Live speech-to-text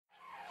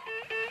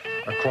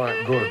are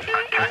quite good.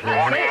 Attack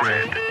warning.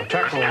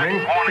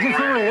 Is it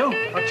for real?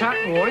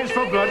 Attack warning's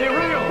for bloody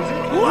real.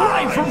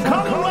 Live from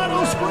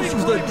Colorado Springs,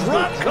 the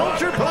Drop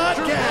Culture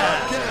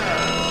Podcast.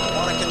 I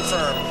want to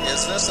confirm,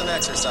 is this an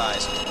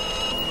exercise?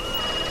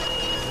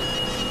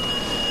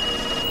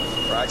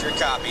 Roger,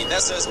 copy.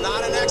 This is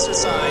not an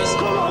exercise.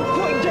 Come on,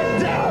 quick,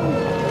 get down.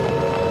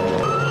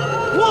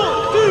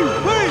 1, 2,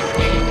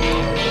 3.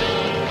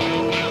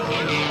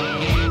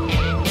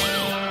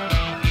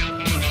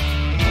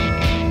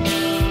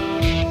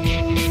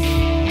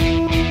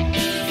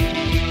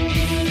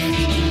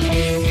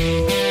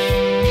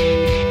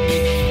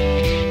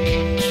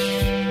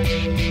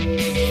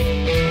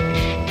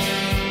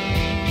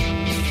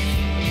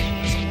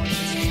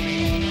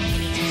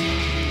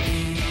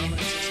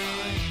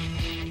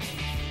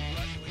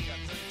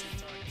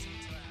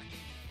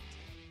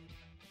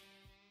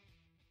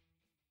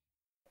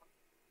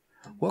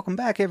 Welcome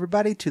back,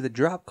 everybody, to the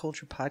Drop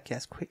Culture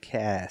Podcast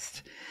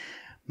Quickcast.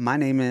 My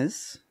name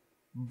is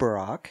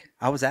Brock.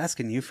 I was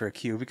asking you for a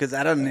cue because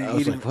I don't know.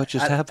 What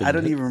just happened? I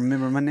don't even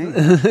remember my name.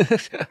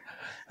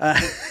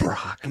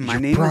 Brock.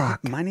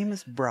 My name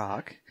is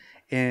Brock,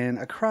 and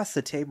across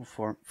the table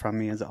from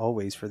me, as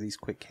always, for these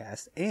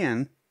Quickcasts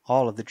and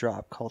all of the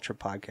Drop Culture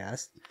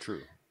Podcasts.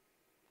 True.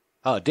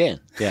 Oh, Dan.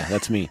 Yeah,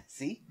 that's me.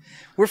 See?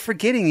 We're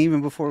forgetting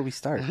even before we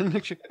start.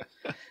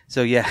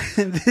 So, yeah,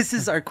 this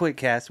is our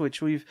Quickcast,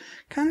 which we've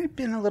kind of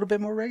been a little bit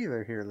more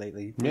regular here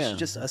lately. It's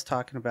just us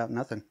talking about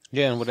nothing.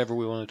 Yeah, and whatever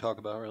we want to talk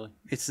about, really.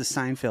 It's the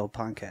Seinfeld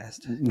podcast.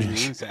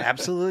 It's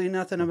absolutely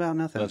nothing about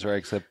nothing. That's right,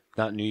 except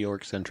not New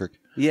York-centric.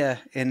 Yeah,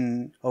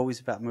 and always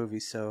about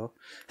movies, so...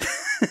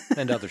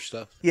 And other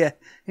stuff. Yeah,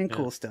 and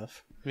cool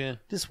stuff. Yeah.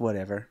 Just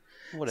whatever.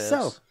 What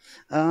else?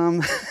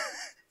 So,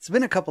 it's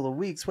been a couple of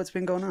weeks. What's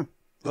been going on?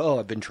 Oh,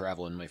 I've been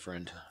traveling, my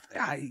friend.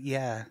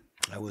 Yeah.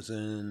 I was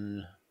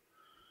in...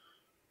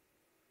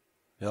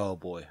 Oh,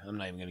 boy. I'm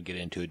not even going to get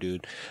into it,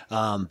 dude.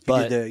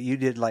 But You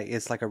did like,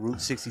 it's like a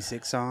Route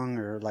 66 song,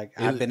 or like,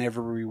 I've been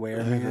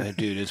everywhere.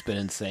 Dude, it's been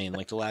insane.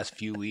 Like, the last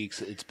few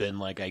weeks, it's been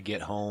like I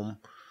get home,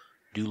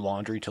 do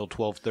laundry till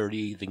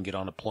 12:30, then get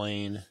on a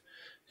plane,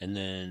 and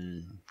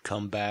then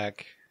come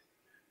back,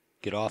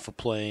 get off a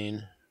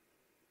plane,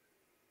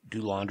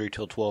 do laundry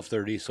till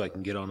 12:30 so I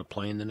can get on a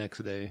plane the next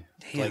day.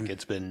 Damn. Like,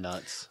 it's been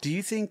nuts. Do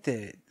you think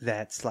that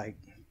that's like...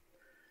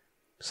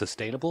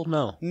 Sustainable?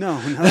 No. No,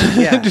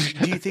 yeah.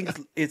 Do you think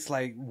it's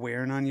like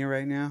wearing on you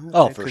right now?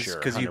 Oh, for sure.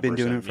 Because you've been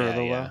doing it for a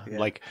little while? Yeah.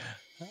 Like,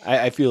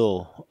 I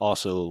feel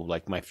also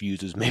like my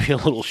fuse is maybe a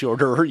little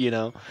shorter, you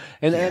know?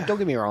 And don't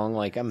get me wrong,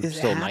 like, I'm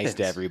still nice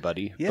to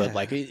everybody. Yeah. But,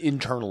 like,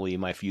 internally,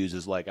 my fuse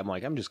is like,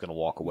 I'm just going to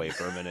walk away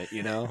for a minute,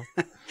 you know?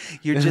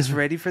 You're just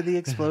ready for the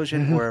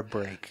explosion or a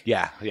break.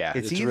 Yeah.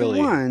 It's either really...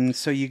 one,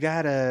 so you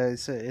gotta...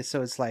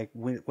 So it's like,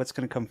 what's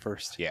going to come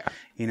first? Yeah.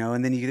 You know,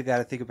 and then you got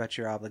to think about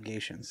your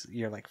obligations.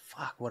 You're like,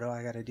 fuck, what do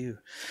I got to do?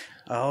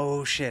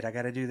 Oh, shit, I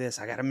got to do this.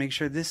 I got to make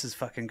sure this is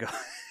fucking going.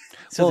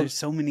 So there's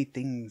so many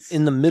things.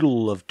 In the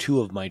middle of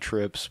two of my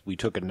trips, we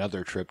took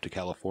another trip to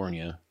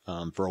California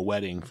for a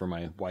wedding for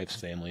my wife's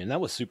family, and that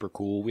was super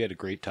cool. We had a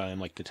great time,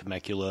 like the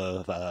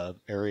Temecula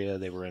area.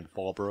 They were in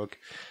Fallbrook.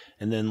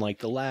 And then like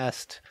the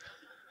last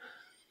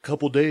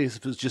couple days,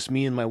 it was just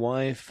me and my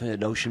wife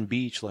at Ocean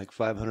Beach, like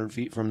 500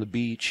 feet from the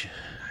beach.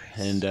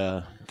 And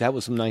that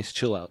was some nice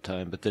chill out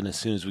time. But then as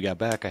soon as we got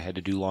back, I had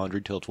to do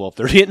laundry till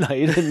 12:30 at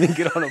night and then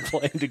get on a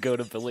plane to go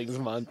to Billings,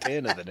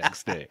 Montana the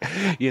next day.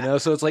 You know,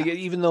 so it's like,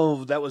 even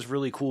though that was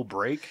really cool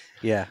break,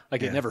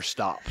 like it never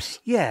stops.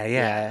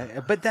 Yeah.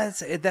 But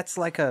that's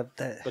like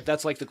But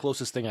that's like the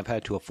closest thing I've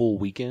had to a full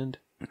weekend.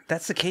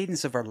 That's the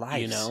cadence of our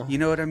lives. You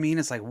know what I mean?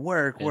 It's like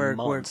work,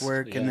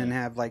 and then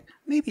have like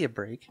maybe a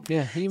break.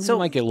 Yeah, you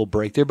might get a little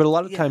break there, but a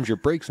lot of times your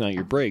break's not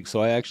your break.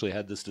 So I actually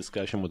had this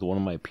discussion with one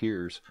of my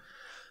peers.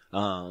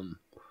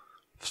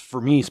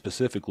 For me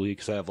specifically,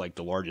 because I have like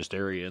the largest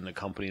area in the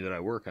company that I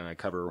work in, I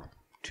cover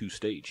 2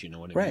 states, you know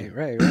what I mean?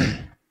 Right.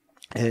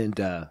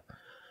 And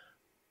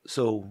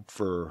so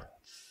for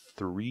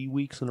 3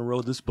 weeks in a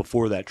row, this is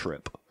before that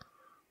trip,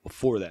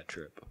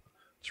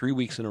 3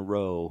 weeks in a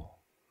row,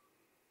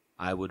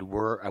 I would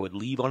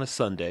leave on a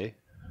Sunday,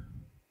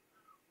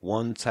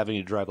 once having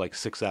to drive like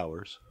 6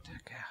 hours,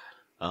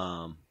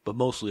 but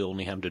mostly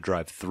only having to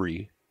drive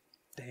 3.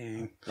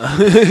 Dang.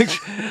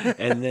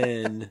 And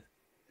then,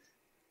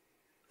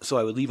 so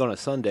I would leave on a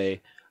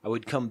Sunday. I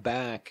would come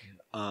back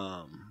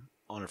on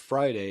a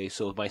Friday,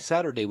 so my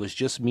Saturday was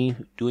just me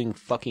doing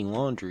fucking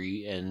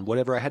laundry and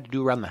whatever I had to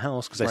do around the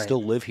house, because I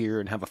still live here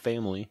and have a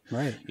family,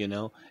 you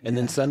know, and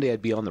then Sunday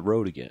I'd be on the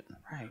road again,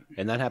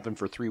 and that happened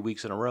for 3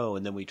 weeks in a row,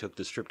 and then we took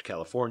this trip to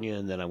California,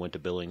 and then I went to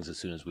Billings as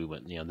soon as we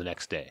went, you know, the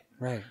next day,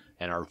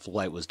 and our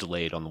flight was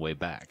delayed on the way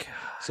back,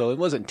 so it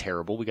wasn't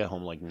terrible. We got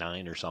home like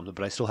 9 or something,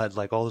 but I still had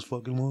like all this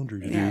fucking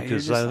laundry to do,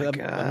 because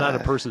I'm not a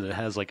person that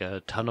has like a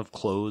ton of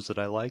clothes that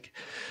I like,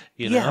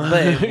 you know?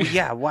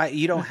 But why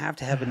you don't have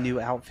to have a new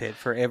outfit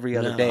for every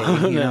other day,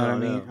 you know what I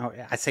mean? Oh,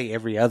 I say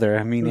every other,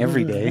 I mean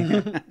every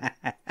day.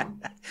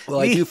 Well,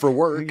 I do for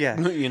work. Yeah.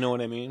 You know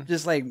what I mean?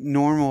 Just like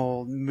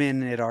normal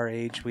men at our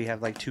age, we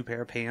have like 2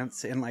 pair of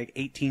pants and like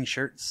 18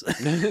 shirts,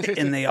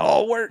 and they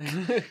all work.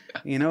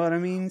 You know what I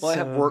mean? Well, I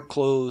have work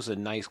clothes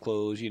and nice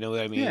clothes. You know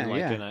what I mean?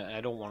 Yeah, And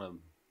I don't want to.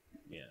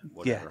 Yeah,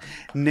 whatever.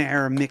 Yeah,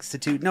 narrow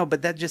mixitude. No,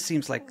 but that just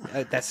seems like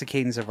that's the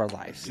cadence of our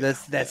lives.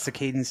 That's the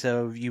cadence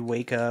of you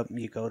wake up,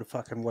 you go to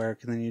fucking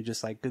work, and then you're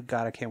just like, good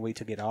God, I can't wait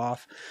to get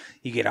off.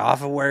 You get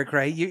off of work,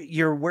 right?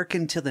 You're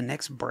working till the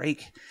next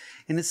break.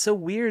 And it's so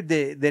weird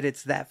that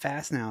it's that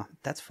fast now.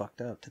 That's fucked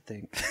up to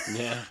think.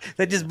 Yeah.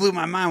 That just blew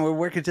my mind. We're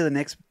working to the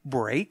next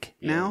break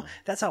now.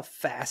 That's how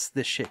fast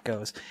this shit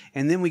goes.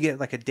 And then we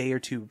get like a day or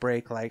two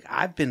break. Like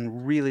I've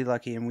been really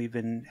lucky, and we've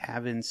been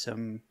having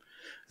some.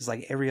 It's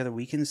like every other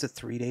weekend is a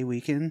 3-day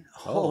weekend.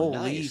 Oh,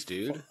 nice,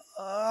 dude.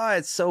 Oh,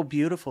 it's so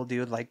beautiful,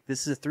 dude. Like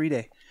this is a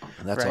 3-day.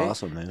 That's right?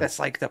 awesome, man. That's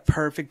like the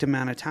perfect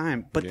amount of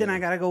time. But then I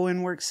got to go in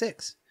and work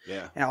 6.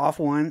 Yeah. And off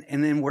 1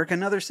 and then work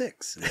another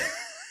 6. Yeah.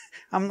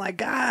 I'm like,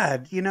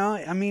 God, you know,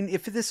 I mean,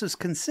 if this was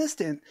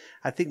consistent,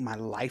 I think my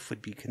life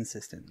would be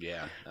consistent.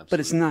 Yeah, absolutely. But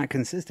it's not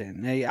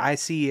consistent. I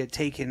see it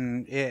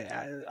taken,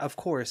 of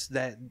course,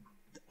 that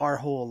our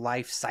whole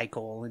life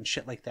cycle and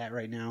shit like that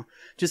right now,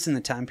 just in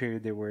the time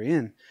period that we're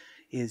in,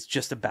 is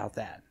just about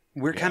that.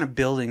 We're kind of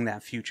building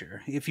that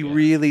future. If you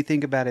really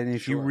think about it, and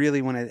if you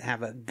really want to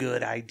have a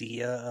good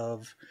idea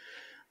of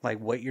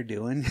like what you're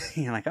doing,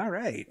 you're like, all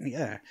right,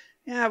 yeah,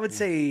 I would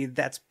say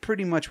that's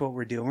pretty much what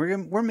we're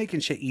doing. We're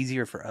making shit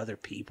easier for other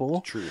people.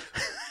 Truth.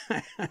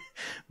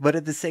 But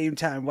at the same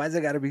time, why's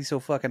it got to be so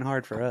fucking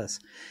hard for us?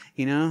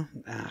 You know,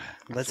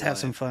 let's have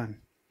some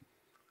fun.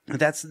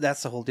 That's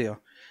the whole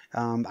deal.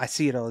 I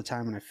see it all the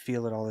time, and I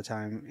feel it all the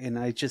time, and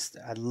I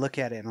look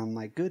at it, and I'm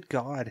like, good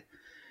God.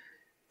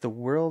 The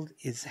world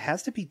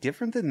has to be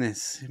different than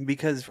this,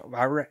 because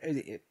our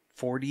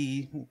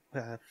 40,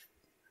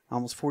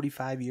 almost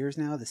 45 years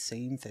now, the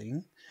same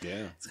thing.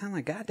 Yeah, it's kind of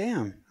like,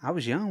 goddamn, I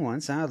was young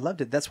once, and I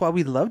loved it. That's why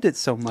we loved it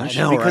so much,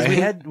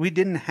 because we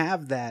didn't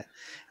have that.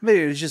 I mean,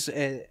 it was just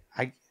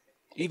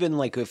even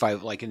like if I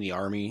like in the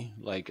army,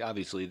 like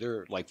obviously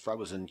they're like if I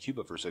was in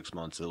Cuba for 6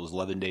 months, it was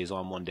 11 days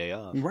on, 1 day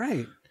off.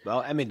 Right. Well,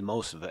 I made the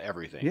most of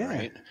everything,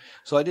 right?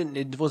 So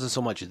it wasn't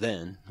so much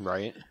then,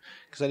 right?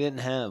 Because I didn't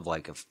have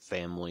like a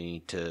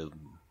family that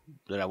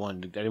I didn't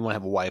want to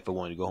have a wife I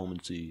wanted to go home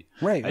and see.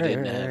 Right. I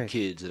didn't have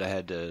kids that I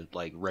had to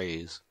like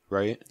raise,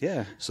 right?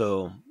 Yeah.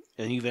 So,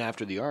 and even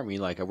after the army,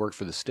 like I worked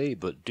for the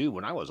state, but dude,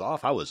 when I was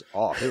off, I was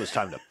off. It was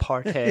time to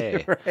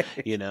party,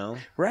 you know?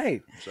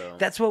 Right. So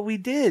that's what we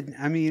did.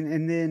 I mean,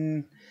 and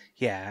then,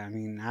 I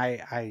mean,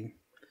 I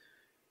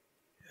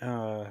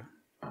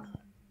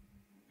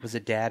was a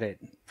dad at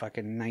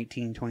fucking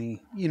 19,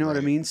 20, you know what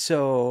I mean?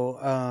 So,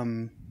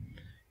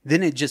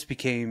 then it just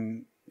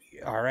became,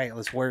 all right,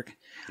 let's work.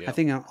 Yep. I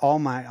think all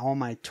my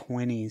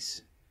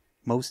 20s,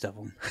 most of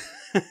them,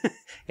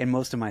 and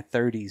most of my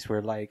 30s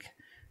were like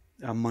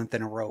a month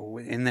in a row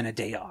and then a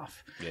day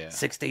off. Yeah.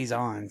 6 days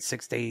on,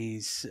 6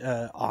 days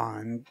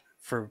on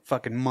for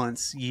fucking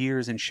months,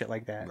 years and shit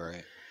like that.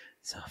 Right.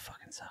 So it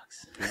fucking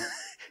sucks.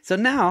 So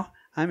now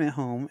I'm at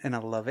home and I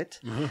love it.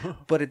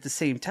 But at the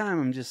same time,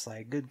 I'm just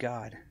like, good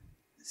God,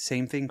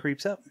 same thing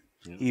creeps up.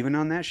 Yeah. Even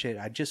on that shit,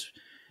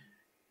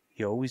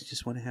 you always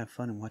just want to have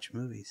fun and watch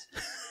movies.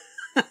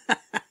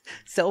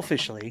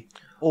 Selfishly.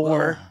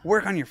 Or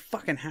work on your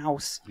fucking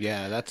house.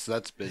 Yeah,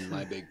 that's been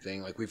my big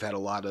thing. Like we've had a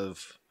lot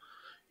of,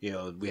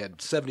 we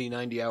had 70,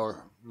 90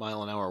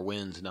 mile an hour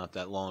winds not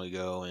that long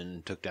ago,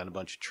 and took down a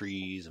bunch of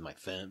trees and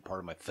part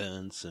of my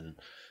fence, and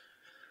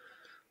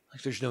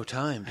like there's no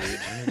time, dude.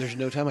 There's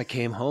no time. I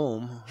came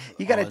home.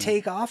 You got to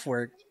take off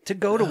work to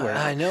go to work.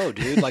 I know,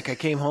 dude. Like I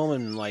came home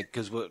and like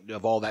because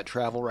of all that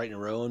travel right in a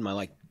row, and my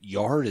like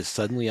yard is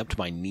suddenly up to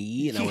my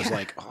knee, and I was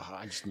like,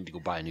 I just need to go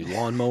buy a new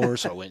lawnmower.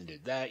 So I went and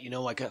did that,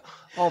 like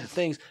all the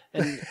things.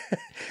 And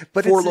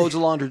but 4 loads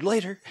of laundry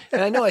later,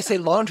 and I know I say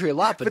laundry a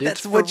lot, but it's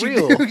that's what for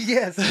you real. do.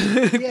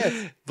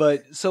 Yes.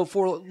 But so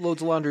 4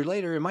 loads of laundry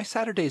later, and my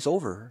Saturday's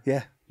over.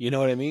 Yeah. You know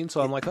what I mean?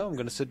 So I'm like, I'm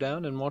going to sit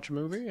down and watch a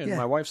movie, and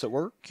my wife's at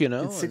work, It's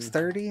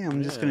 6:30.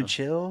 I'm just going to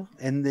chill,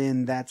 and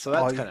then that's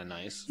kind of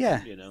nice.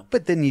 Yeah.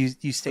 But then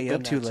you stay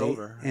up too late,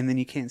 over. And then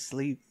you can't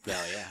sleep.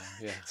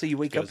 Yeah. So you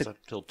wake up at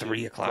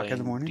 3 o'clock in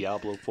the morning.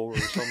 Diablo 4 or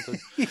something.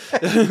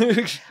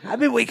 I've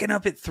been waking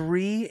up at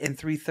 3 and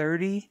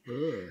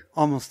 3:30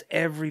 almost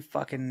every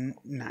fucking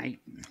night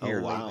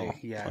here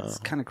lately. Yeah, it's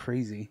kind of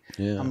crazy.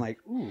 Yeah. I'm like,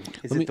 ooh,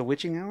 is it the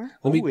witching hour?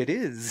 Ooh, it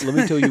is. Let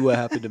me tell you what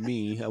happened to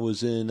me. I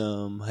was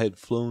I had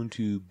flown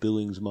to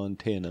Billings,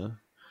 Montana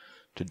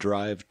to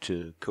drive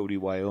to Cody,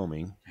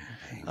 Wyoming,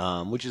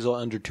 which is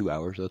under 2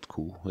 hours. That's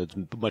cool. It's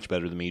much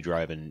better than me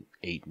driving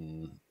 8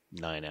 and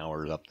 9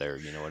 hours up there.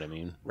 You know what I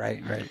mean?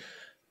 Right.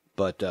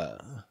 But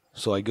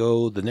so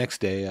the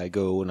next day I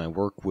go and I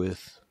work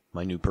with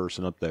my new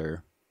person up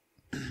there.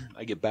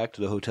 I get back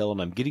to the hotel and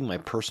I'm getting my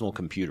personal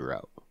computer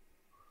out.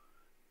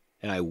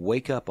 And I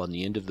wake up on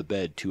the end of the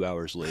bed 2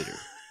 hours later.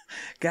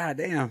 God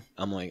damn.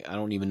 I'm like, I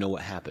don't even know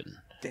what happened.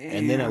 Damn.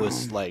 And then I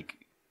was like,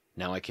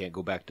 now I can't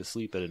go back to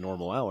sleep at a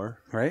normal hour.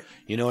 Right?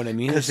 You know what I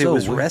mean? Because It's it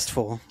was weird.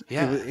 restful.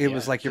 Yeah, It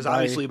was like your 'Cause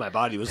body. obviously my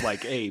body was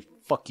like, "Hey,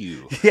 fuck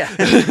you." Yeah,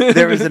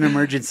 there was an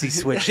emergency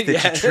switch that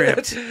you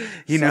tripped.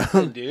 You know,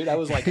 Something, dude. I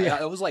was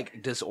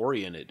like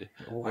disoriented.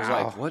 I was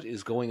Wow. like, "What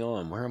is going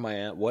on? Where am I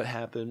at? What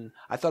happened?"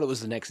 I thought it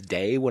was the next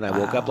day when I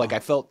woke up. Like I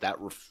felt that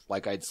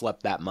like I'd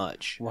slept that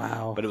much.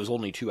 Wow. But it was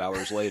only 2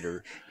 hours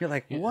later. You're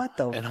like, what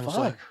the And fuck? I was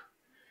like,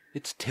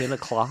 "It's 10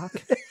 o'clock."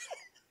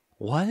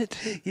 What?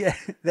 Yeah,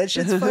 that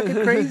shit's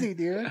fucking crazy,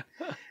 dude.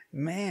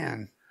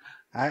 Man,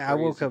 I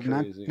woke up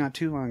crazy. not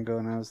too long ago,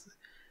 and I was,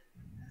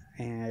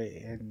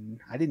 and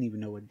I didn't even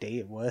know what day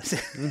it was.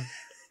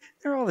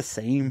 They're all the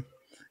same,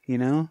 you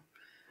know.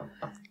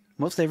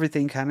 Most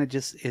everything kind of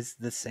just is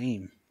the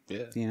same,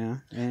 Yeah. you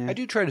know. And I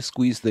do try to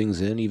squeeze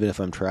things in, even if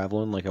I'm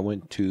traveling. Like I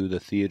went to the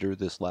theater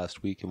this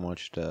last week and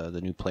watched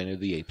the new Planet of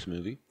the Apes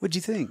movie. What'd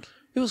you think?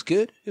 It was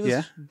good. It was,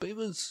 Yeah? It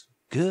was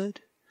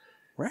good.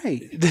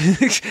 Right.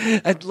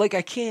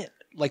 I can't,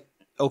 like,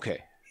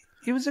 okay.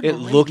 It was. It Great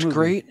looked movie.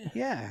 great.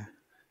 Yeah.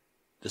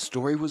 The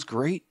story was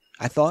great.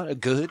 I thought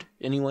good,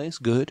 anyways,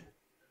 good.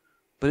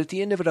 But at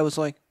the end of it, I was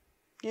like,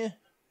 yeah.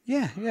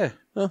 Yeah. Yeah.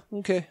 Oh,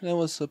 okay. That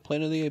was a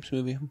Planet of the Apes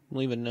movie. I'm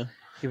leaving now.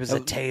 It was a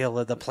tale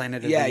of the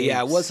Planet of Yeah, the Apes.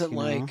 yeah. It wasn't you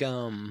know? like,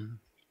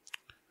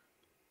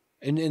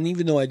 and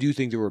even though I do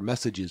think there were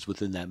messages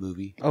within that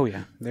movie, Oh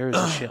yeah, there was a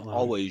shitload.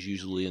 always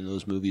usually in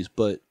those movies,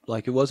 but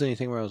like it wasn't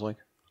anything where I was like,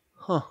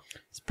 huh,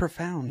 It's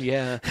profound.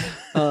 yeah.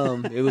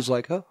 It was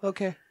like, oh,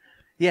 okay.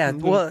 Yeah. I'm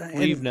gonna Well,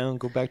 leave and now and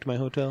go back to my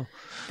hotel.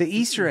 the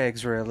Easter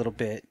eggs were a little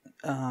bit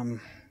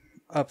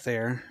up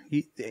there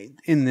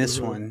in this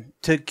one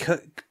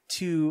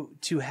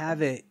to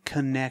have it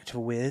connect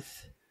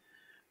with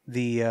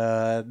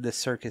the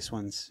circus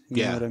ones.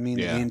 You know what I mean?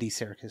 Yeah. The Andy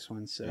circus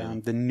ones, Yeah.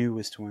 the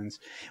newest ones,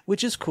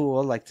 which is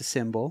cool. Like the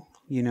symbol,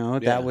 you know, Yeah.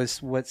 that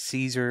was what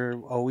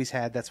Caesar always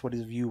had. That's what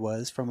his view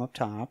was from up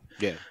top.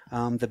 Yeah,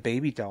 The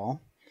baby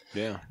doll.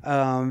 yeah.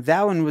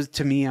 That one was,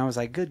 to me, I was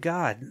like, good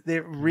God, they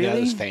Yeah,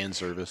 really? this fan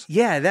service.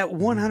 Yeah, that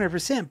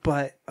 100%.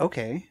 But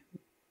okay,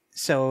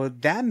 so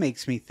that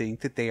makes me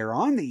think that they are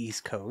on the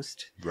East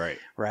Coast, Right.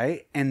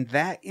 right? And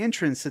that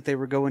entrance that they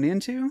were going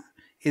into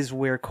is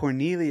where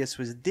Cornelius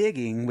was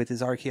digging with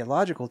his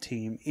archaeological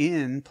team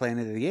in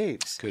Planet of the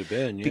Apes. Could have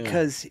been, yeah.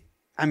 Because,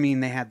 I mean,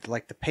 they had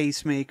like the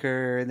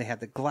pacemaker and they had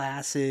the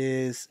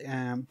glasses,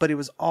 but it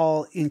was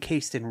all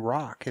encased in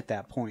rock at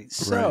that point.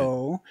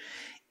 So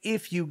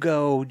if you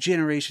go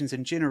generations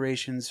and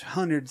generations,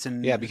 hundreds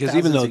and yeah, because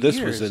even though thousands of this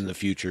years, was in the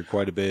future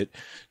quite a bit,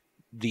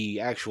 the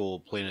actual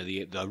Planet of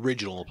the Apes, the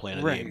original Planet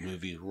of Right. the Apes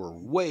movies were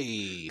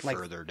way like,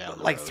 further down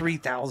the like road.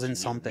 3,000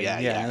 something. Yeah,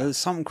 Yeah, yeah. it was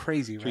something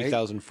crazy, right?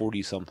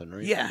 3040 something,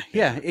 right? Yeah,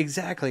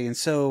 exactly. And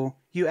so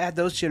you add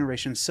those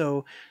generations.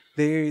 So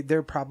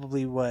they're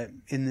probably what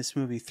in this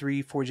movie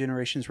 3-4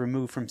 generations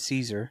removed from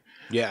Caesar,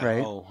 Yeah.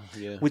 right? Oh,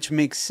 yeah. which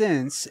makes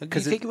sense Do you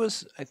because think it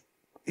was? it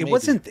maybe.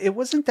 wasn't I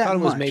that thought it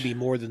much. was maybe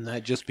more than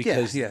that, just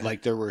because yeah.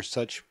 like there were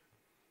such.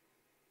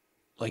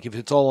 Like if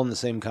it's all on the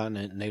same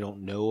continent and they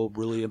don't know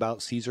really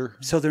about Caesar,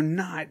 So they're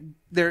not.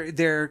 They're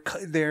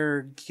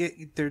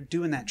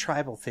doing that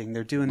tribal thing.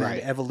 They're doing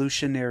Right. that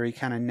evolutionary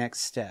kind of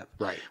next step,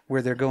 Right.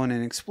 Where they're going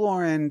and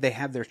exploring. They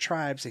have their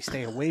tribes. They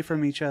stay away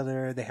from each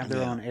other. They have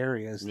their own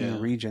areas, Yeah.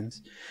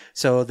 regions,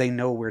 so they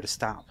know where to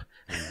stop.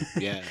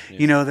 yeah,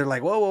 You know, they're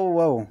like,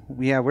 whoa.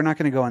 Yeah, we're not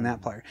going to go on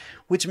that part.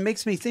 Which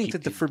makes me think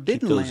that the keep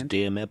Forbidden those Land...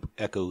 damn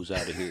echoes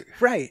out of here.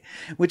 Right.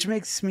 Which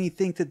makes me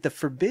think that the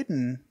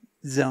Forbidden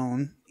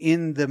Zone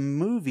in the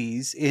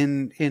movies,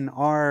 in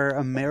our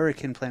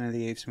American Planet of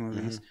the Apes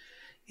movies,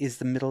 is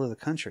the middle of the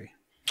country.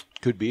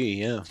 Could be,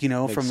 yeah. You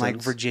know, Makes from like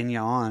sense. Virginia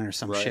on or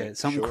some Right, shit.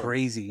 Something sure.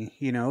 crazy,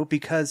 you know,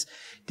 because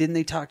didn't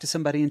they talk to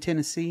somebody in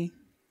Tennessee?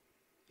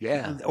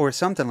 Yeah, Or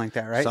something like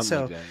that, right? something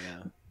So like that.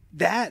 Yeah.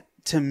 that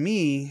to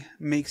me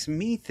makes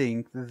me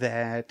think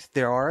that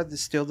there are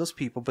still those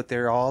people, but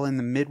they're all in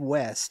the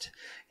Midwest.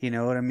 You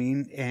know what I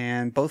mean?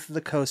 And both of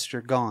the coasts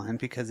are gone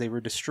because they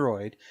were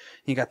destroyed.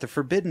 You got the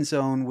Forbidden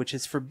Zone, which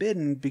is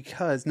forbidden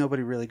because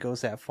nobody really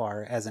goes that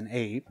far as an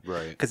ape.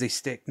 Right. Because they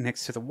stick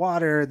next to the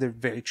water. They're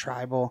very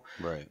tribal.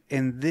 Right.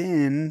 And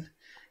then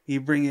you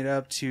bring it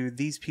up to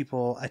these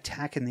people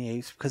attacking the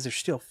apes because they're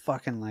still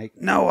fucking like,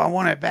 no, I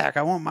want it back.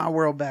 I want my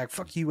world back.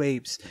 Fuck you,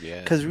 apes.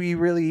 Yeah. Because we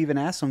really even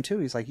asked him too.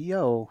 He's like,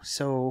 yo,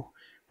 so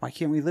why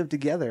can't we live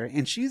together?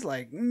 And she's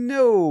like,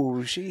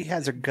 no. She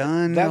has her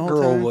gun. the That whole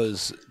girl time.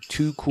 was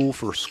too cool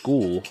for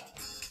school.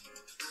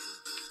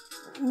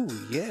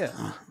 Ooh,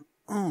 yeah.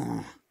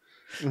 Oh.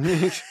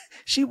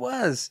 She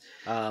was.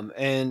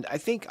 And I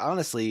think,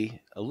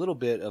 honestly, a little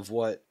bit of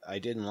what I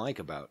didn't like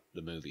about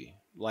the movie.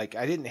 Like,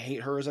 I didn't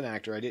hate her as an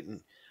actor.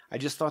 I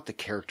just thought the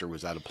character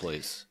was out of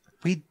place.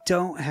 We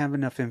don't have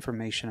enough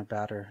information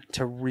about her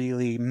to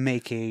really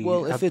make a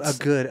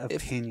good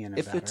opinion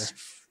if about it's her.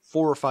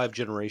 4 or 5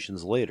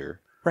 generations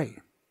later, Right.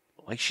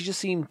 like, she just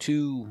seemed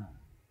too...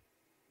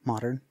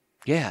 Modern.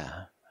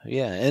 Yeah.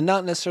 Yeah, and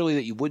not necessarily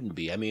that you wouldn't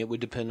be. I mean, it would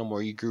depend on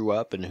where you grew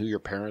up and who your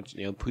parents,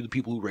 who the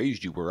people who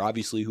raised you were.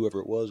 Obviously, whoever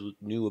it was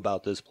knew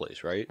about this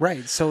place, right?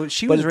 Right. So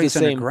she But was at the raised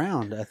same-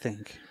 underground, I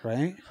think,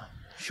 right?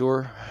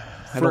 Sure.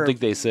 I don't think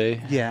they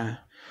say. Yeah.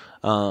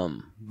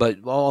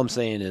 But all I'm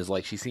saying is,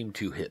 like, she seemed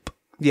too hip.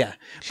 Yeah.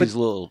 She's a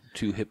little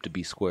too hip to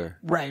be square.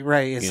 Right.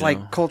 It's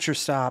like culture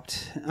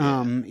stopped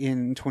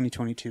in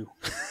 2022.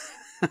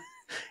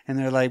 And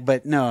they're like,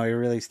 but no, it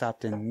really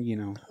stopped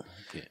in,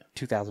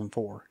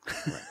 2004.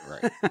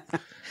 Right.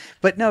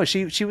 But no,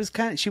 she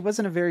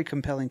wasn't a very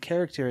compelling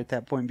character at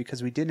that point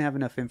because we didn't have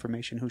enough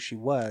information who she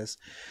was.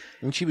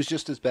 And she was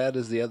just as bad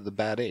as the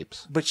bad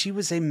apes. But she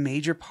was a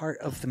major part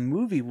of the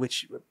movie,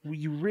 which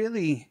you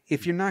really,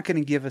 if you're not going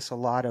to give us a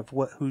lot of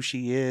who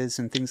she is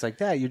and things like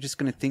that, you're just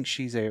going to think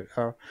she's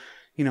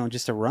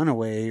just a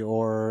runaway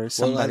or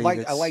somebody.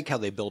 Well, I like how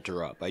they built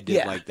her up. I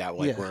did like that,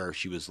 where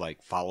she was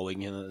like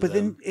following him. But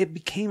then it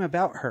became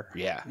about her.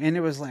 Yeah, and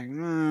it was like,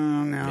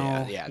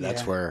 no. Yeah,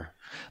 that's where.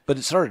 But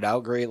it started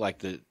out great,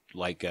 like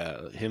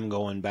him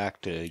going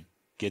back to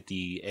get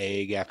the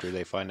egg after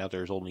they find out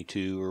there's only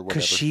two or whatever.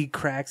 Because she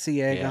cracks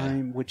the egg on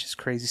him, which is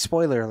crazy.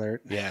 Spoiler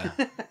alert. Yeah.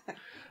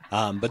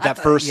 But that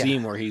first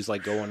scene where he's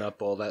like going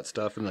up all that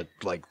stuff and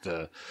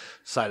the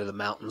side of the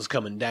mountains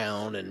coming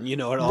down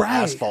and all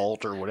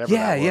asphalt or whatever.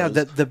 Yeah,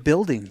 the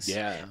buildings.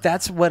 Yeah,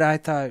 that's what I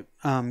thought.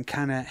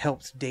 Kind of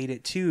helps date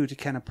it too, to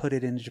kind of put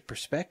it into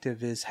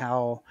perspective, is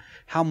how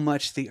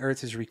much the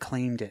Earth has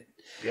reclaimed it.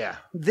 Yeah.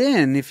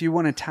 Then, if you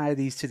want to tie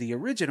these to the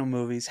original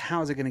movies,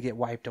 how is it going to get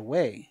wiped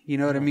away? You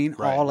know what I mean?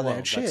 Right. All of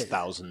that shit. That's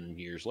 1,000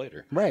 years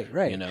later. Right.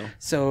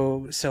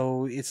 So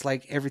it's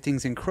like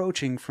everything's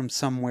encroaching from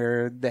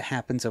somewhere that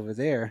happens over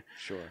there.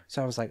 Sure.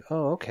 So I was like,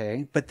 oh,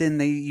 okay. But then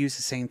they use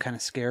the same kind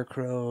of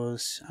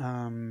scarecrows.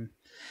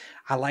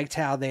 I liked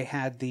how they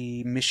had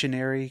the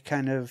missionary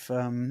kind of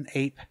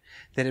ape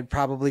that had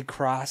probably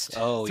crossed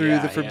through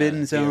the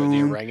Forbidden Zone.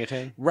 The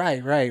orangutan?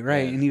 Right. Yeah.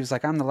 And he was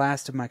like, I'm the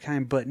last of my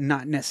kind, but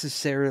not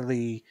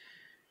necessarily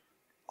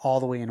all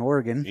the way in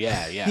Oregon.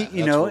 Yeah.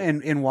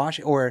 in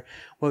Washington, or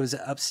what was it,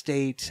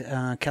 upstate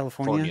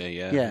California?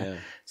 Yeah.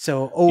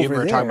 So over you were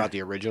there, talking about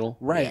the original?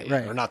 Right.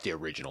 Or not the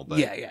original, but...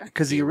 Yeah.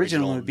 Because the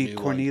original would be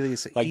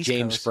Cornelius like East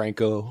James Coast.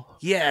 Franco.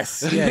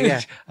 Yes.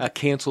 Yeah.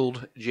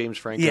 Canceled James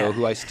Franco,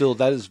 who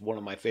that is one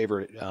of my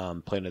favorite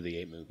Planet of the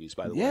Apes movies,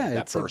 by the way.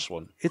 That first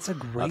one. It's a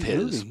great of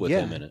his movie. with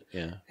him in it.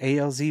 Yeah.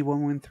 ALZ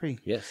 113.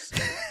 Yes.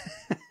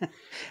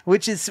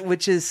 which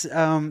is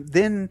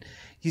then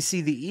you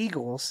see the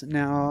eagles.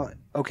 Now,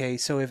 okay,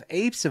 so if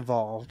apes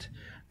evolved,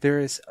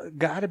 there's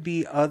got to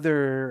be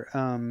other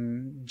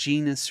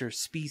genus or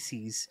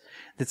species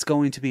that's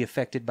going to be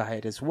affected by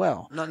it as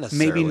well. Not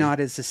necessarily. Maybe not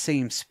as the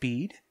same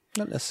speed.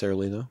 Not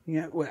necessarily, though.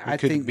 Yeah, well, I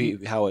think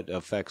be how it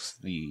affects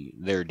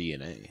their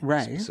DNA,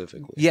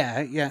 specifically.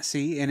 Yeah.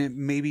 See, and it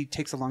maybe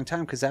takes a long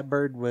time because that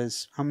bird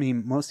was. I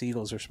mean, most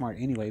eagles are smart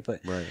anyway,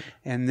 but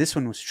and this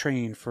one was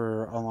trained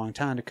for a long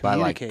time to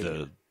communicate. I like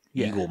the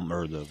eagle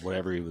or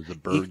whatever he was, the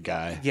bird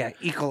guy. Yeah,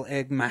 Eagle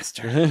Egg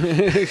Master.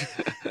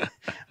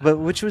 But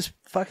which was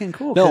fucking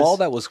cool. No, all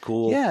that was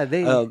cool. Yeah,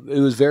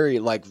 it was very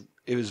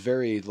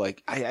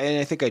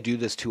I think I do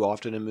this too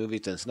often in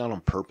movies, and it's not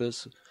on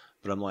purpose.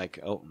 But I'm like,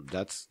 oh,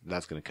 that's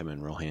going to come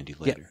in real handy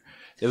later.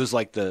 Yeah. It was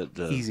like the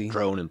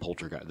drone and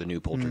Poltergeist, the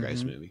new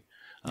Poltergeist movie.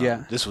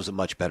 This was a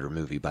much better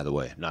movie, by the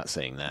way. I'm not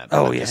saying that.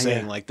 But I'm just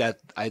saying like that.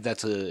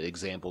 That's an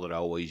example that I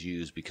always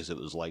use because it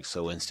was like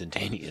so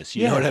instantaneous.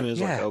 You know what I mean?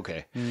 It's like,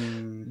 okay,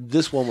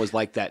 this one was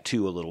like that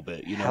too a little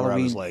bit. You know, Halloween, where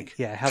I was like,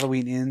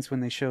 Halloween Ends when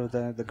they show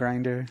the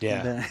grinder.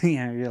 Yeah,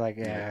 you're like,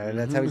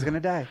 that's how he's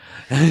gonna die.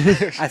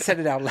 I said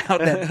it out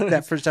loud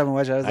that first time I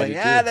watched it. I was like,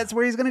 that's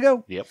where he's gonna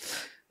go. Yep.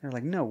 They're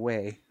like, no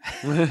way.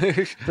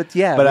 But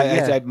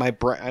I my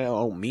brain, I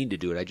don't mean to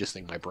do it. I just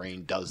think my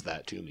brain does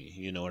that to me.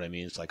 You know what I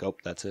mean? It's like, oh,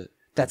 that's it.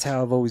 That's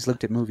how I've always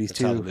looked at movies that's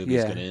too. How the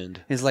movie's gonna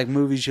end. It's like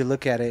movies, you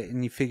look at it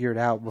and you figure it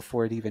out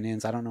before it even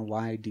ends. I don't know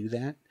why I do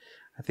that.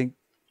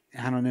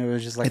 I don't know. It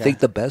was just like I think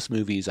the best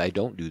movies I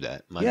don't do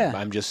that.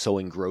 I'm just so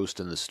engrossed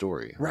in the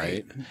story.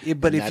 Right.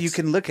 But if you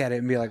can look at it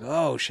and be like,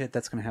 oh shit,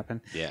 that's gonna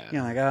happen. Yeah.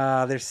 You're like,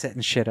 they're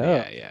setting shit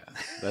up. Yeah.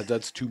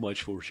 That's too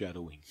much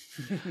foreshadowing.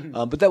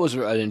 But that was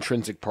an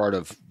intrinsic part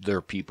of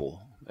their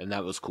people. And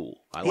that was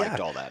cool. I liked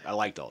all that.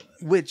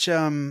 Which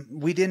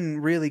we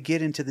didn't really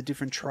get into the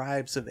different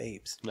tribes of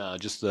apes. No,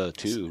 just the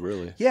two,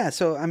 really. Yeah,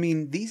 so, I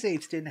mean, these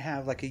apes didn't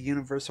have like a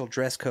universal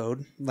dress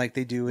code like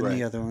they do in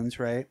the other ones,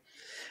 right?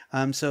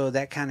 So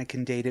that kind of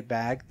can date it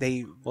back.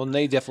 They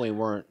definitely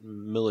weren't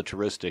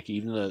militaristic.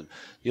 Even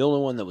the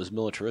only one that was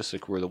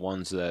militaristic were the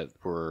ones that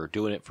were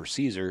doing it for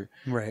Caesar.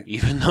 Right.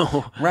 Even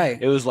though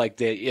it was like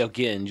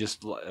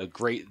just a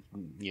great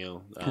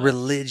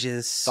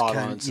religious thought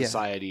on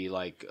society,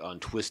 like on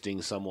twisting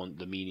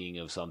the meaning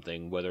of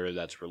something, whether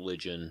that's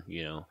religion,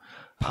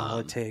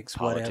 politics,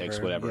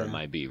 whatever it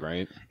might be,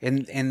 right?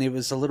 And it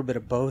was a little bit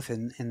of both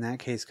in that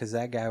case because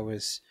that guy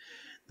was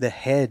the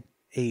head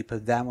ape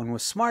of that one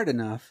was smart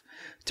enough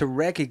to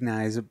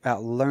recognize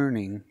about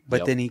learning,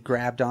 but then he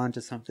grabbed onto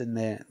something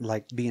that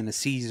like being a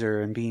Caesar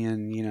and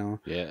being,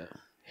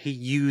 he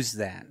used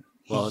that.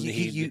 Well,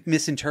 He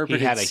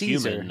misinterpreted he had a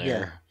Caesar. human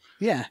there.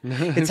 Yeah.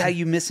 It's how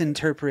you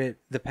misinterpret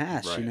the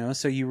past, Right. you know?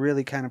 So you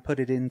really kind of put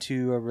it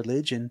into a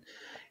religion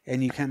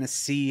and you kind of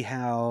see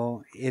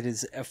how it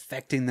is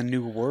affecting the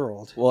new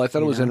world. Well, I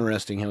thought it was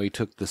interesting how he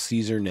took the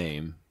Caesar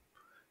name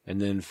and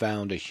then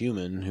found a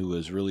human who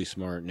was really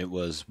smart, and it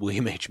was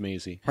William H.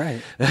 Macy.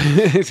 Right.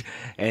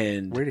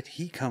 And where did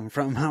he come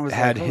from? I was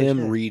had like, holy him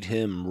shit. read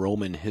him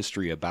Roman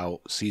history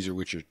about Caesar,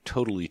 which are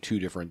totally two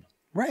different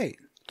Right.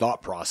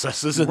 thought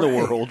processes in the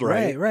world,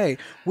 right? Right.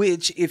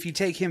 Which, if you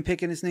take him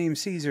picking his name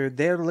Caesar,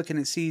 they're looking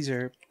at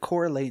Caesar,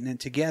 correlating it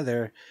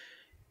together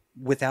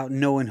without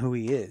knowing who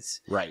he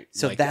is. Right.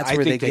 So Like, that's I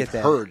where think they get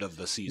they've that. heard of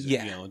the Caesar,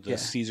 Yeah, the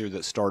Caesar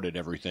that started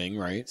everything,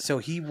 right? So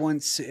he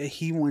wants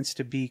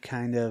to be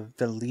kind of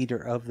the leader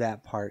of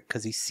that part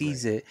because he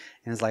sees it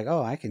and is like,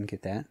 oh, I can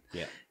get that.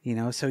 Yeah. You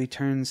know, so he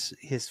turns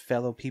his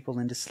fellow people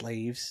into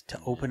slaves to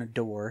open a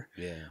door.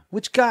 Yeah.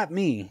 Which got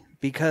me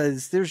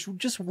because there's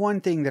just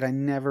one thing that I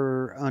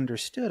never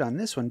understood on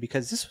this one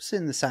because this was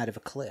in the side of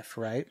a cliff,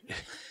 right?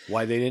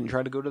 Why they didn't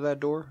try to go to that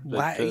door?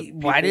 Why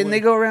didn't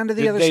they go around to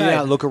the other Did side? they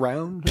not look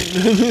around?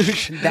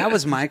 That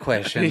was my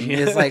question.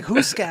 It's like,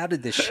 who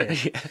scouted this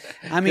shit?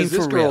 I mean, for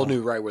this girl real.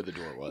 knew right where the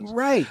door was.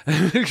 Right.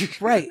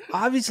 Right.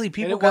 Obviously,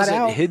 people And it got wasn't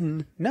out.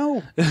 hidden.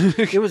 No.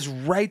 It was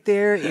right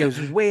there. It was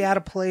way out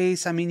of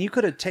place. I mean, you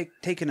could have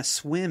taken a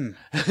swim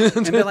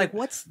and been like,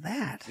 what's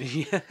that?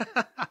 Yeah.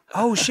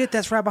 Oh, shit,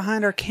 that's right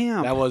behind our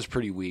camp. That was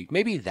pretty weak.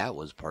 Maybe that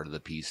was part of the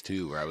piece,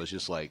 too, where I was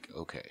just like,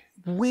 okay.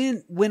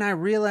 When I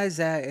realized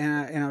that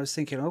and I was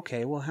thinking,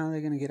 okay, well, how are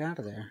they going to get out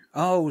of there?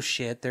 Oh,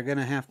 shit, they're going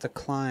to have to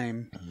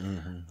climb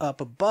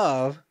up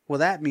above. Well,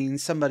 that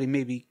means somebody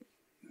maybe...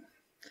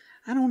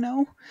 I don't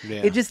know.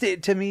 Yeah.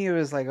 To me, it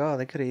was like, oh,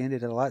 they could have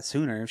ended it a lot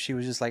sooner if she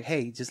was just like,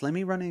 hey, just let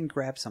me run in and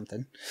grab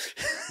something.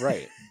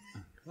 Right.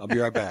 I'll be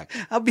right back.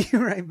 I'll be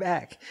right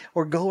back.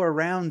 Or go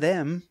around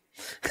them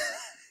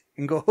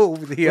and go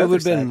over the It other would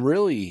have side. been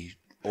really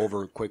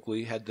over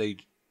quickly had the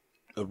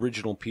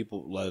original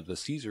people, the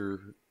Caesar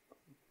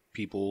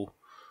people,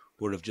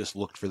 would have just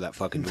looked for that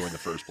fucking door in the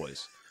first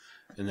place.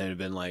 And they'd have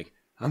been like,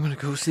 I'm going to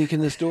go sneak in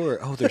this door.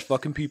 Oh, there's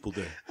fucking people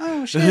there.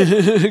 Oh,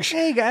 shit.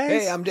 Hey, guys.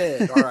 Hey, I'm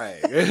dead. All right.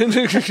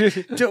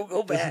 Don't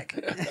go back.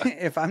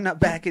 If I'm not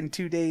back in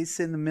 2 days,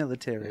 send the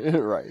military.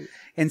 Right.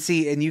 And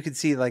you can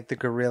see like the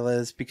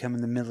gorillas becoming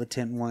the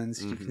militant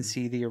ones. You can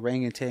see the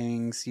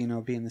orangutans,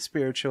 being the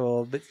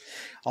spiritual, but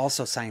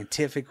also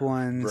scientific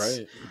ones.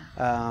 Right.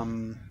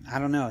 I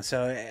don't know.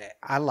 So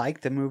I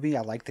like the movie.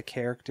 I like the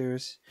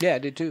characters. Yeah, I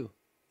did too.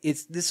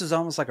 This is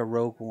almost like a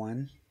Rogue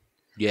One.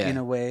 Yeah. In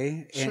a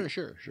way.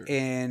 Sure.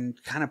 And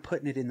kind of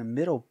putting it in the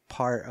middle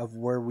part of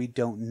where we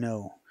don't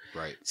know.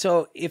 Right.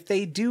 So if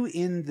they do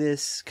end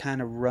this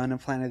kind of run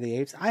of Planet of the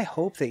Apes, I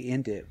hope they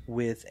end it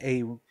with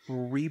a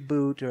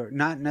reboot, or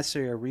not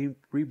necessarily a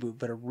reboot,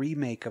 but a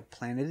remake of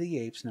Planet of the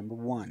Apes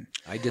 #1.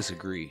 I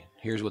disagree.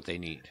 Here's what they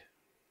need.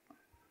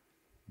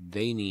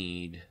 They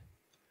need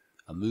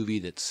a movie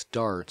that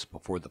starts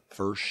before the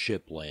first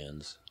ship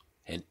lands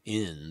and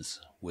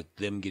ends with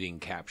them getting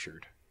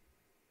captured.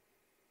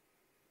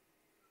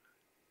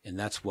 And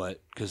that's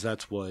what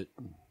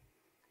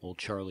old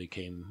Charlie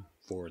came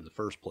for in the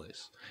first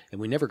place.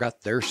 And we never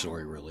got their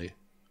story, really,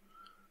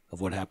 of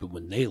what happened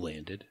when they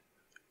landed,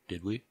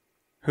 did we?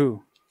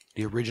 Who?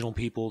 The original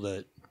people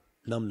that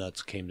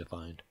Numbnuts came to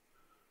find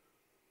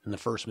in the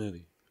first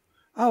movie.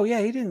 Oh,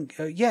 yeah, he didn't.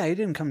 He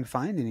didn't come to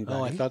find anybody.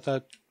 Oh, I thought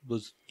that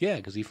was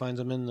because he finds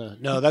them in the.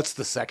 No, that's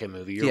the second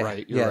movie. You're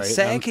right. You're right.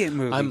 Second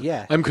movie.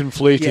 I'm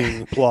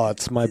conflating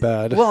plots. My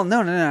bad. Well,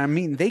 no. I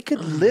mean, they could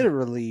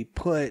literally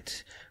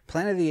put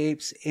Planet of the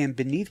Apes and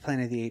Beneath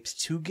Planet of the Apes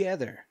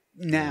together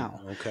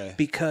now. Okay.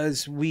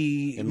 Because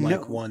we in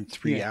like 1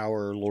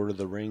 3-hour Lord of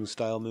the Rings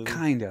style movie.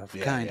 Kind of.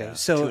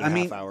 So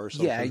 2.5 hours.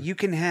 Yeah, you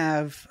can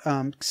have.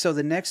 So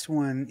the next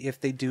one,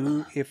 if they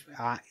do, if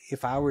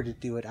I were to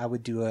do it, I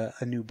would do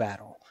a new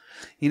battle.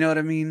 You know what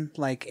I mean?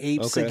 Like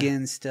apes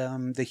against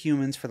the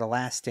humans for the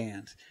last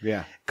stand.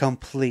 Yeah.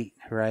 Complete,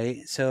 right?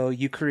 So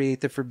you create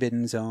the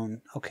Forbidden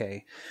Zone.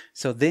 Okay.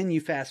 So then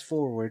you fast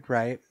forward,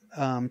 right,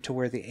 to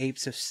where the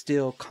apes have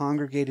still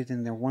congregated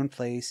in their one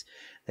place.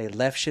 They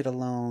left shit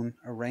alone.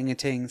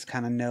 Orangutans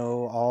kind of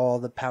know all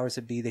the powers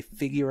that be. They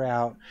figure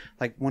out,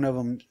 like one of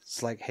them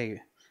is like,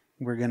 hey,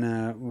 we're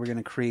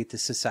gonna create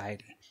this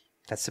society.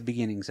 That's the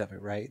beginnings of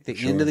it, right? The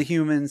end of the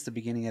humans, the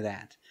beginning of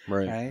that.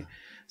 Right?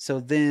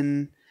 So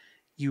then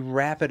you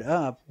wrap it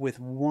up with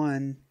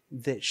one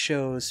that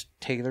shows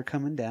Taylor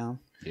coming down.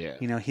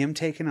 Yeah. Him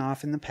taking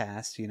off in the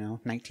past,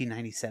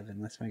 1997.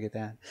 Let's make it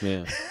that.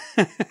 Yeah.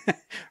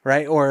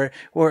 Right?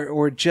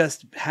 Or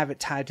just have it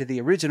tied to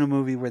the original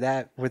movie where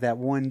that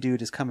one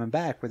dude is coming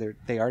back where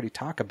they already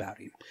talk about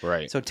him.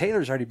 Right. So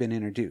Taylor's already been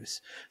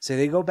introduced. So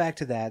they go back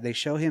to that. They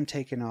show him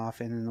taking off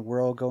and then the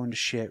world going to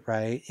shit,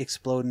 right?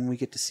 Exploding. We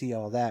get to see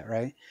all that,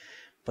 right?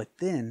 But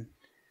then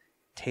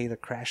Taylor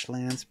crash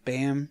lands,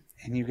 bam,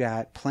 and you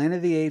got Planet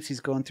of the Apes. He's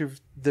going through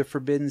the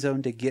Forbidden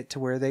Zone to get to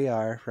where they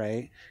are,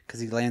 right? Because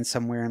he lands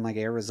somewhere in like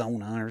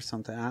Arizona or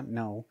something. I don't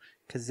know.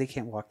 because they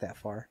can't walk that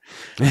far.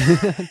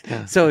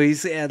 So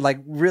he's like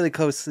really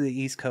close to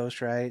the East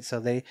Coast, right? So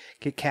they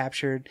get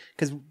captured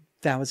because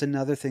that was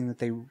another thing that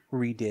they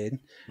redid.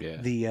 Yeah.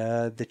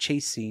 The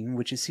chase scene,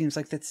 which it seems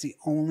like that's the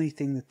only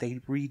thing that they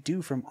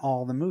redo from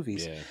all the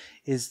movies,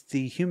 is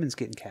the humans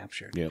getting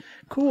captured. Yep.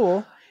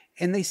 Cool.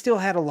 And they still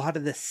had a lot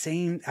of the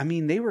same. I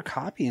mean, they were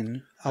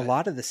copying a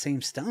lot of the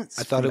same stunts.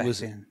 I thought it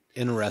was then.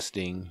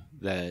 interesting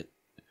that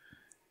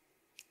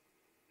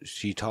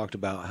she talked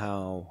about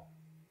how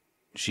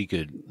she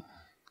could.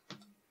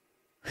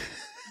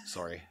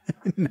 Sorry.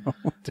 No.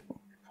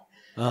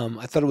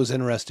 I thought it was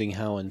interesting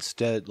how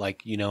instead,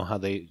 like, you know, how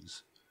they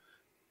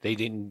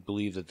didn't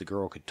believe that the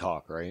girl could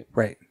talk, right?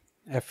 Right.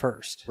 At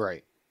first.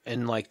 Right.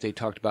 And like they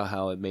talked about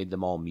how it made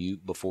them all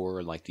mute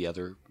before, like the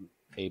other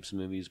Apes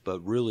movies, but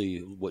really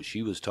what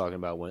she was talking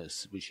about when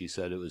she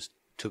said it was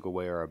took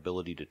away our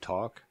ability to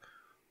talk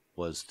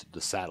was the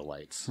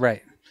satellites.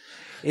 Right.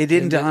 It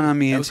didn't dawn on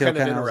me until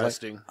kind of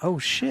interesting. Like, oh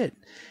shit,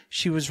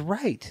 she was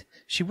right.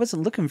 She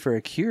wasn't looking for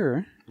a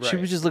cure. Right. She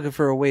was just looking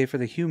for a way for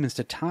the humans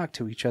to talk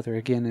to each other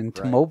again and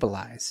to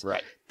mobilize.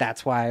 Right.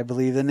 That's why I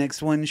believe the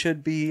next one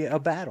should be a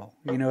battle.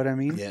 You know what I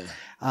mean? Yeah.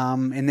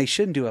 And they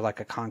shouldn't do it like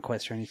a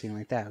conquest or anything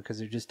like that because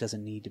there just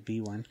doesn't need to be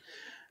one.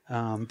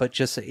 But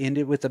just to end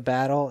it with a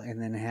battle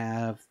and then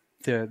have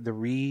the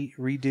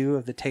redo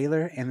of the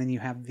Taylor, and then you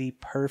have the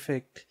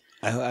perfect.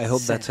 I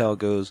hope that's how it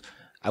goes.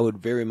 I would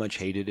very much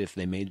hate it if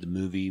they made the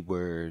movie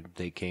where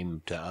they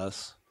came to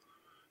us,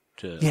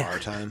 to our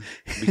time,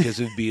 because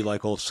it'd be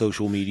like all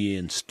social media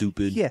and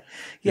stupid. Yeah,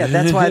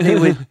 that's why they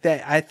would.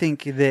 I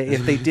think that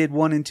if they did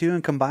 1 and 2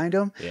 and combined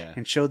them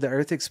and showed the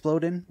Earth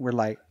exploding, we're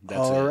like,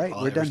 all right,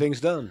 we're done.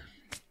 Everything's done.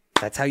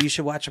 That's how you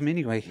should watch them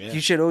anyway. Yeah.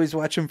 You should always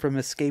watch them from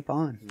Escape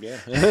On. Yeah.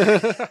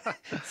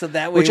 So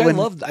that way, which I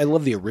love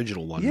the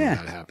original one when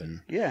that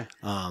happened. Yeah.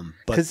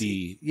 But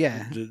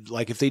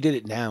like if they did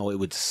it now, it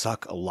would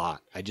suck a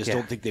lot. I just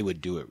don't think they would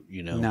do it.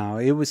 You know. No,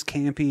 it was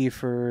campy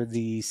for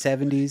the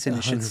 70s, and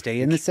it should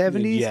stay in the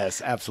 70s.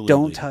 Yes, absolutely.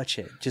 Don't touch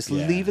it. Just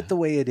leave it the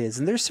way it is.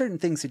 And there's certain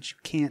things that you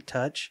can't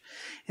touch,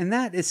 and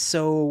that is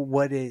so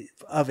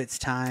of its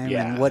time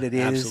and what it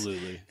is.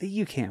 Absolutely. That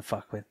you can't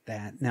fuck with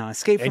that. No,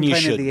 Escape from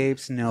Planet of the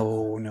Apes. No.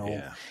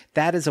 Yeah.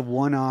 That is a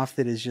one-off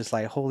that is just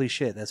like, holy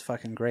shit, that's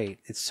fucking great.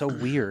 It's so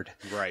weird.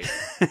 Right.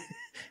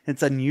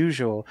 It's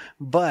unusual,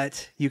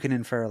 but you can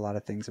infer a lot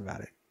of things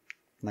about it.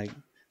 Like,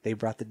 they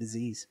brought the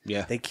disease.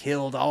 Yeah. They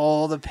killed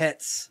all the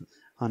pets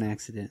on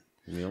accident.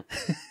 Yep.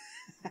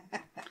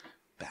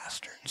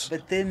 Bastards.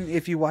 But then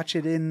if you watch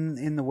it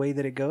in the way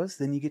that it goes,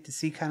 then you get to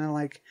see kind of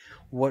like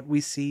what we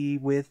see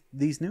with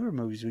these newer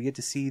movies. We get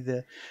to see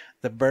the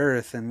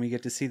birth, and we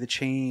get to see the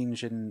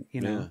change, and, you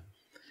know...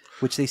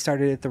 Which they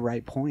started at the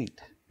right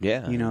point.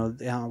 Yeah. You know,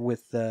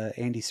 with the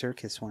Andy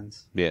Serkis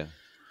ones. Yeah.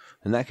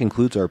 And that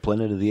concludes our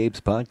Planet of the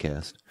Apes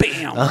podcast.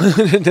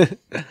 Bam!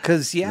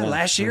 Because,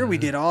 last year we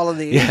did all of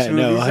the Apes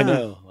movies. I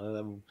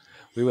know.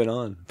 We went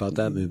on about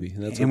that movie.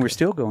 And we're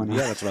still going on.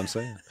 Yeah, that's what I'm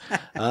saying.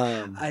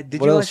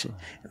 Did you watch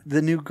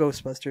the new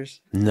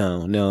Ghostbusters?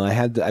 No.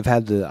 I've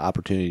had the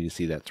opportunity to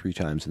see that 3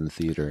 times in the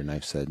theater, and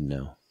I've said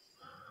no.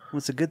 Well,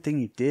 it's a good thing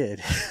you did.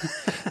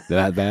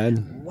 That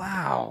bad?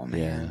 Wow,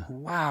 man. Yeah.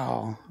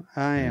 Wow.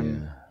 I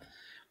am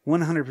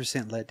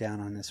 100% let down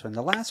on this one.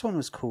 The last one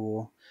was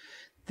cool.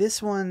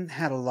 This one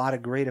had a lot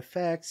of great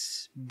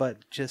effects,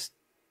 but just,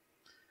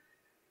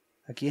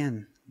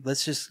 again,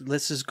 let's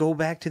just go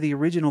back to the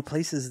original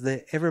places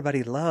that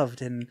everybody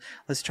loved, and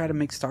let's try to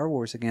make Star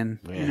Wars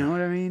again. Yeah. You know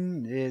what I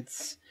mean?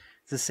 It's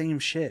the same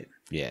shit.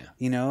 Yeah.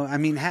 You know, I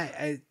mean,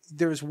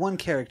 there was one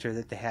character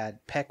that they had.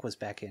 Peck was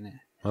back in it.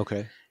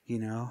 Okay. You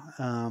know,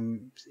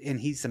 and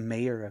he's the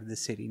mayor of the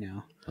city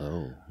now.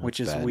 Oh, which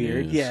is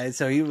weird. News. Yeah,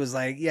 so he was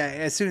like,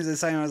 as soon as I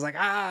saw him, I was like,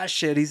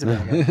 shit, he's a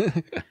bad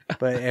guy.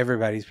 But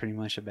everybody's pretty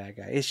much a bad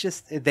guy. It's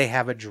just they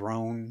have a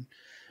drone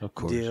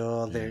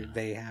deal.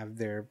 They have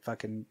their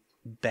fucking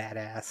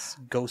badass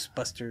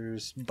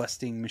Ghostbusters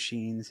busting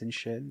machines and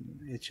shit.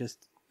 It's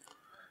just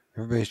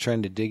everybody's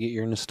trying to dig at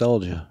your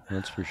nostalgia.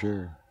 That's for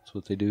sure. That's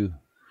what they do.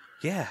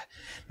 Yeah,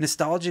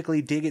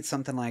 nostalgically dig at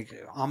something like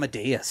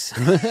Amadeus.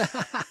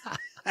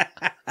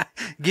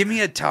 Give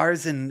me a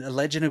Tarzan, a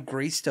Legend of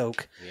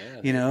Greystoke,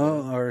 you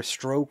know, or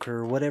Stroke,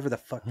 or whatever the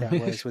fuck that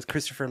was with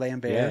Christopher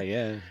Lambert.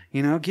 Yeah.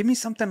 You know, give me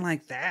something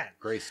like that.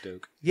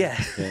 Greystoke. Yeah.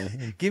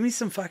 Give me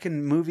some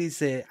fucking movies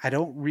that I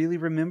don't really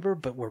remember,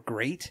 but were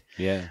great.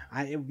 Yeah.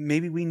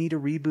 Maybe we need a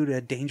reboot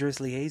of Dangerous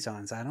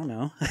Liaisons. I don't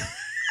know. I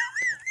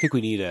think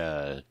we need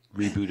a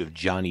reboot of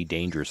Johnny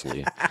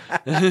Dangerously.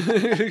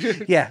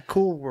 Yeah,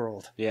 Cool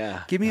World.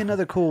 Yeah, give me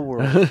another Cool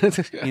World.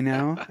 You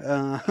know,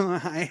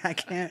 I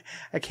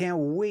can't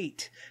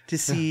wait to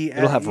see.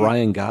 It'll have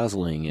Ryan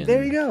Gosling and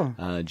there you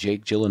go,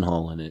 Jake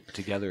Gyllenhaal in it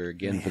together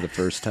again for the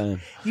first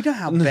time. You know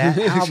how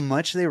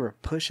much they were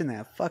pushing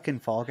that fucking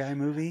Fall Guy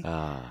movie.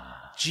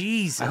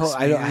 Jesus,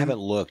 I haven't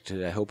looked.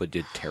 I hope it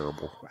did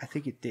terrible. I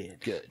think it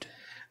did. Good.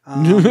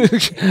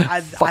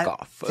 Fuck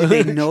off. Did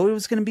they know it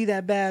was going to be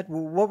that bad?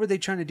 What were they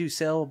trying to do?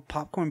 Sell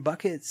popcorn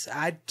buckets?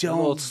 I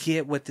don't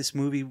get what this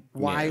movie,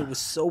 why it was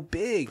so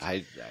big.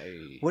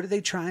 What are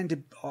they trying to,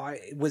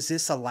 was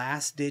this a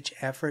last ditch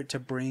effort to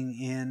bring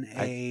in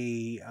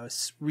a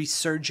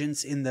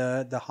resurgence in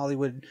the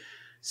Hollywood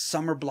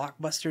summer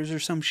blockbusters or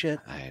some shit?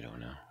 I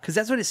don't know. Because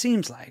that's what it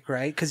seems like,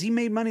 right? Because he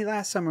made money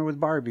last summer with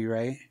Barbie,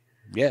 right?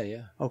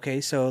 Yeah. Okay,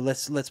 so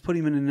let's put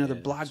him in another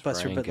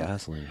blockbuster. Ryan But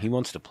Gosling, he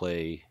wants to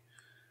play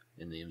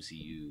in the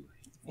MCU.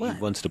 What?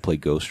 He wants to play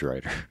Ghost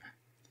Rider.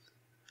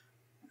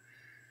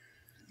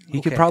 He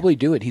Okay. could probably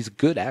do it. He's a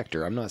good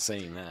actor. I'm not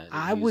saying that.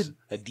 I He's would-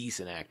 a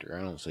decent actor.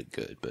 I don't say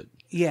good, but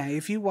yeah,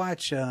 if you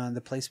watch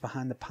The Place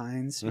Behind the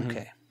Pines,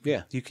 okay,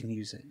 yeah. you can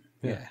use it.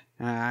 Yeah,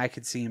 I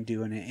could see him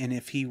doing it. And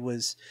if he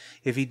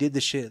did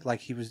the shit like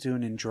he was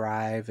doing in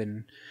Drive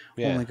and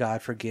Only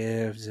God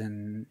Forgives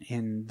and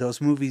in those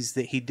movies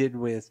that he did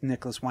with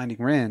Nicholas Winding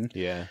Refn,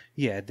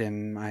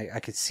 then I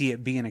could see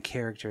it being a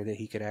character that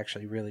he could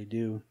actually really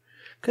do.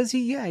 Because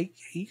he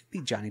could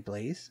be Johnny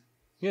Blaze.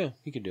 Yeah,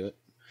 he could do it.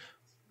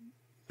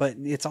 But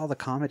it's all the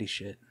comedy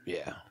shit.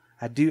 Yeah.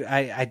 I do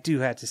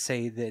have to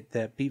say that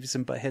the Beavis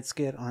and Butthead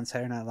skit on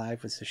Saturday Night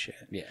Live was the shit.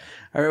 Yeah.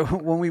 Or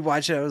when we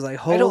watched it, I was like,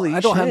 holy shit. I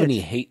don't have any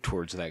hate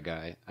towards that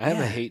guy. I have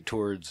a Yeah. hate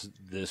towards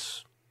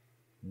this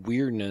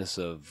weirdness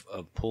of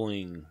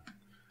pulling,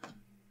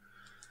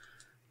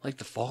 like,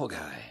 the Fall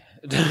Guy.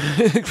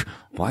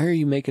 Why are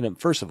you making him?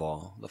 First of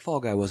all, the Fall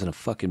Guy wasn't a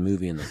fucking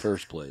movie in the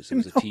first place. It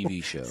was a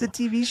TV show. It's a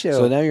TV show.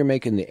 So now you're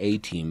making the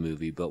A-Team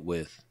movie, but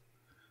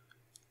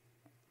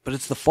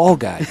it's the Fall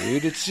Guy,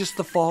 dude. It's just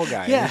the Fall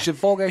Guy. Yeah.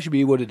 Fall Guy should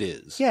be what it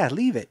is. Yeah,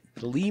 leave it.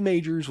 Lee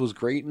Majors was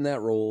great in that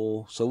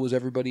role. So was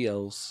everybody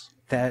else.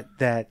 That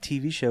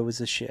TV show was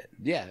a shit.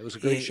 Yeah, it was a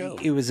great show.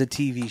 It was a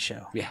TV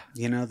show. Yeah.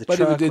 You know, the But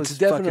truck it's was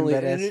definitely,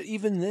 fucking badass. and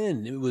even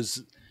then, it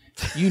was,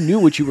 you knew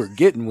what you were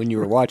getting when you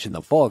were watching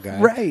the Fall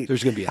Guy. Right.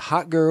 There's going to be a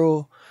hot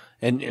girl,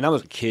 and I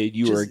was a kid.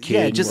 You were a kid.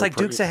 Yeah, you just were like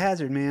Dukes of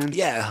Hazzard, man.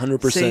 Yeah,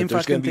 100%. Same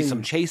There's going to be fucking some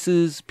thing.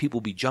 chases.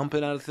 People be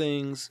jumping out of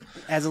things.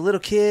 As a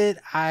little kid,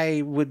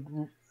 I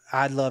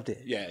loved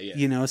it. Yeah, yeah.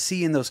 You know,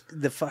 seeing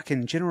the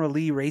fucking General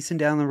Lee racing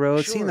down the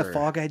road, seeing the Sure.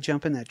 Fall Guy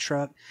jump in that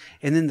truck,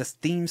 and then the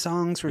theme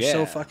songs were so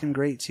Yeah. fucking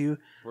great too.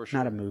 For sure.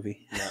 Not a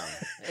movie.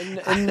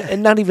 No.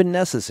 and not even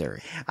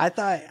necessary. I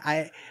thought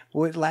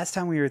last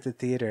time we were at the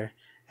theater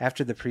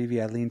after the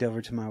preview, I leaned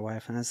over to my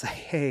wife and I was like,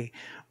 "Hey,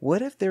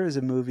 what if there was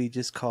a movie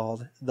just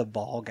called The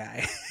Ball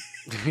Guy?"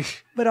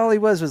 But all he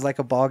was like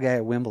a ball guy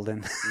at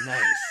Wimbledon.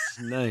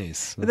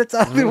 Nice. But that's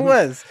all it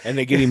was. And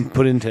they get him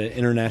put into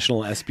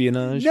international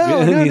espionage. No,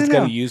 and no, he's no, got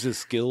no. to use his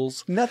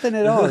skills. Nothing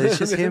at all. It's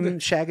just him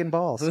shagging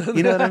balls.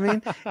 You know what I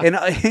mean? And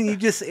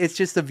it's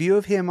just a view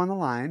of him on the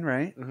line,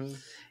 right? Mm-hmm.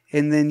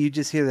 And then you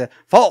just hear the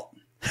fault.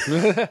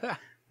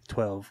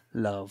 12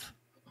 love.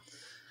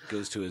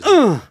 Goes to his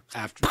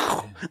after.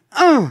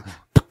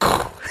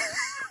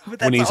 But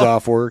When that's he's all.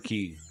 off work,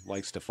 he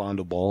likes to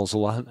fondle balls a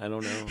lot. I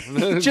don't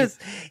know.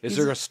 Is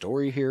there a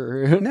story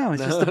here? No,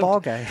 it's just the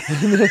ball guy.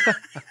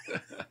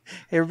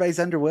 Everybody's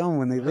underwhelmed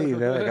when they leave.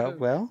 They're like, "Oh,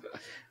 well,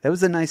 that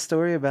was a nice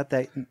story about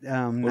that What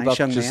nice about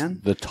young just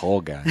man." the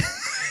tall guy?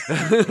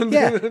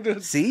 Yeah.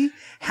 See?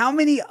 How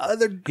many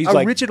other He's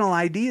like- original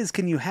ideas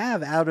can you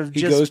have out of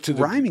He just goes to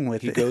the rhyming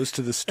with he it? goes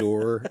to the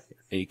store and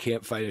he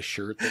can't find a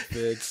shirt that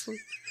fits.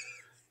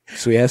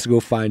 So he has to go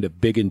find a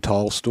big and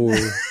tall store.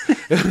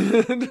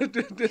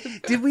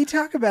 Did we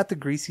talk about the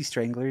Greasy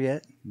Strangler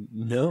yet?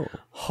 No.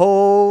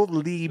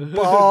 Holy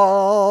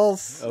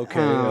balls.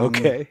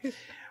 Okay.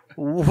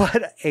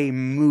 What a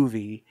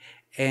movie.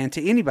 And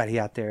to anybody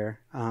out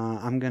there,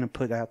 I'm going to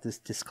put out this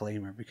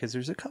disclaimer because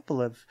there's a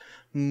couple of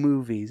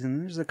movies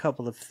and there's a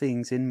couple of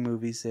things in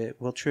movies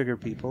that will trigger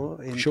people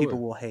and Sure. people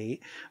will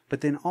hate.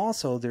 But then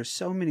also there's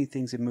so many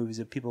things in movies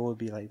that people will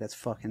be like, that's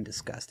fucking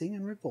disgusting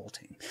and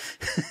revolting.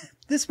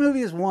 This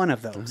movie is one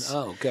of those.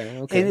 Oh, okay.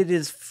 And it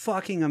is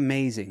fucking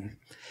amazing.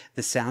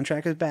 The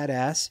soundtrack is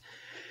badass.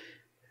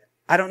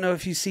 I don't know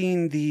if you've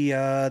seen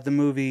the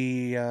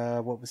movie,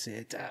 what was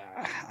it?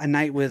 A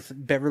Night with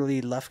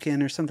Beverly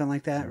Lufkin or something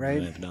like that,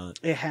 right? I have not.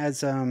 It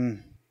has,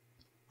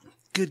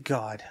 good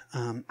God,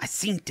 I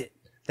synced it.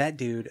 That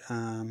dude,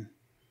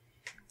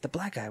 the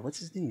black guy, what's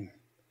his name?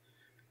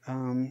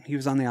 He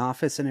was on The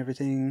Office and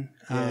everything.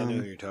 Yeah, I know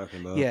who you're talking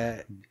about.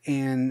 Yeah,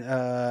 and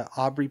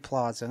Aubrey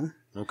Plaza.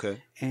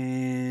 Okay.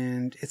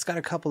 And it's got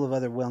a couple of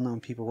other well-known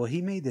people. Well,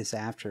 he made this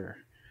after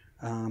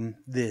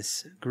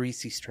this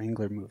Greasy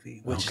Strangler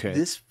movie, which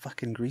this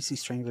fucking Greasy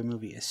Strangler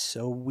movie is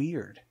so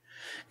weird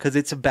because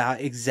it's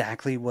about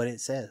exactly what it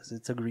says.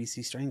 It's a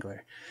greasy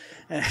strangler,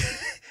 and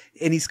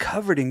he's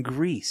covered in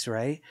grease,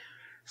 right?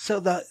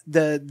 So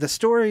the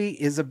story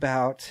is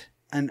about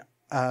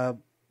a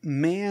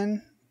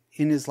man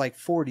in his like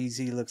 40s.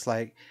 He looks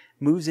like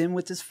moves in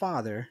with his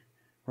father,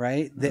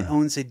 right? That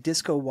owns a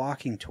disco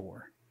walking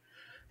tour.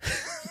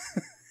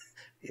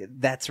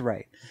 That's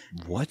right.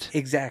 What?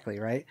 Exactly,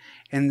 right?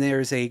 And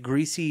there's a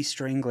greasy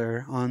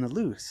strangler on the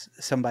loose.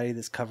 Somebody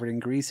that's covered in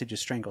grease that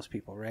just strangles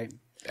people, right?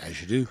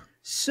 As you do.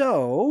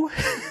 So,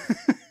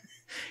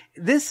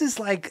 This is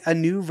like a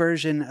new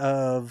version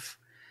of.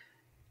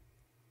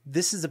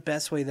 This is the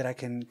best way that I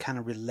can kind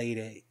of relate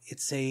it.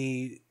 It's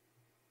a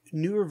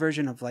newer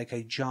version of like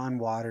a John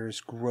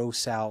Waters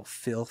gross out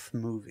filth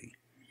movie.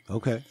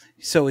 Okay.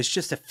 So it's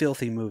just a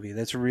filthy movie.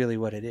 That's really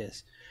what it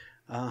is.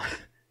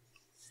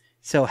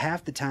 So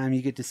half the time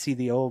you get to see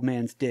the old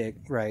man's dick,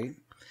 right?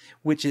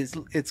 Which is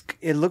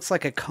it looks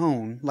like a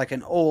cone, like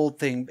an old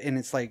thing, and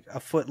it's like a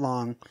foot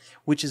long,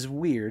 which is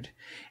weird.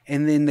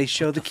 And then they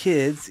show the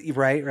kids,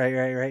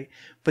 right.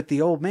 But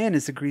the old man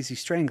is a greasy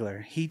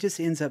strangler. He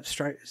just ends up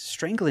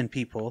strangling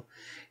people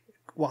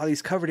while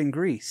he's covered in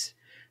grease.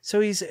 So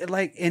he's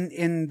like,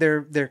 in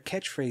their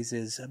catchphrase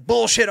is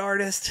bullshit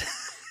artist.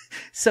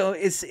 So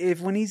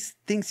when he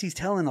thinks he's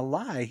telling a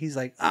lie, he's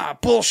like,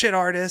 bullshit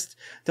artist.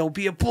 Don't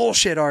be a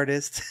bullshit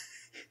artist.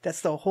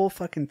 That's the whole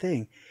fucking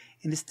thing.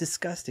 And it's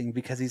disgusting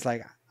because he's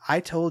like, I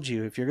told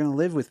you, if you're going to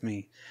live with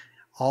me,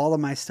 all of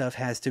my stuff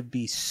has to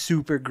be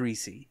super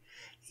greasy.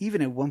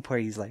 Even at one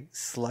point, he's like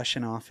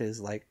slushing off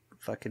his like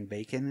fucking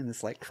bacon, and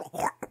it's like,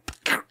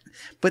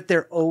 but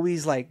they're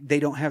always like, they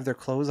don't have their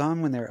clothes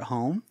on when they're at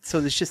home. So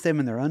it's just them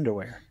in their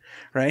underwear,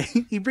 right?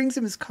 He brings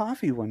him his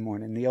coffee one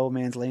morning. The old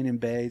man's laying in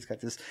bed. He's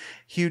got this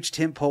huge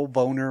tent pole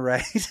boner,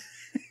 right? It's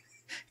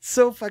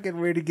so fucking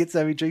weird. He gets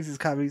up, he drinks his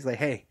coffee. He's like,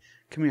 hey,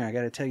 come here. I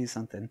got to tell you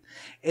something.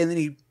 And then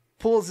he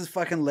pulls his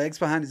fucking legs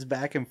behind his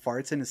back and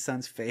farts in his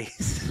son's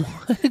face.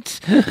 What?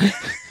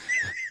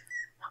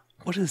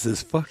 What is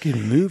this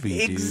fucking movie,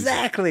 dude?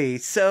 Exactly.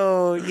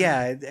 So,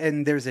 yeah,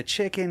 and there's a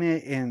chick in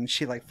it, and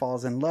she, like,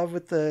 falls in love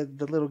with the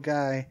little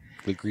guy.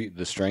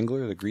 The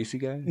strangler? The greasy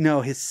guy?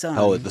 No, his son.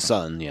 Oh, the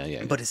son.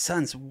 Yeah. But his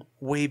son's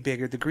way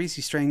bigger. The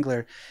greasy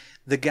strangler,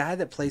 the guy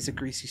that plays the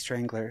greasy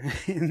strangler,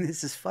 and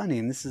this is funny,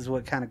 and this is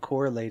what kind of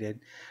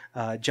correlated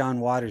John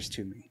Waters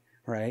to me.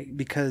 Right,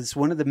 because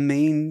one of the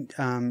main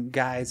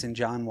guys in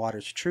John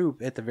Waters'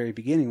 troupe at the very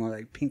beginning,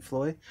 like Pink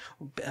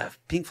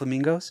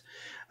Flamingos,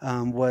 he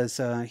was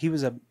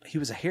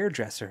a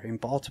hairdresser in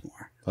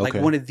Baltimore, like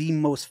one of the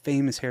most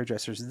famous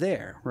hairdressers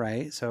there.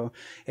 Right, so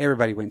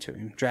everybody went to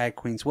him, drag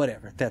queens,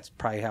 whatever. That's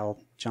probably how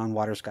John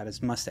Waters got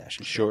his mustache.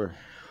 And sure.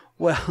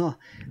 Well,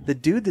 the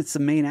dude that's the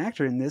main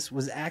actor in this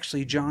was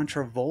actually John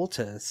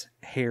Travolta's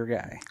hair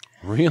guy.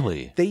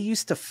 Really? They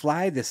used to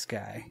fly this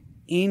guy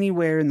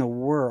anywhere in the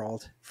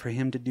world for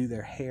him to do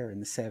their hair in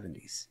the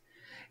 70s.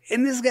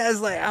 And this guy's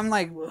like, I'm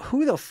like,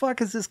 who the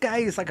fuck is this guy?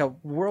 He's like a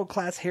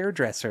world-class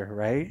hairdresser,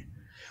 right?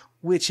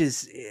 Which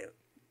is,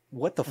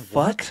 what the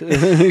fuck?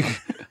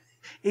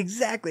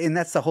 Exactly. And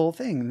that's the whole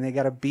thing. And they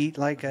got to beat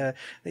like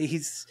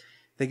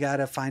they got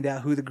to find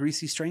out who the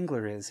greasy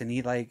strangler is. And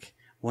he like,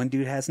 one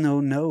dude has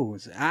no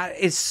nose.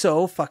 It's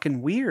so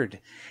fucking weird.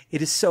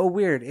 It is so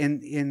weird.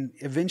 And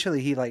eventually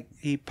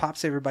he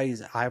pops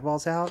everybody's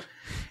eyeballs out,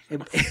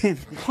 and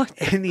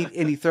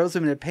he throws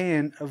them in a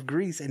pan of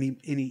grease, and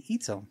he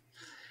eats them.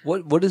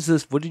 What is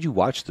this? What did you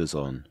watch this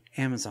on?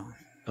 Amazon.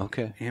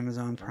 Okay.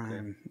 Amazon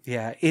Prime. Okay.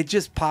 Yeah, it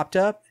just popped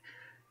up.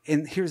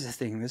 And here's the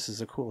thing. This is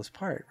the coolest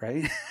part,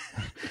 right?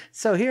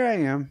 So here I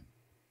am.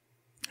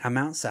 I'm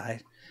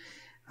outside.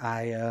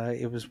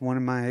 It was one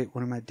of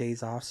my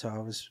days off, so I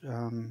was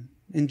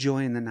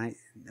enjoying the night,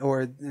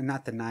 or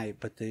not the night,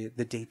 but the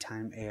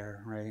daytime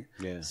air. Right?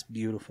 Yeah, it's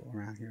beautiful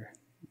around here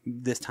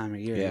this time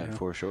of year. Yeah, you know?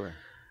 for sure.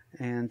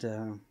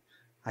 And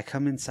I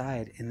come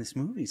inside, and this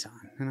movie's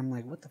on, and I'm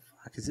like, "What the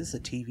fuck is this? A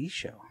TV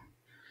show?"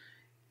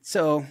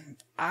 So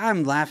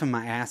I'm laughing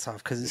my ass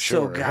off because it's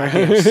so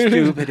goddamn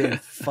stupid and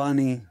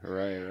funny.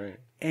 Right.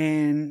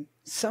 And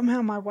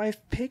somehow my wife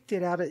picked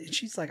it out.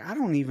 She's like, I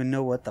don't even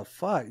know what the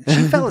fuck.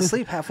 She fell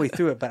asleep halfway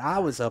through it, but I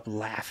was up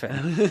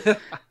laughing.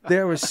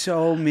 There were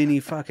so many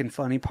fucking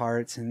funny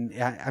parts. And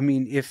I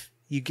mean, if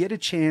you get a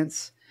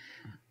chance,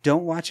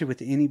 don't watch it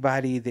with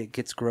anybody that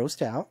gets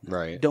grossed out.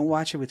 Right. Don't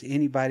watch it with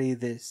anybody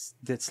that's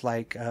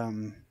like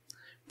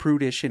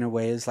prudish in a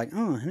way. It's like,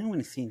 oh, I don't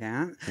want to see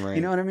that. Right.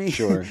 You know what I mean?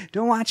 Sure.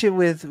 Don't watch it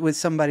with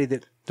somebody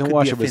that don't could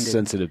watch be it with offended.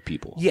 sensitive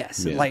people.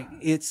 Yes. Yeah. Like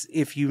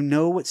if you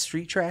know what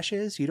street trash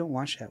is, you don't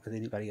watch that with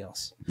anybody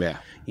else. Yeah.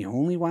 You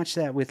only watch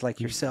that with like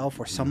yourself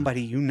or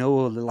somebody you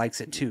know that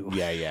likes it too.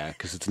 Yeah,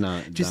 because it's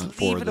not Just not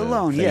leave for it the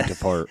alone. faint Yeah. of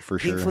heart, for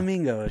Pink sure.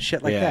 Flamingo,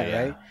 shit like that, Yeah.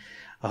 right?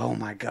 Oh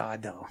my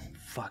God, though.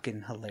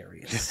 Fucking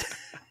hilarious.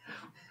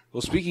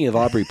 Well, speaking of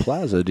Aubrey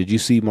Plaza, did you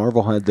see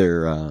Marvel had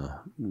their,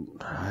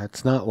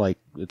 it's not like,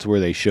 it's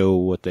where they show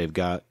what they've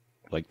got.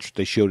 Like,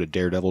 they showed a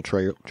Daredevil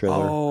trailer.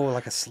 Oh,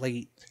 like a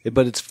slate.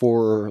 But it's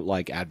for,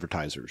 like,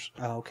 advertisers.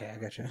 Oh, okay, I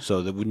gotcha.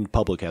 So the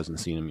public hasn't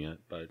seen them yet.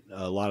 But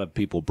a lot of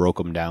people broke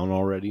them down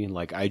already.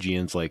 Like,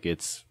 IGN's like,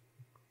 it's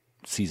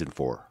season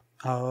 4.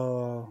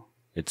 Oh.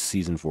 It's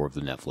season 4 of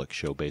the Netflix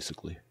show,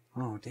 basically.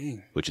 Oh,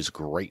 dang. Which is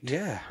great.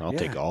 Yeah. I'll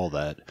take all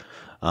that.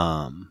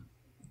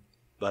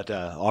 But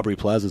Aubrey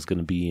Plaza is going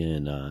to be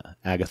in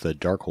Agatha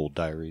Darkhold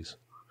Diaries.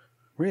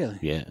 Really?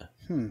 Yeah.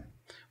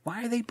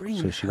 Why are they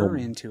bringing her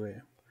into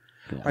it?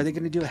 Yeah. Are they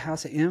going to do a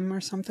House of M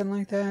or something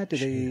like that? Do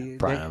they?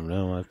 I don't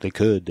know. They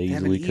could. They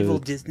easily have an evil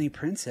could. Disney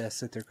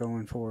princess that they're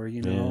going for.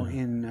 You know,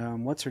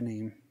 in what's her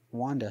name?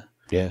 Wanda.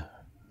 Yeah.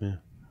 I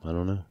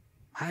don't know.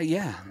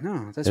 Yeah,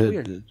 no, that's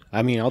weird.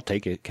 I mean, I'll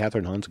take it.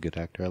 Catherine Hahn's a good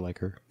actor. I like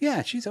her.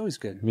 Yeah, she's always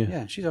good.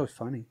 Yeah, she's always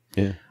funny.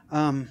 Yeah.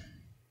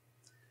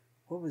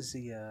 What was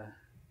the?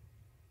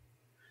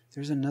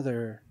 There's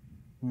another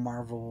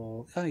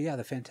Marvel. Oh yeah,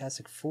 the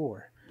Fantastic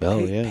Four. Oh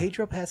yeah.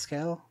 Pedro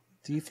Pascal.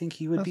 Do you think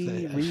he would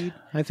be Reed?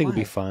 I think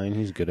he'd be fine.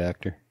 He's a good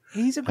actor.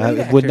 He's a great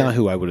actor. Would not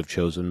who I would have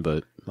chosen,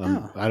 but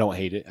I don't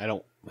hate it. I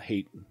don't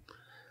hate.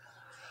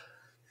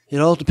 It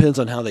all depends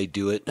on how they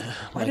do it.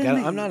 Like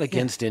I'm not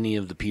against any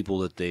of the people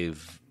that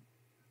they've.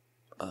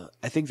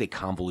 I think they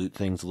convolute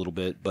things a little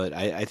bit, but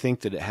I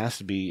think that it has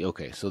to be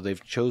okay. So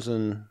they've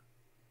chosen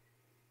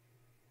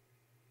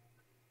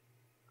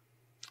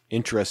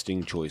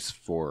interesting choice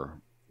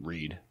for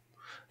Reed.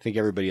 I think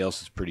everybody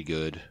else is pretty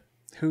good.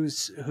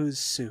 Who's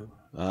Sue?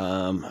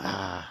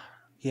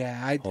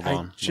 Yeah, hold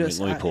on. Let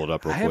me pull it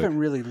up real quick. I haven't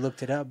really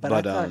looked it up, but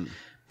I thought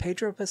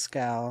Pedro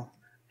Pascal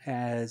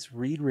as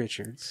Reed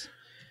Richards.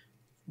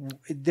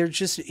 They're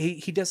just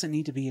he doesn't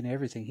need to be in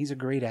everything. He's a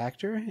great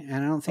actor, and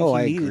I don't think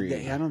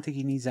I don't think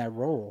he needs that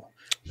role.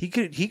 He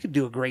could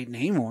do a great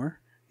Namor.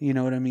 You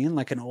know what I mean?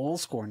 Like an old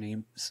school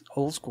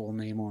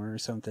Namor or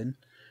something.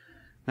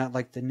 Not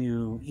like the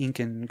new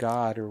Incan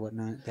god or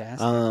whatnot.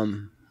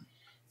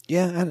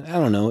 Yeah, I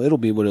don't know. It'll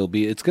be what it'll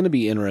be. It's going to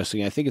be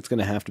interesting. I think it's going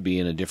to have to be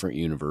in a different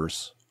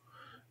universe,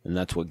 and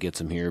that's what gets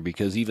him here.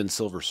 Because even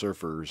Silver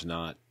Surfer is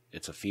not.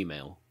 It's a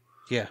female.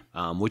 Yeah.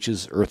 Which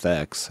is Earth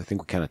X. I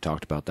think we kind of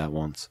talked about that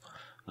once.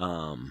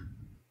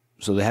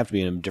 So they have to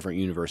be in a different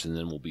universe, and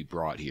then we'll be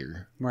brought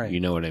here. Right. You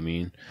know what I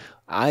mean?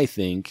 I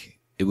think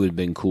it would have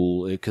been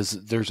cool because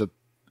there's a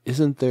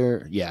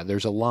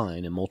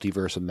line in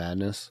Multiverse of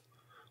Madness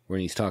when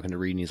he's talking to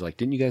Reed, and he's like,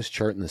 "Didn't you guys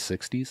chart in the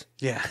 '60s?"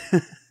 Yeah.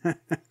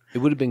 It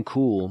would have been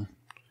cool.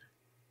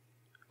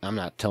 I'm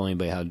not telling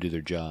anybody how to do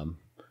their job.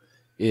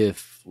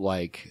 If,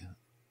 like,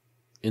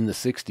 in the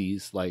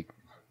 60s, like,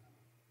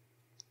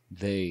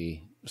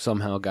 they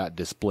somehow got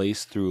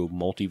displaced through a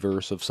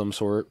multiverse of some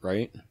sort,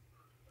 right?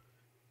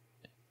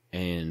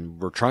 And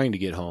we're trying to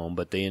get home,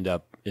 but they end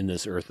up in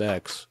this Earth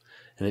X,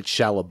 and it's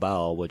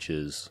Shalabal, which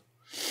is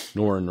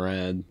Norrin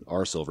Rad,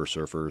 our Silver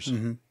Surfer's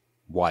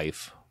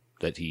wife,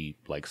 that he,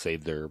 like,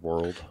 saved their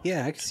world.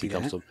 Yeah, I can see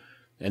that.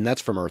 And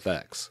that's from Earth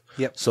X.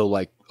 Yep. So,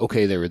 like,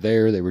 okay, they were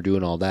there, they were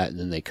doing all that, and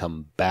then they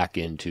come back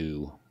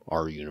into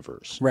our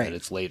universe. Right. And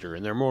it's later,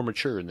 and they're more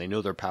mature, and they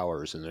know their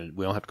powers, and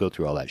we don't have to go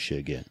through all that shit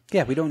again.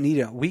 Yeah, we don't need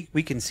it.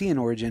 We can see an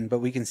origin, but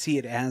we can see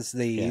it as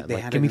they had give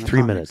it in me the 3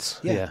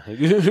 comics. minutes. Yeah.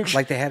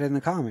 Like they had it in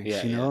the comics,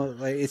 Yeah, you know?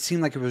 Like, it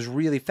seemed like it was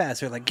really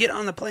fast. They're like, get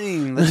on the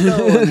plane, let's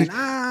go. And then,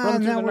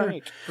 Run now through the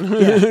night.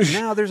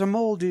 now there's a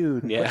mole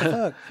dude. Yeah. What the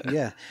fuck?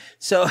 Yeah.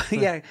 So,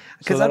 yeah.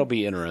 So that'll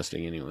be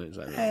interesting anyways.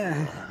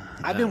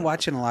 I've been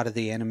watching a lot of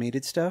the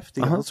animated stuff,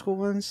 the old school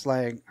ones.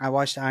 Like, I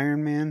watched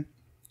Iron Man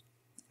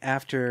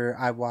after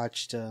I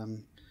watched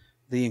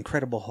The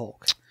Incredible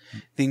Hulk.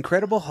 The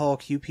Incredible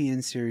Hulk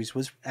UPN series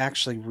was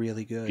actually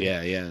really good.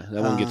 Yeah.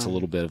 That one gets a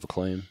little bit of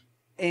acclaim.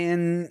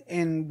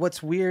 And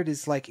what's weird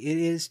is, like, it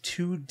is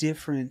two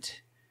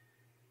different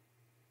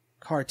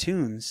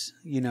cartoons,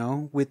 you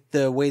know, with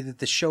the way that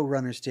the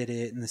showrunners did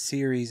it and the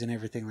series and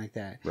everything like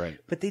that. Right.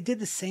 But they did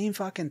the same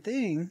fucking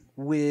thing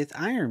with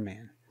Iron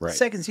Man. Right. The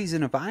second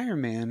season of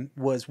Iron Man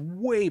was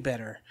way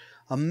better.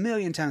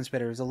 1,000,000 times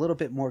better. It was a little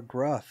bit more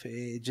gruff.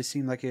 It just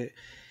seemed like it.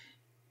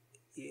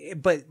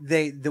 But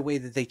the way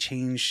that they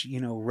changed, you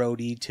know,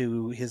 Rhodey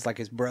to his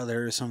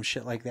brother or some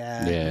shit like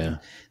that. Yeah.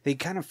 They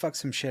kind of fucked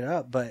some shit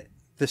up, but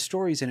the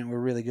stories in it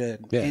were really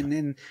good. Yeah. And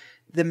then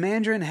the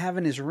Mandarin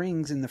having his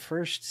rings in the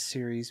first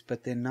series,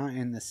 but then not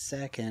in the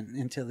second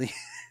until the.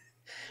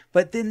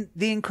 But then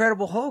the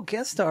Incredible Hulk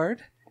guest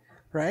starred,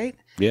 right?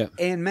 Yeah.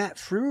 And Matt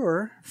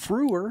Frewer,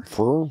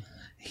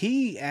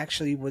 he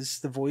actually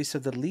was the voice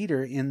of the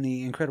leader in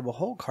the Incredible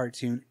Hulk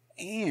cartoon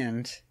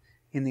and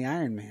in the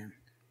Iron Man,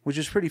 which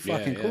is pretty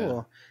fucking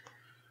cool.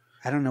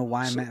 I don't know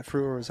why Matt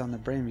Frewer was on the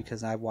brain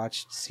because I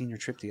watched Senior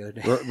Trip the other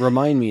day.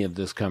 Remind me of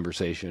this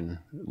conversation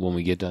when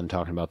we get done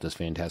talking about this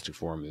Fantastic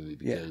Four movie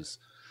because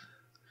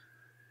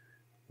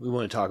we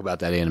want to talk about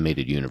that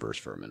animated universe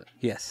for a minute.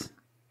 Yes.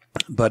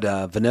 But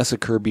Vanessa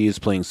Kirby is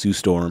playing Sue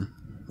Storm.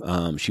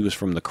 She was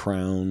from The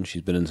Crown.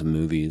 She's been in some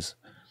movies.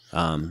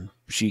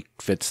 She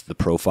fits the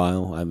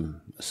profile.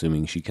 I'm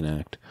assuming she can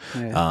act.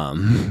 Yeah.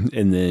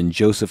 And then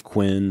Joseph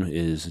Quinn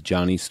is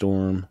Johnny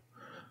Storm.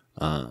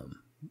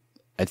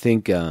 I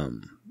think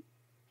I'm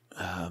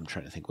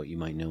trying to think what you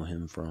might know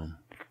him from.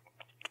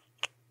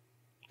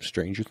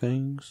 Stranger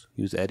Things.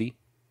 He was Eddie.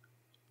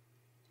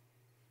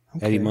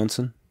 Okay. Eddie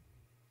Munson.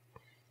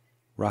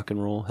 Rock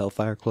and Roll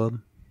Hellfire Club.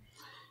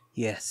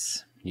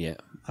 Yes. Yeah.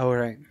 All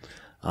right.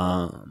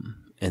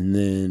 And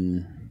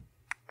then,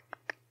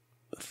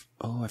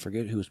 I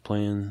forget who was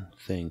playing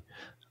thing.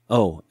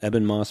 Oh,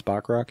 Eben Moss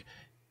Bachrach.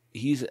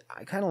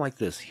 I kind of like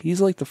this.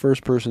 He's like the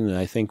first person that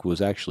I think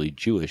was actually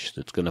Jewish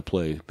that's going to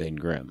play Ben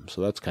Grimm.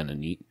 So that's kind of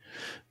neat.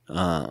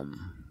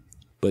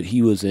 But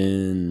he was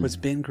in... Was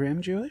Ben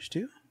Grimm Jewish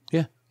too?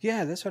 Yeah.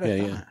 Yeah, that's what I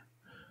thought.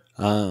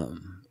 Yeah.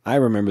 I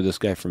remember this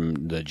guy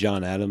from the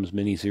John Adams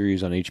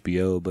miniseries on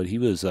HBO, but he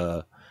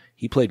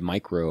He played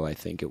Micro, I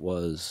think it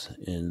was,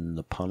 in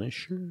The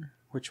Punisher.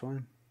 Which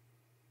one?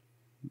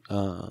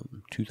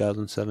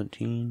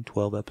 2017,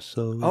 12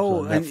 episodes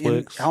Oh, on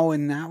Netflix.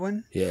 in that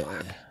one? Yeah.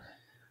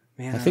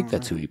 Man, I think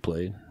that's who he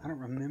played. I don't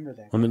remember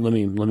that. Let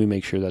me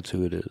make sure that's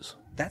who it is.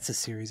 That's a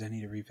series I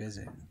need to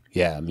revisit.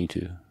 Yeah, me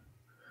too.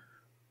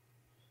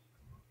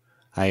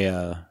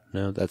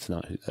 No, that's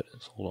not who that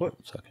is. Hold on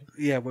a second.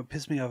 Yeah, what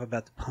pissed me off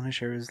about The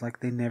Punisher is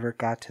like they never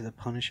got to the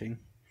punishing.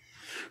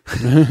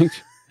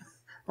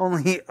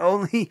 only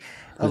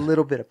a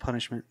little bit of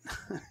punishment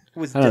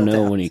was. I don't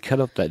know, out. when he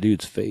cut up that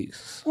dude's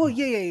face. Well,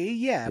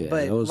 yeah,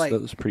 but that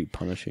was pretty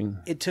punishing.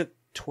 It took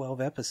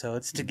 12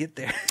 episodes to get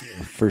there.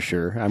 For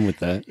sure, I'm with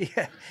that.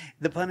 Yeah,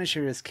 The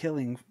Punisher is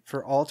killing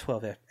for all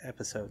 12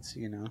 episodes.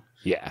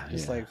 Yeah,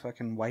 just like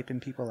fucking wiping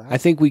people out. I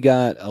think we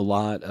got a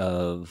lot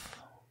of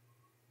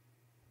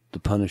The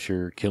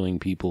Punisher killing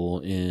people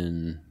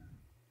in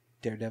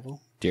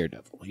Daredevil,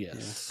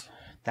 yes.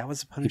 That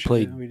was the Punisher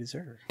that we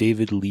deserve.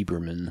 David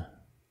Lieberman.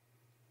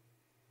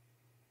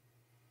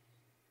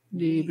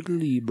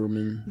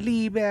 Lieberman.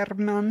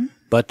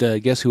 But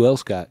guess who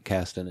else got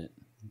cast in it?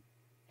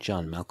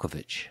 John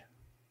Malkovich.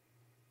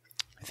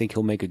 I think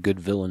he'll make a good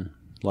villain.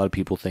 A lot of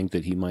people think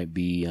that he might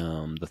be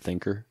the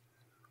Thinker.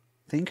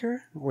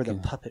 Thinker or the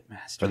Puppet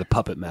Master? Or the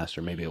Puppet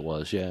Master, maybe it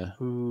was, yeah.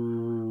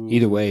 Ooh.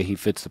 Either way, he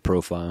fits the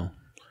profile.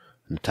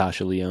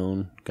 Natasha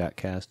Lyonne got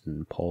cast,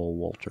 and Paul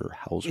Walter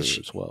Hauser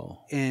as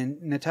well.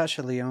 And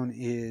Natasha Lyonne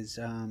is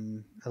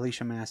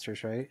Alicia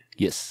Masters, right?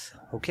 Yes.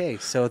 Okay,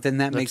 so then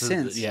that makes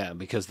sense. Yeah,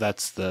 because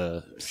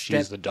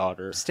she's the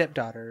daughter.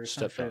 Stepdaughter. Or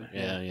Stepdaughter,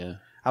 yeah.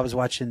 I was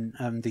watching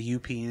the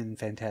UPN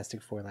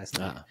Fantastic Four last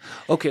night.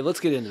 Okay, let's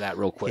get into that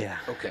real quick. Yeah.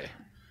 Okay.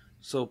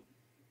 So,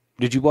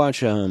 did you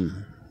watch,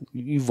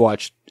 you've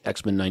watched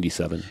X-Men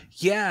 97?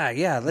 Yeah.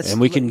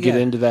 And we can get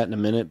into that in a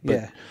minute, but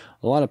Yeah.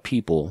 a lot of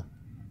people,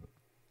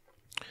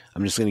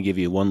 I'm just going to give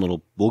you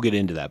we'll get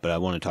into that, but I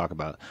want to talk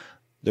about,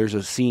 there's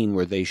a scene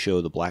where they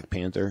show the Black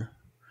Panther,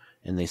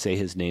 and they say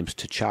his name's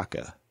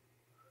T'Chaka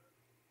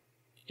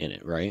in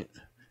it, right?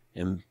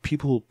 And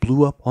people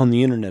blew up on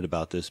the internet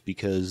about this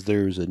because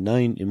there's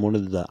in one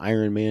of the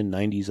Iron Man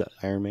 90s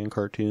Iron Man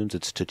cartoons,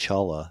 it's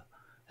T'Challa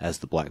as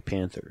the Black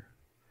Panther.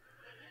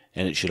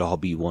 And it should all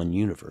be one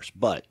universe.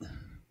 But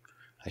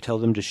I tell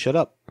them to shut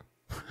up.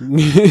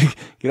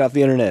 Get off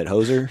the internet,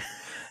 hoser.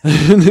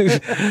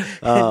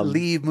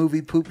 Leave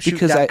moviepoopshoot.com.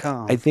 Because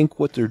I think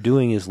what they're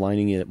doing is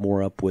lining it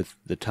more up with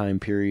the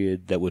time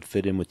period that would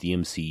fit in with the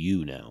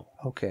MCU now.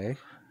 Okay.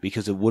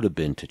 Because it would have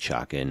been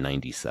T'Chaka in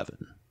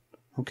 97.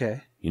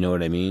 Okay. You know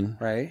what I mean?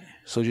 Right.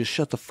 So just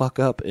shut the fuck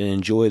up and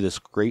enjoy this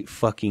great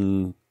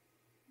fucking...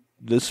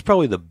 This is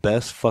probably the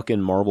best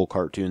fucking Marvel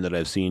cartoon that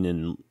I've seen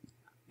in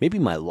maybe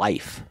my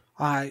life.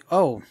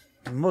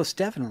 Most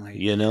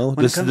definitely. You know?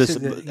 When This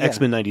to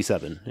X-Men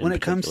 97 when it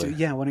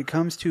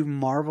comes to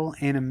Marvel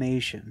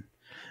animation,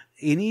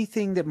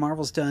 anything that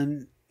Marvel's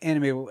done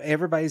anime,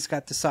 everybody's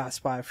got the soft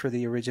spot for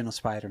the original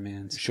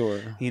Spider-Mans.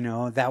 Sure.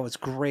 That was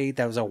great.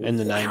 That was And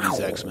the 90s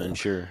X-Men,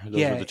 sure.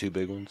 Those were the two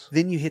big ones.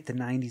 Then you hit the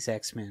 90s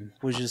X-Men,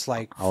 was just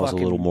like I was a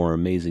little more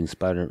Amazing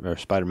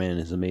Spider-Man and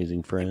His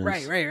Amazing Friends.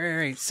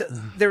 Right. So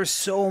there was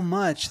so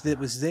much that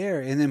was there.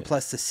 And then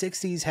plus the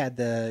 60s had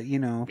the,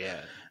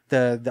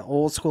 the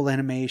old school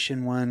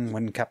animation one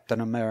when Captain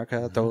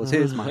America throws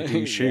his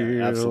mighty shield.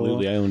 Yeah,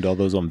 absolutely. I owned all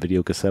those on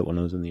video cassette when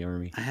I was in the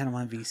Army. I had them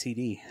on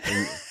VCD.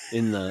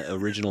 In the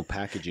original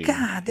packaging.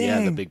 God dang.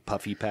 Yeah, the big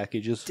puffy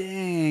packages.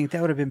 Dang, that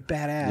would have been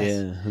badass.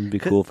 Yeah, it'd be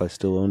cool if I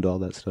still owned all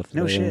that stuff.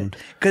 No shit.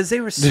 Because they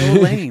were so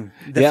lame.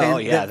 The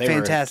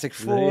Fantastic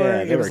Four.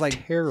 Yeah, they was were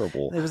like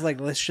terrible. It was like,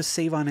 let's just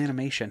save on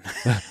animation.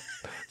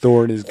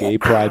 Thor and his gay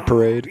pride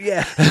parade.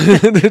 Yeah.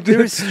 There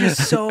was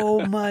just so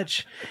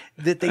much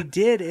that they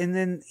did. And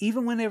then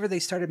even whenever they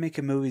started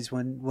making movies,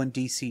 when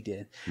DC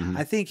did,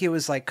 I think it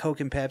was like Coke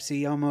and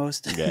Pepsi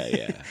almost.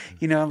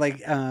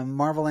 Yeah.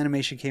 Marvel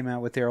Animation came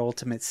out with their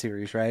Ultimate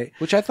series, right?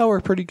 Which I thought were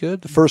pretty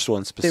good. The first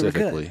one specifically.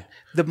 They were good.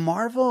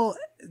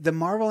 The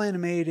Marvel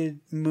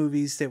animated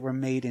movies that were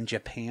made in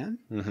Japan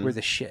were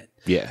the shit.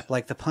 Yeah.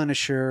 Like The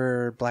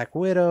Punisher, Black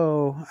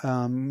Widow,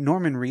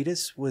 Norman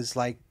Reedus was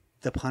like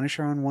the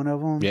Punisher on one of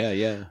them.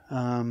 Yeah.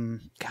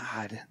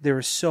 God, there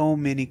were so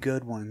many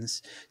good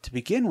ones to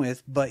begin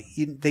with, but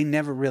they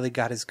never really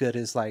got as good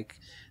as like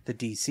the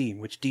DC,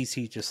 which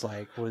DC just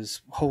like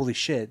was holy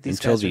shit. These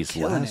guys are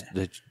killing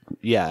it.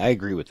 Yeah, I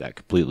agree with that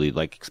completely.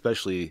 Like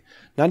especially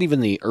not even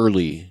the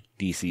early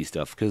DC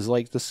stuff, because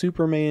like the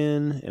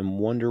Superman and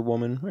Wonder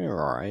Woman, they were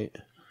all right.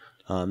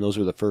 Those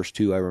were the first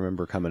two I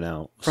remember coming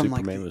out. From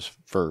Superman was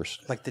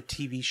first. Like the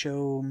TV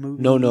show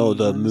movie? No,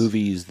 the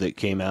movies that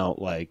came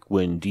out like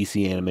when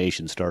DC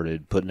Animation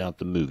started putting out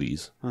the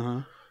movies.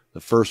 Uh-huh. The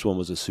first one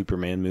was a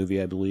Superman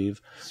movie, I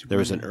believe. There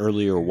was an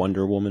earlier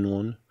Wonder Woman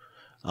one.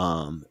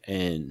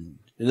 And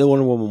the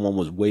Wonder Woman one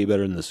was way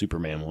better than the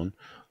Superman one.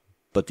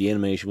 But the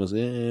animation was,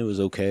 it was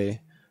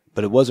okay.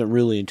 But it wasn't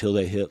really until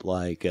they hit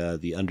like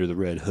the Under the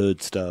Red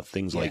Hood stuff,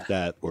 things Yeah. like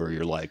that, where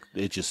you're like,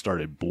 it just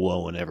started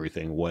blowing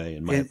everything away,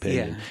 in my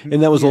opinion. yeah.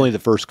 And that was Yeah. only the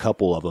first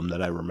couple of them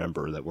that I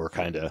remember that were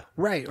kind of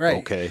Right.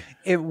 okay.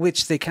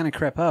 Which they kind of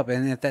crept up,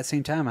 and at that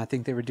same time, I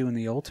think they were doing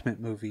the Ultimate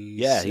movies.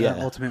 Yeah.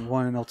 Ultimate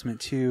 1 and Ultimate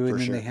 2, For and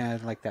then sure. they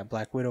had like that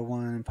Black Widow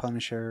one,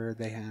 Punisher.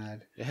 They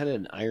had They had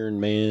an Iron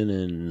Man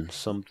and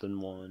something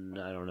one,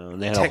 I don't know.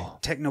 And they had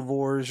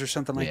Technovores or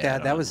something like Yeah, I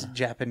that. That don't was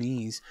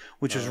Japanese,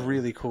 which was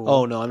really cool.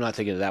 Oh no, I'm not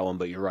thinking of that one,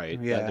 but you're right.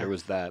 Yeah. There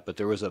was that, but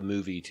there was a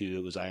movie too.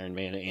 It was Iron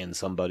Man and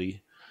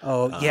somebody.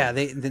 Oh yeah,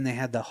 then they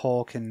had the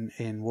Hulk and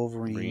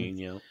Wolverine, Green,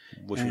 yeah,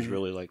 which was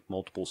really like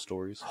multiple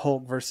stories.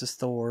 Hulk versus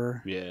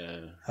Thor. Yeah,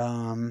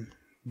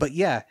 But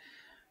yeah,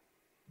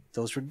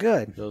 those were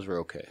good. those were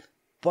okay.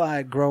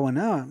 But growing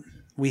up,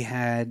 we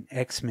had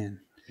X-Men.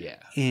 Yeah,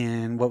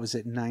 In what was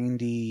it,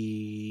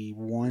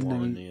 91?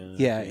 One,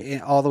 yeah,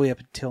 all the way up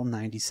until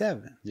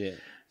 97. yeah,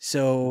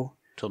 So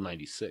till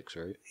 '96,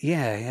 right?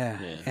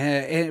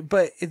 yeah.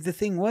 But the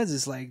thing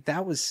is like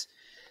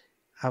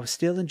I was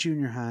still in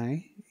junior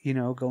high,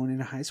 going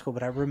into high school.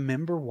 But I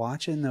remember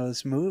watching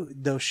those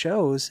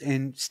shows,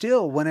 and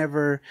still,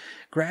 whenever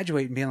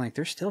graduating, being like,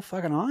 they're still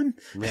fucking on.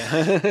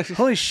 Yeah,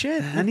 Holy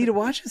shit! I need to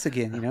watch this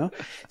again.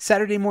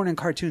 Saturday morning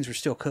cartoons were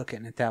still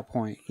cooking at that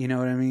point. You know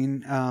what I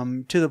mean?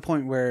 To the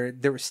point where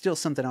there was still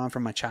something on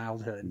from my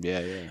childhood.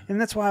 yeah. And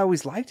that's why I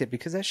always liked it,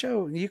 because that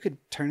show, you could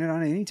turn it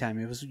on at any time.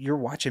 You're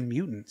watching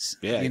mutants.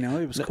 Yeah.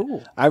 It was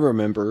cool. I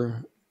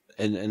remember,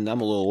 and I'm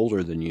a little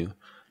older than you.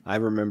 I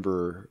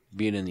remember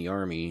being in the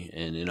Army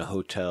and in a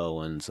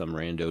hotel in some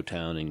rando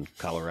town in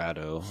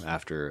Colorado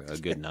after a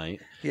good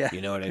night. Yeah.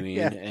 You know what I mean?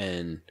 Yeah.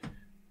 And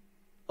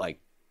like,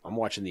 I'm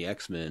watching the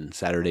X-Men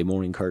Saturday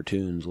morning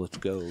cartoons. Let's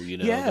go.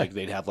 Yeah. Like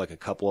they'd have like a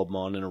couple of them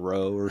on in a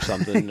row or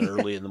something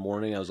early in the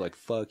morning. I was like,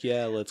 fuck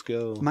yeah, let's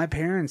go. My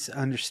parents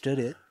understood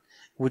it,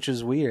 which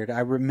was weird. I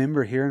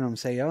remember hearing them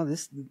say, "Oh,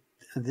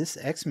 this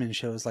X-Men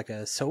show is like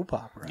a soap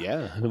opera."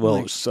 Yeah.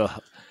 Well,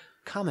 Like-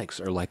 comics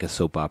are like a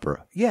soap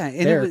opera. Yeah,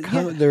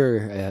 and They're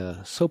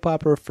a soap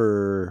opera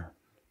for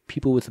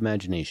people with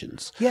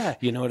imaginations. yeah.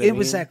 You know what I mean? It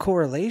was that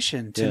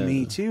correlation to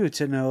me too,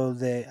 to know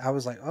that I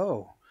was like,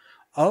 oh,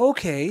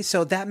 okay,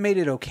 so that made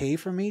it okay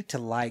for me to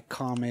like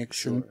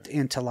comics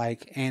and to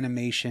like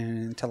animation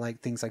and to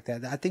like things like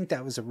that. I think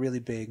that was a really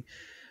big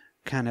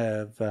kind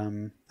of.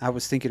 I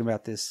was thinking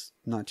about this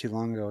not too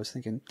long ago. I was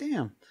thinking,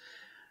 damn.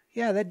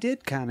 Yeah, that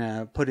did kind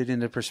of put it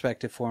into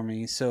perspective for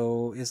me.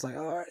 So it's like,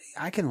 oh,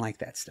 I can like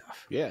that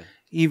stuff. Yeah.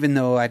 Even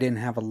though I didn't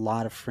have a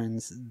lot of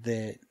friends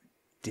that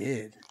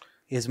did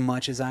as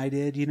much as I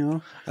did, I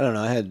don't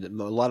know. I had a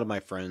lot of my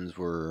friends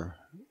were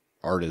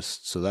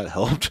artists, so that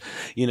helped.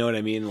 You know what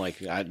I mean? Like,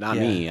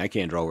 me. I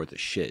can't draw worth a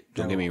shit.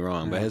 Don't get me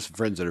wrong. But I have some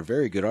friends that are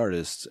very good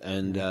artists,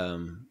 and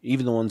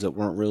even the ones that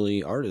weren't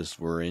really artists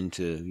were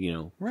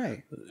into,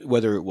 Right.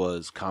 whether it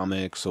was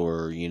comics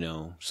or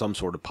some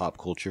sort of pop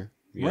culture.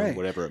 Right.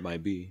 Whatever it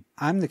might be.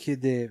 I'm the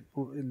kid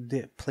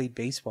that played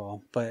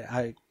baseball, but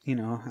I'd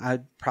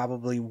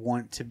probably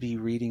want to be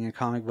reading a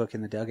comic book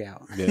in the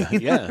dugout.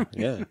 Yeah,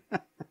 yeah.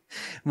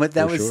 But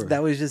that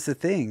For was just the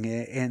thing,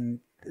 and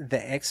the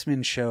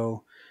X-Men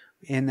show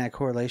in that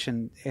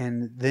correlation,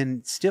 and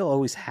then still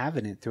always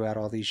having it throughout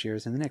all these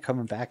years, and then it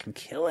coming back and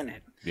killing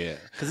it. Yeah.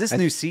 Because this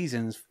new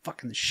season is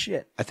fucking the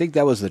shit. I think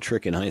that was the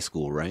trick in high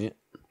school, right?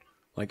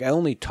 Like, I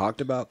only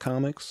talked about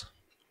comics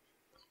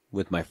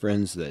with my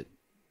friends that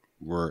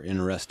were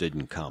interested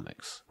in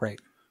comics. Right.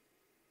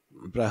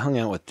 But I hung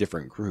out with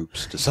different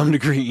groups to some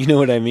degree, you know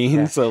what I mean?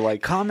 Yeah. So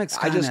like Comics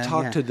I just kinda,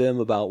 talked to them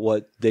about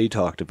what they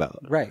talked about.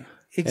 Right.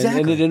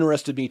 Exactly. And it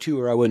interested me too,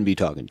 or I wouldn't be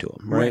talking to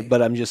them, right? Right.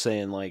 But I'm just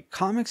saying, like,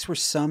 comics were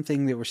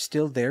something that were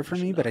still there for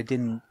me, but I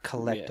didn't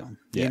collect them.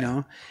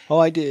 yeah. Oh,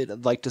 I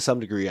did. Like, to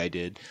some degree, I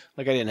did.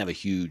 Like, I didn't have a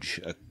huge,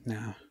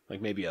 No.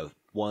 like maybe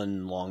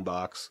one long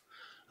box.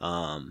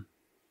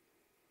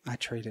 I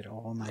traded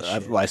all my I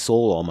shit.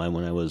 sold all mine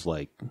when I was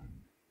like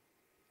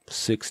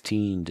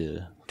 16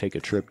 to take a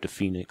trip to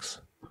Phoenix.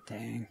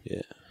 Dang.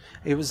 Yeah.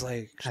 It was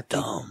like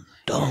Dumb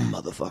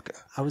motherfucker.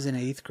 I was in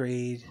 8th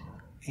grade,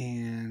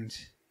 and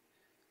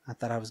I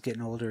thought I was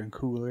getting older and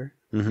cooler.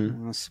 I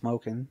was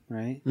smoking,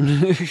 right?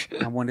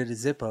 I wanted a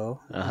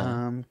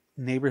Zippo.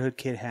 Neighborhood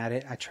kid had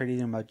it. I traded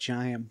him a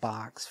giant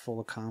box full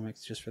of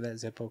comics just for that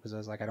Zippo because I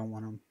was like, I don't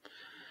want them.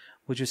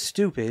 Which was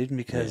stupid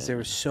because there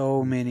were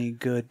so many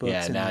good books.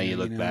 Yeah, in now there, you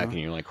look back and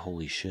you're like,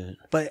 holy shit.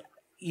 But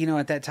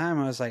at that time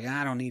I was like,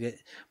 I don't need it.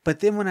 But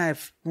then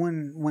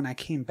when I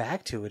came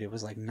back to it, it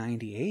was like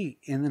 98,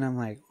 and then I'm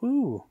like,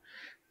 ooh,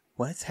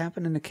 what's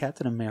happening to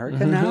Captain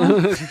America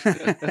now?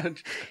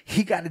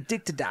 He got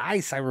addicted to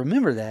ice. I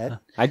remember that.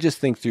 I just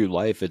think through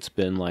life, it's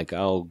been like,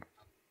 I'll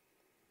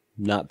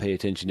not pay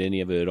attention to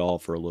any of it at all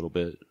for a little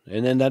bit.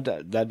 And then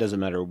that doesn't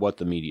matter what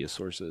the media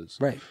source is.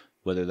 Right.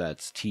 Whether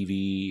that's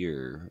TV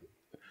or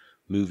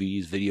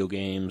movies, video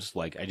games.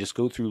 Like, I just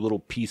go through little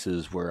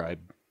pieces where I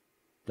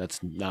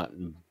That's not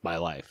my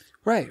life.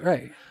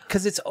 Right.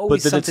 Because it's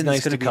always But then something it's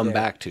nice that's going to be come there.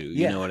 back to.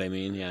 You know what I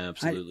mean? Yeah,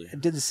 absolutely. I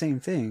did the same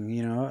thing.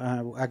 You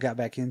know, I got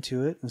back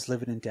into it. Was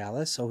living in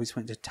Dallas. Always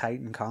went to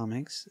Titan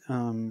Comics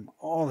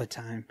all the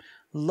time.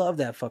 Loved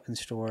that fucking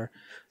store.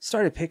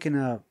 Started picking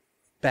up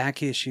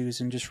back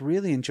issues and just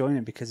really enjoying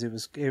it because it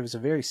was a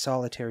very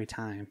solitary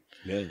time.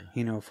 Yeah.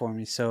 You know, for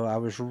me. So I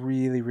was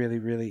really, really,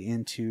 really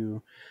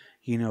into,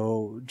 you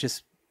know,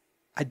 just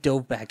I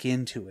dove back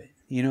into it.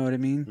 You know what I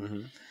mean?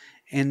 Mm-hmm.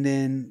 And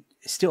then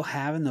still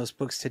having those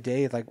books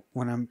today, like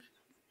when I'm,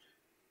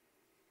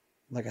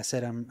 like I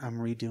said, I'm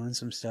redoing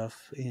some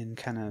stuff and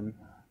kind of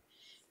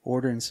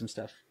ordering some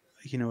stuff.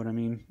 You know what I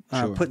mean?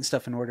 Sure. Putting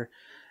stuff in order.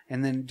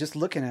 And then just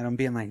looking at them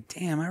being like,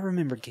 damn, I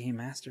remember Game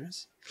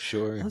Masters.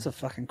 Sure. That was a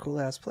fucking cool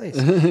ass place.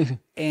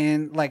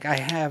 And like I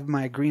have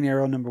my Green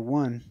Arrow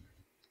 #1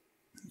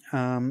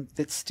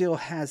 that still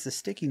has the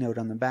sticky note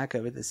on the back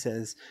of it that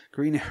says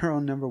Green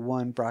Arrow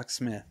 #1 Brock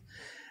Smith.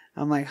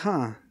 I'm like,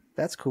 huh,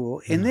 that's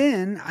cool. And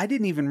then I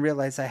didn't even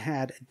realize I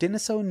had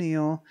Dennis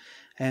O'Neil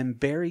and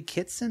Barry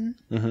Kitson,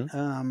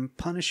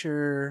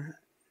 Punisher,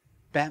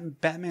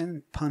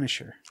 Batman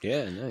Punisher.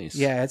 Yeah, nice.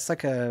 Yeah, it's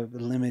like a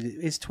limited.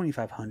 It's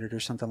 2,500 or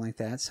something like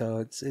that. So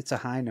it's a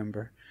high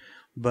number.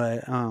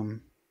 But I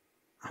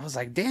was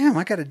like, damn,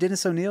 I got a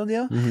Dennis O'Neil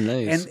deal.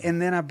 Nice.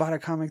 And then I bought a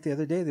comic the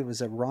other day that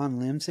was a Ron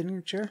Lim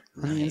signature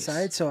on the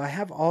inside. So I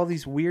have all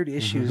these weird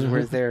issues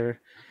where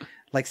they're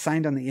like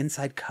signed on the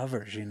inside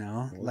covers, you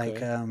know? Okay. Like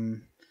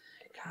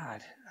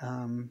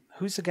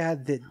who's the guy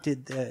that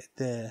did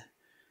the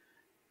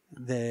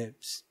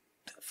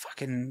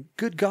fucking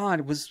good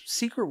God, was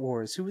Secret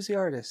Wars? Who was the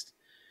artist?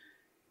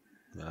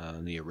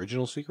 The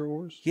original Secret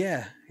Wars?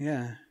 Yeah.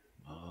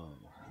 Oh.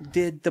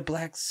 Did the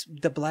Black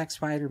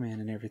Spider-Man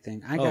and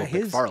everything. I got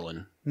his.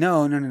 McFarlane.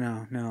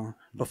 No.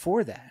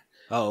 Before that.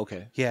 Oh,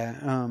 okay.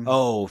 Yeah.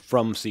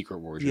 From Secret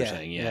Wars, you're Yeah,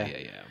 saying. Yeah.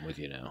 I'm with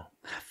you now.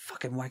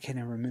 Fucking, why can't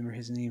I remember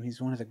his name?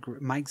 He's one of the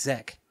Mike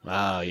Zeck.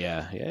 Oh,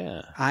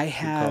 yeah. I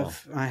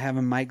have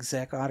a Mike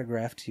Zeck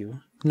autograph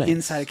too. Nice.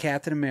 Inside of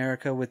Captain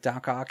America with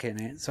Doc Ock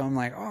in it. So I'm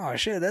like, oh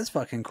shit, that's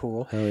fucking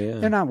cool. Hell yeah.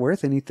 They're not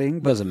worth anything.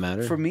 But Doesn't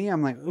matter. For me,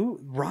 I'm like, ooh,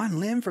 Ron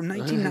Lim from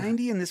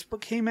 1990 and this book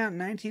came out in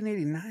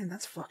 1989.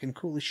 That's fucking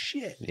cool as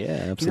shit. Yeah,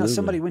 absolutely. You know,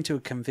 somebody went to a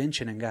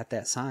convention and got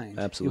that signed.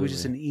 Absolutely. It was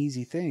just an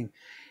easy thing.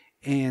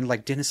 And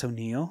like Dennis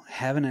O'Neil,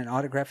 having an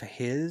autograph of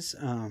his,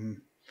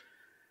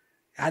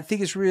 I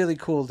think it's really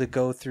cool to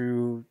go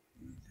through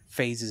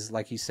phases,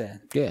 like you said.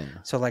 Yeah.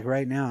 So like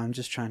right now, I'm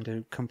just trying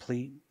to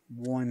complete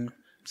one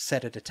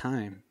set at a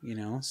time, you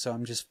know? So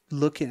I'm just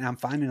looking, I'm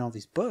finding all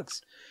these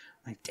books.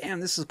 I'm like, damn,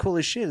 this is cool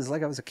as shit. It's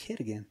like I was a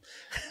kid again.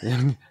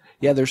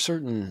 Yeah, there's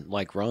certain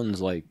like runs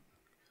like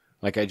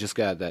I just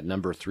got that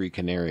 #3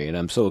 Canary and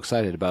I'm so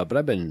excited about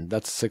it, but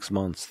that's 6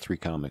 months, 3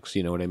 comics,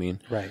 you know what I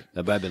mean? Right.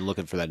 But I've been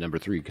looking for that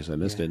 #3 because I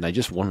missed it and I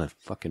just want to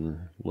fucking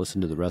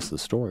listen to the rest of the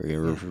story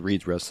or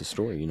read the rest of the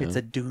story, you know? It's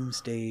a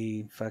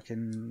doomsday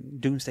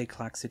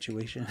clock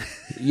situation.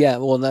 Yeah,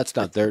 well, that's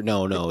not there.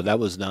 No, that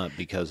was not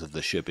because of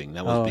the shipping.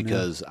 That was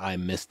because I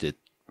missed it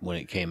when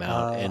it came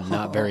out and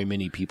not very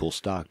many people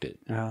stocked it.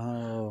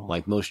 Oh.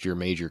 Like most of your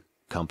major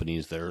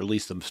companies or at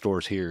least the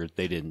stores here,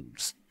 they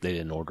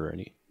didn't order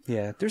any.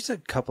 Yeah, there's a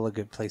couple of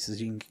good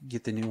places you can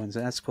get the new ones.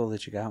 That's cool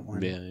that you got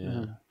one.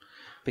 Yeah.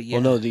 But yeah.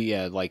 Well,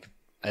 no,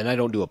 and I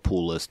don't do a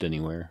pool list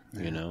anywhere,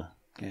 you know.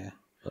 Yeah.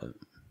 But,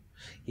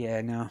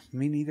 yeah, no,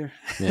 me neither.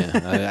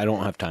 yeah, I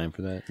don't have time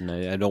for that, and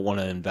I don't want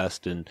to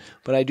invest in.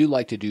 But I do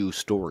like to do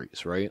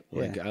stories, right?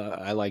 Like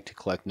I like to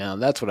collect now.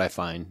 And that's what I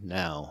find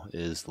now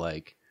is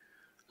like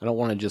I don't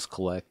want to just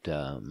collect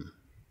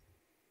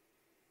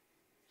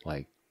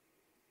like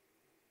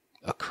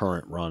a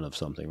current run of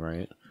something,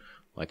 right?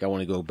 Like I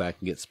want to go back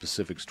and get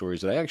specific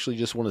stories that I actually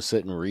just want to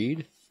sit and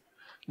read.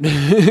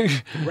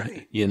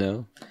 Right. You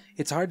know?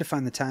 It's hard to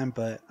find the time,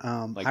 but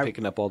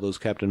picking up all those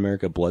Captain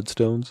America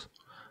Bloodstones.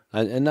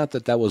 And not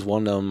that was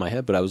one on my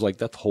head, but I was like,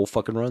 that whole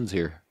fucking runs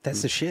here.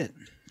 That's the shit.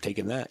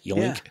 Taking that. Yoink.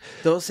 Yeah.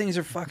 Those things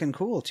are fucking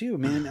cool too,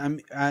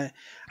 man.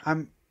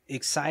 I'm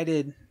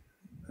excited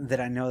that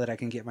I know that I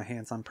can get my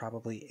hands on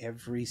probably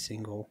every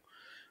single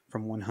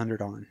from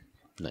 100 on.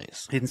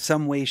 Nice. In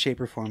some way, shape,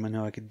 or form, I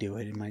know I could do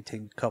it. It might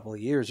take a couple of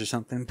years or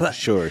something, but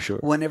sure.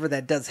 Whenever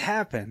that does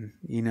happen,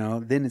 you know,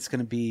 then it's going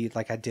to be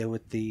like I did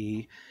with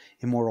the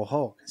Immortal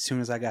Hulk. As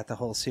soon as I got the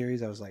whole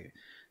series, I was like,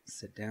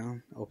 sit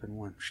down, open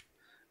one,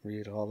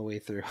 read it all the way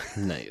through.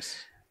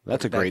 Nice.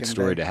 That's a great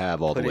story to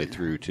have all the way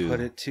through,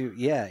 too.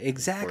 Yeah,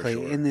 exactly.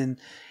 Sure. And then,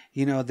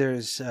 you know,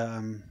 there's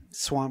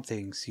Swamp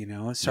Things, you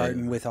know,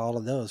 starting with all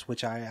of those,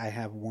 which I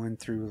have one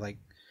through like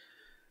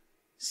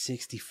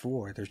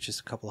 64. There's just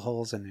a couple of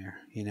holes in there,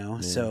 you know.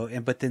 Yeah. So,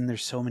 but then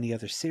there's so many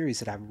other series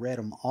that I've read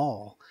them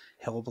all,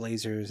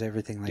 Hellblazers,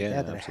 everything like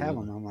that absolutely. I have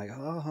them. I'm like,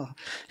 oh,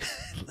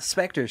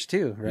 Spectres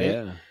too, right?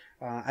 Yeah.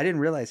 I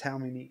didn't realize how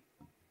many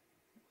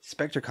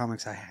Spectre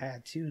comics I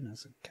had too, and I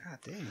was like, God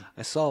dang.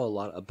 I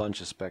saw a bunch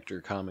of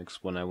Spectre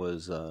comics when I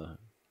was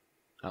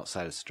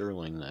outside of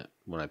Sterling. That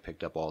when I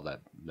picked up all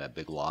that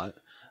big lot.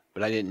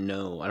 But I didn't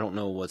know. I don't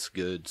know what's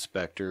good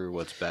Spectre,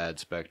 what's bad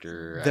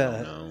Spectre. I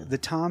don't know. The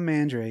Tom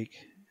Mandrake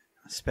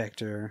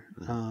Spectre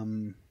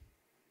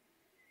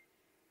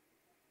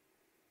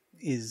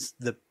is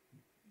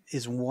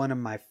one of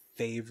my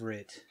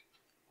favorite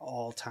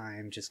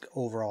all-time just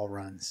overall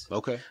runs.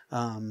 Okay.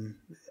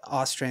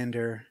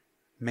 Ostrander,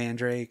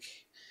 Mandrake,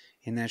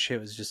 and that shit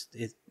was just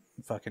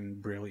fucking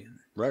brilliant.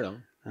 Right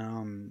on.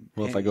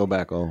 Well, if and- I go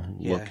back, I'll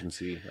Yeah. look and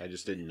see. I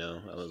just didn't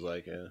know. I was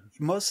like,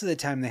 most of the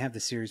time they have the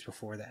series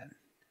before that.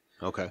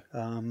 okay.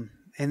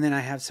 And then I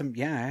have some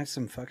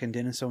fucking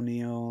Dennis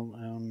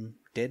O'Neil,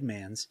 Dead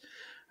Man's.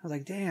 I was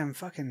like, damn,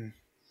 fucking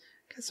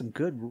got some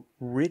good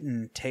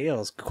written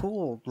tales,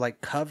 cool like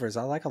covers.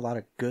 I like a lot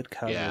of good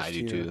covers. Yeah, I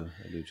do too.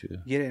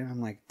 Get it? And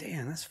I'm like,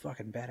 damn, that's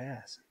fucking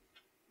badass.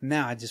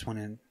 Now I just want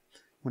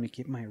to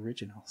get my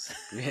originals.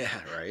 Yeah,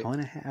 right. I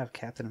want to have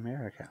Captain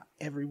America,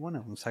 every one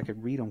of them, so I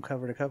could read them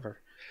cover to cover.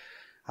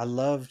 I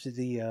loved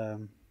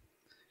the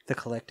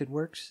collected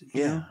works,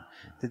 you know,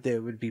 that they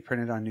would be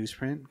printed on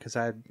newsprint, because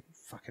I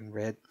fucking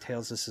read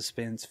Tales of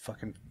Suspense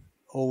fucking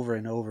over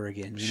and over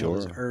again. You know,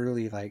 those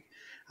early like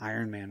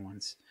Iron Man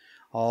ones,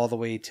 all the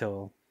way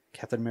till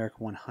Captain America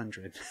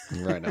 100.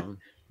 Right on.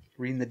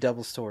 Reading the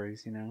double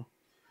stories, you know.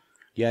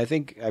 Yeah, I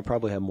think I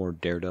probably have more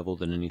Daredevil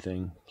than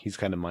anything. He's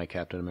kind of my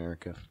Captain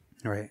America.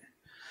 Right.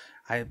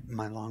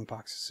 My long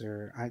boxes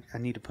are. I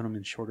need to put them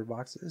in shorter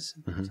boxes.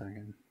 So I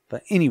can,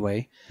 but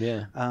anyway,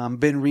 Yeah.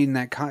 Been reading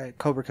that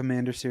Cobra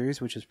Commander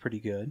series, which is pretty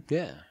good.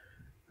 Yeah.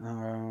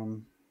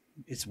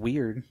 It's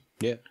weird.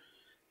 Yeah.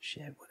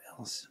 Shit. What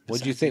else? What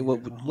did you think?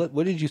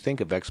 What did you think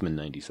of X-Men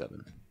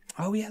 '97?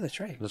 Oh yeah, that's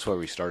right. That's why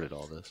we started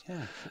all this.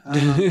 Yeah.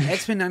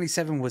 X-Men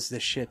 '97 was the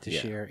shit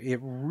this year. It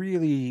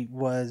really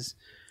was.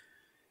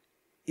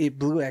 It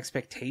blew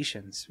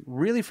expectations,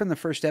 really, from the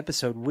first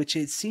episode, which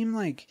it seemed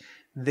like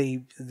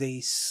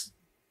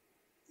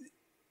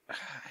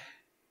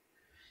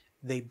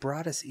they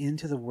brought us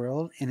into the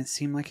world, and it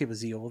seemed like it was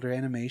the older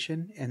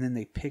animation, and then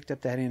they picked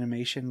up that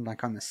animation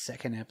like on the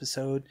second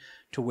episode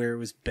to where it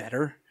was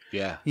better.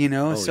 Yeah. You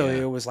know,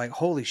 yeah. It was like,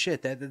 holy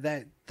shit,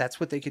 that's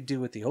what they could do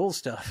with the old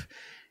stuff.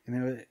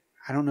 And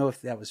I don't know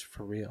if that was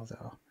for real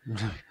though.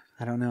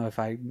 I don't know if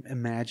I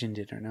imagined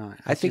it or not.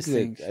 I think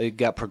it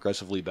got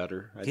progressively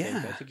better. I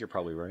Yeah. think you're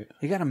probably right.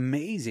 It got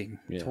amazing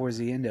towards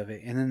the end of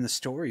it, and then the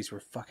stories were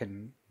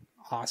fucking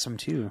awesome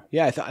too.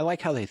 Yeah, I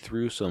like how they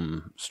threw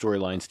some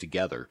storylines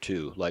together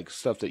too, like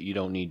stuff that you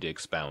don't need to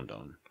expound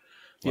on.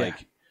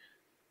 Like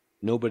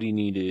nobody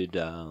needed,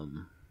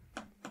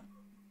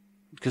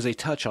 because they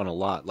touch on a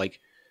lot. Like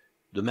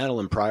the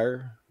Madeline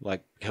Pryor,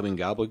 like becoming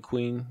Goblin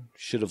Queen,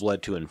 should have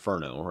led to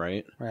Inferno,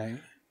 right? Right.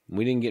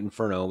 We didn't get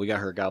Inferno. We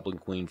got her Goblin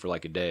Queen for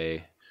like a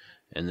day,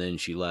 and then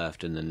she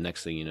left, and then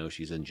next thing you know,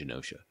 she's in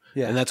Genosha.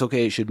 Yeah. And that's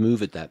okay. It should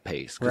move at that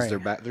pace, because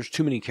Right. there's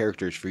too many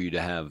characters for you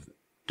to have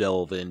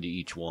delve into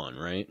each one,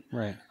 right?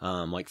 Right.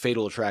 Like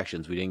Fatal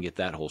Attractions, we didn't get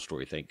that whole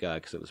story, thank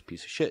God, because it was a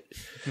piece of shit.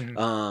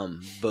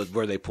 But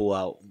where they pull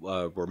out,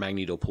 where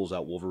Magneto pulls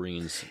out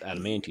Wolverine's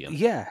adamantium.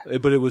 Yeah.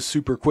 But it was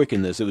super quick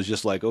in this. It was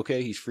just like,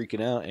 okay, he's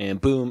freaking out, and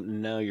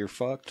boom, now you're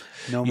fucked.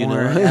 No You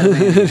more. know?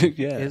 Adamantium.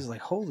 Yeah. It was like,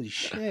 holy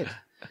shit.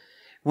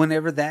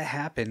 Whenever that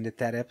happened at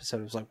that episode,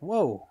 it was like,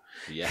 whoa.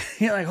 Yeah.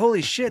 You're like,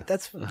 holy shit,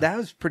 that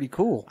was pretty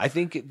cool. I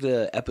think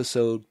the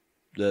episode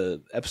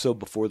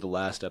before the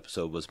last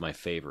episode was my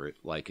favorite.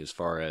 Like, as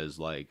far as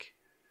like,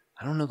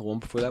 I don't know, the one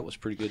before that was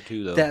pretty good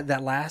too, though.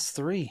 That last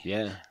three.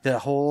 Yeah. The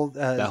whole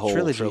That whole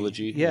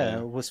trilogy, Yeah,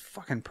 yeah. was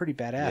fucking pretty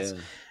badass.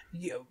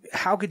 Yeah.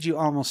 How could you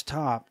almost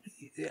top?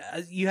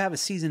 You have a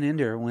season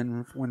ender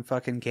when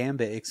fucking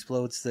Gambit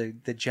explodes the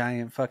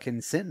giant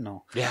fucking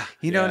Sentinel. Yeah.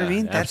 You know what I Yeah,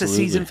 mean? That's absolutely.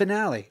 a season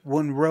finale.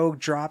 When Rogue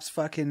drops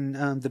fucking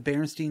the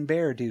Berenstein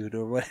Bear dude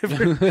or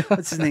whatever.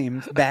 What's his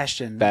name?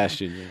 Bastion.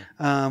 Bastion,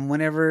 yeah.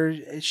 Whenever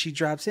she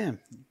drops him.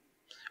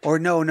 Or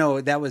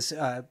no, that was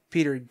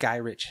Peter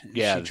Gyrich.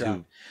 Yeah, she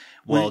dropped.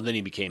 then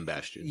he became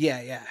Bastion.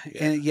 Yeah.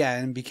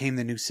 And became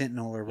the new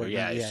Sentinel or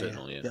whatever. Yeah,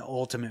 Sentinel, yeah. The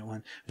ultimate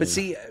one. But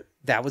see,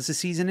 that was the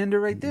season ender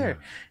right there.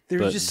 There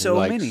were But, just so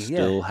like, many.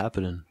 still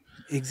happening.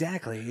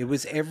 Exactly. It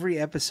was every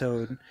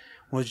episode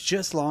was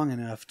just long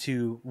enough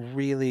to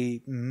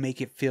really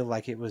make it feel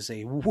like it was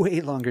a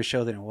way longer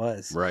show than it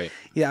was. Right.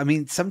 Yeah, I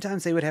mean,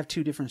 sometimes they would have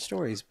two different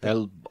stories.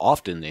 But,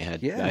 Often they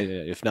had, Yeah.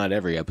 if not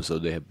every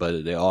episode,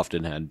 but they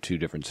often had two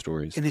different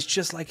stories. and it's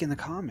just like in the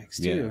comics,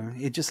 too.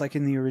 It's just like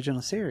in the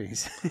original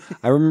series.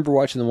 I remember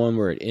watching the one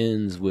where it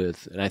ends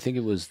with, and I think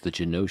it was the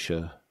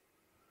Genosha,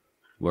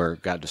 where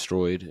it got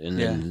destroyed, and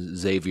then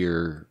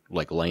Xavier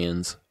like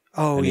lands.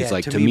 Oh, and yeah. he's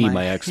like, to me,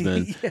 my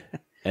X-Men. Yeah.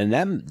 And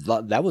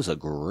that was a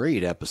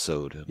great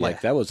episode.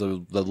 Like, that was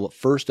the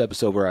first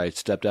episode where I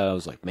stepped out. I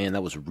was like, man,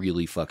 that was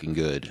really fucking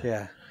good.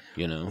 Yeah.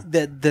 You know?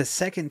 The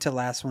second to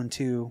last one,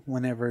 too,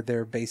 whenever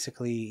they're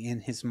basically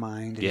in his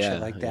mind and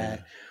shit like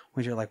that,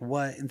 when you're like,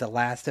 what? In the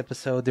last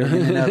episode, they're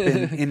ending up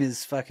in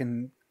his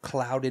fucking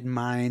clouded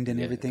mind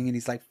and everything, and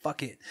he's like,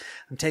 fuck it,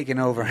 I'm taking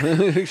over.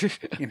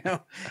 You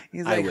know?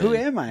 He's like, who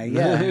am I?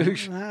 Yeah.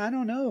 I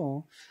don't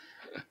know.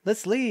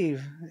 Let's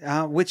leave.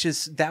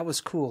 That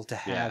was cool to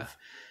have.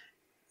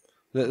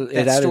 It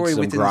added story some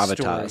within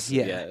gravitas. the story.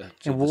 Yeah. to And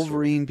the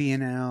Wolverine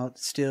being out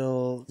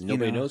still. story.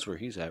 Nobody knows where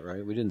he's at,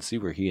 right? We didn't see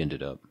where he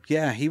ended up.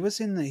 Yeah, he was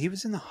in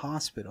the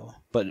hospital.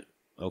 But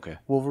okay.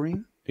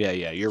 Wolverine?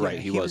 Yeah, you're right.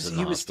 He was in the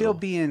he was hospital. still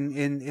being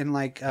in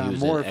like he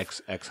was Morph. in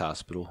ex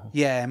hospital.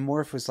 Yeah, and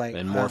Morph was like,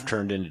 And Morph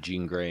turned into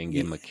Jean Grey and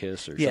gave him a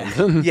kiss or yeah,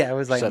 something. yeah, it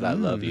was like said I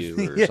love you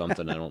or Yeah.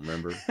 something. I don't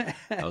remember.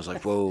 I was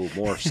like, whoa,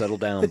 Morph, settle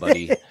down,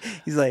 buddy.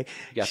 He's like,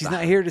 got she's the-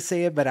 not here to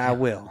say it, but I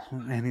will.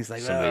 And he's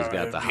like, Somebody's "Oh,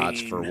 got the hots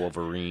Gene. for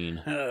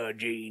Wolverine. Oh,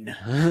 Gene.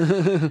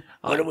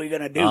 What are we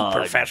gonna do,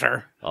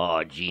 Professor?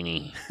 Oh,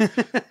 Genie.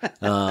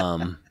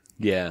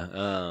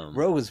 Yeah.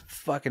 Ro was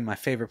fucking my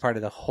favorite part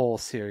of the whole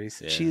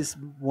series. Yeah. She's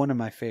one of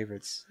my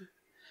favorites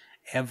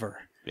ever.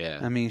 Yeah.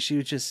 I mean,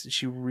 she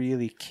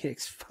really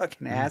kicks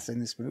fucking ass in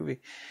this movie,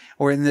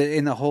 or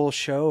in the whole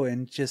show,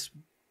 and just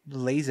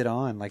lays it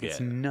on like it's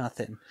Yeah.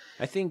 nothing.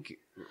 I think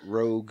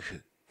Rogue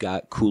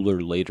got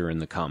cooler later in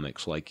the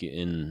comics, like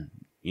you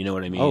know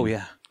what I mean? Oh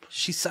yeah,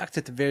 she sucked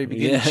at the very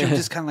beginning. Yeah. She was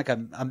just kind of like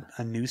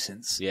a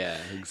nuisance. Yeah,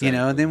 exactly. You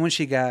know, and then when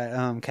she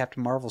got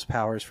Captain Marvel's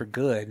powers for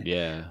good,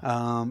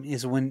 Yeah.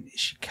 is when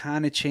she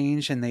kind of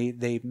changed, and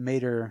they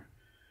made her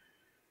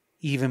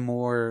even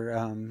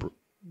more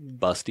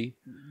Busty.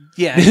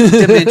 yeah,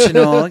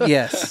 dimensional.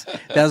 Yes,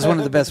 that was one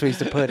of the best ways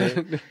to put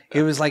it.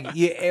 It was like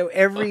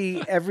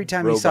every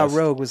time you saw Robust.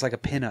 Rogue was like a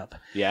pinup.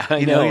 Yeah, I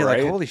You know, know, you're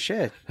right? like, holy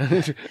shit.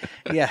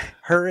 Yeah,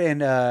 her and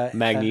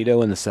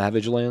Magneto and the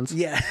Savage Lands.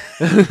 yeah,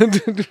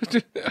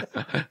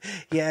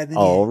 yeah. And then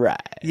All right.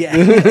 yeah,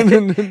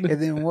 and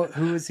then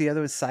who was the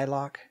other? Was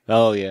Psylocke?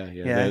 Oh yeah.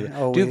 Yeah,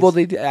 always. Dude, well,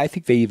 I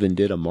think they even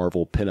did a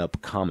Marvel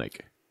pinup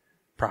comic.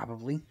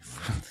 Probably.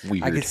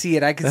 Weird. I could see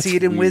it. I could That's see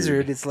it in weird.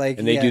 Wizard. It's like,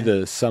 And they yeah, do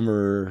the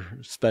summer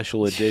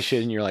special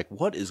edition. You're like,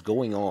 what is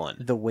going on?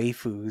 the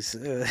waifus.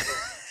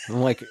 I'm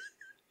like,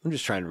 I'm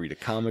just trying to read a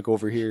comic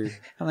over here.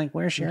 I'm like,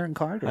 where's Sharon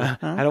Carter? Huh?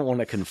 I don't want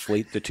to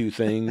conflate the two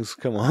things.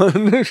 Come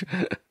on.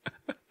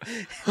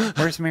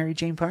 Where's Mary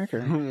Jane Parker?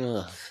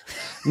 Ugh.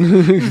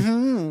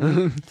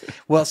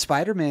 Well,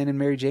 Spider-Man and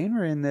Mary Jane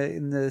were in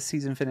the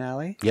season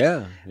finale.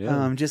 Yeah.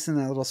 Just in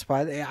that little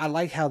spot. I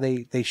like how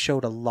they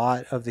showed a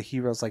lot of the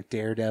heroes, like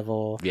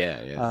Daredevil.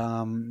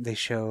 Yeah. They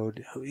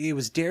showed it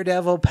was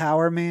Daredevil,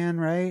 Power Man,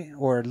 right?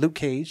 Or Luke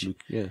Cage.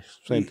 Yeah,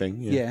 same thing.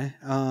 Yeah.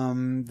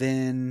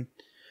 Then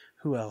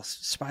who else?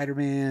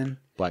 Spider-Man,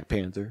 Black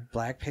Panther.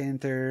 Black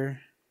Panther.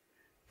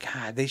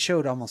 God, they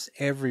showed almost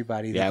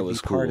everybody that Yeah, it could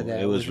was be part cool. of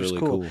that. It was which really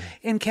cool.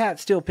 And Cap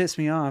still pissed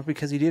me off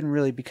because he didn't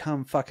really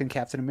become fucking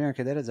Captain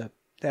America. That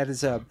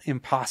is a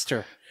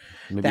imposter.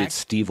 Maybe it's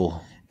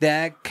Steve-ul.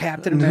 That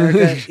Captain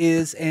America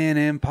is an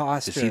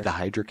imposter. Is he the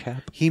Hydra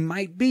Cap? He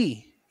might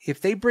be. If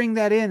they bring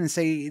that in and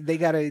say they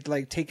gotta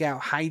like take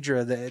out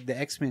Hydra, the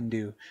X-Men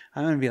do,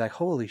 I'm gonna be like,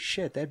 holy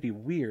shit, that'd be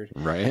weird.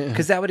 Right.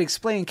 Because that would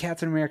explain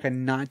Captain America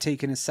not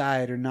taking a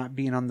side or not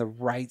being on the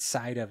right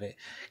side of it.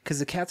 Because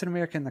the Captain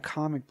America in the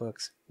comic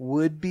books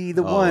would be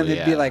the one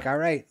that'd be yeah. like, all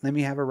right, let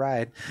me have a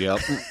ride. Yep.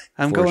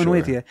 I'm For going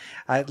with sure. you.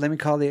 Let me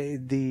call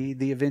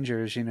the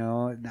Avengers. You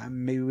know,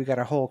 maybe we got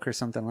a Hulk or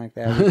something like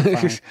that. We'll be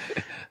fine.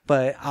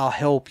 But I'll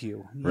help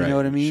you. You Right. know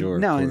what I mean? Sure,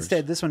 of No, course.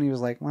 instead, this one he was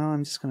like, well,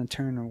 I'm just going to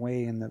turn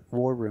away in the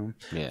war room.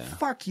 Yeah.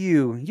 Fuck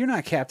you. You're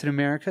not Captain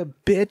America,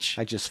 bitch.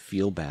 I just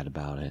feel bad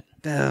about it.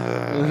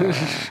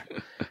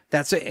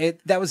 That's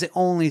it. That was the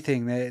only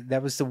thing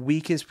that was the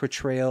weakest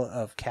portrayal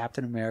of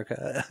Captain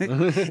America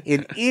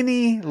in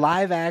any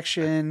live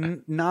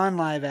action,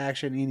 non-live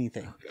action,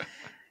 anything.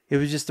 It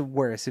was just the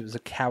worst. It was a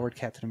coward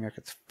Captain America.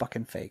 It's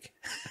fucking fake.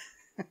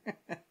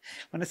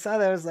 When I saw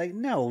that, I was like,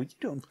 no, you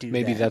don't do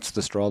Maybe that. that's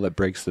the straw that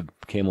breaks the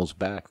camel's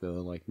back,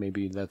 though. Like,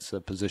 maybe that's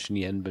a position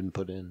he hadn't been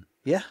put in,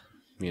 Yeah.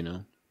 you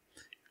know?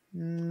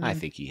 I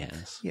think he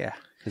has. Yeah.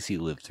 Because he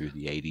lived through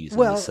the 80s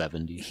Well,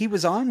 and the 70s. he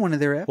was on one of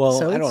their episodes.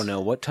 Well, I don't know.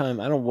 What time?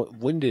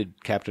 When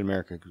did Captain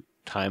America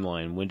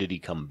timeline, when did he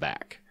come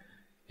back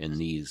in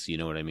these? You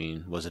know what I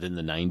mean? Was it in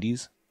the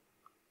 90s?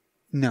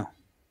 No.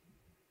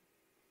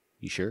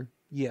 You sure?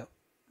 Yeah.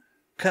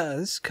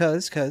 Cause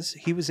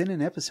he was in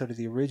an episode of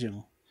the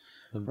original,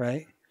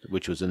 right?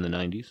 Which was in the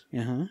 90s?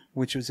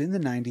 Which was in the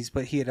 90s,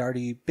 but he had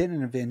already been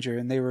an Avenger,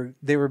 and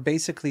they were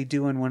basically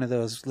doing one of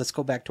those, let's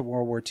go back to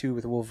World War II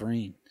with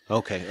Wolverine.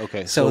 Okay.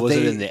 So So was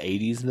it they- in the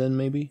 80s then,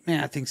 maybe?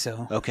 Yeah, I think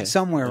so. Okay.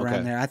 Somewhere around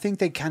Okay. there. I think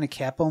they kind of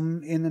Cap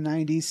him in the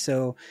 90s,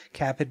 so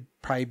Cap had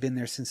probably been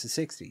there since the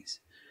 60s.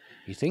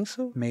 You think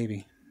so?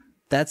 Maybe.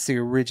 That's the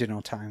original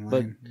But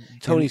timeline.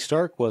 Tony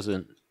Stark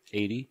wasn't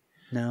 80.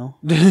 No.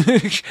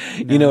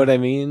 You know what I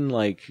mean?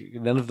 Like,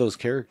 none of those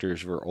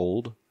characters were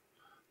old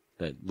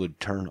that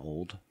would turn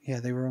old. Yeah,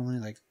 they were only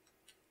like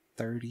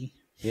 30.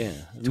 Yeah.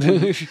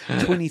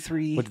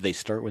 23. What, did they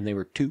start when they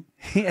were 2?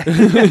 Yeah.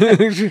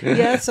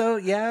 Yeah, so,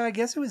 yeah, I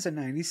guess it was the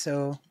 90s,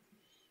 so,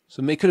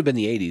 So it could have been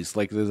the 80s.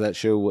 Like, there's that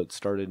show, what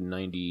started in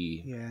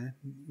 90... yeah,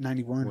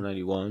 91.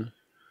 91.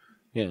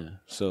 Yeah.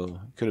 So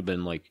it could have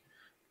been like,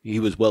 he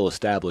was well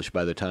established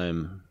by the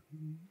time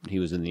he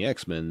was in the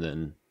X-Men,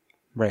 then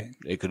Right.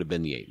 it could have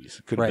been the 80s.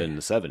 It could have Right. been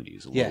the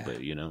 70s a Yeah. little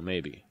bit, you know,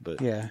 maybe.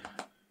 But Yeah.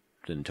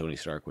 then Tony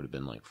Stark would have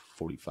been like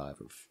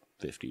 45 or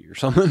 50 or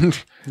something.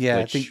 Yeah,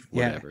 Which, I think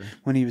whatever.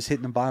 when he was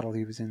hitting the bottle,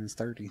 he was in his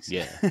 30s.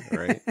 Yeah,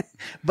 right.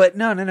 But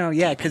no,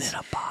 yeah, because in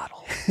a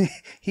bottle.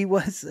 he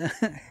was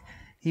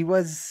he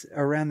was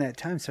around that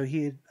time, so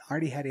he had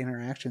already had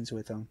interactions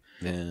with them.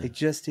 Yeah, They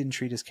just didn't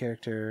treat his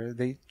character.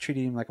 They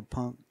treated him like a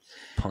punk.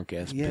 punk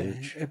ass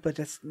bitch. But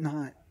that's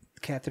not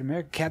Captain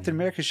America. Captain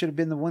America should have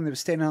been the one that was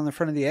standing on the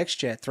front of the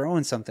X-Jet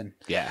throwing something.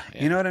 Yeah,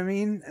 You know what I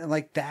mean?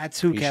 Like,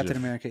 that's who Captain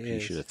America He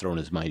is. should have thrown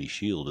his mighty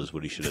shield. Is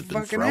what he should have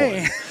been Fucking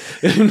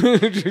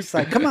throwing. She's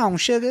like, come on,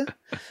 sugar.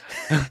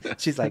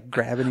 She's like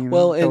grabbing him.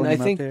 Well, and throwing I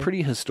him up think there.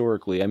 pretty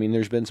historically, I mean,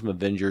 there's been some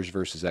Avengers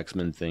versus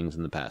X-Men things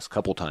in the past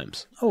couple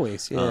times.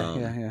 Always,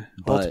 yeah.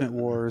 but- Ultimate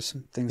Wars,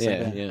 things like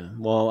Yeah, that. yeah.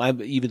 Well,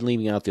 I'm even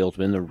leaving out the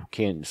Ultimate,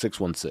 the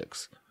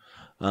 616.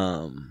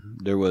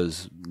 There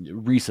was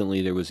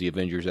the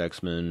Avengers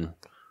X-Men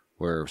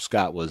where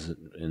Scott was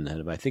in the head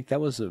of. I think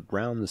that was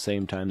around the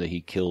same time that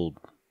he killed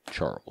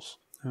Charles,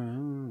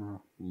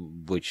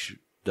 which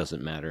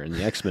doesn't matter in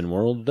the X-Men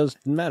world. It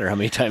doesn't matter how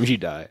many times you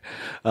die,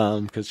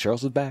 because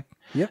Charles is back.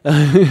 Yep.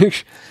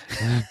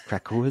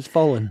 Krakow has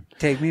fallen.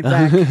 Take me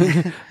back.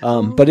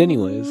 But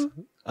anyways,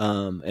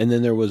 and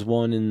then there was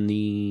one in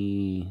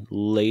the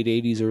late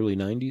 80s, early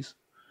 90s.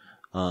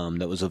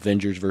 That was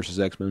Avengers versus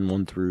X-Men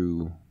 1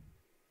 through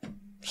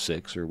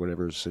 6 or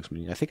whatever. 6.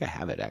 I think I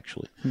have it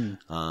actually.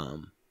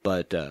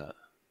 But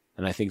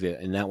and I think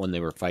that in that one they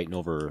were fighting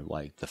over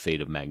like the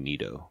fate of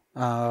Magneto.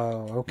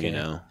 Oh, okay. You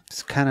know,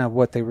 It's kind of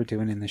what they were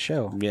doing in the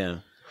show. yeah,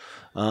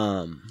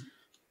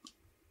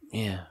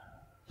 yeah.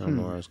 I don't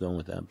know where I was going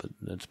with that, but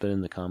it's been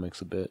in the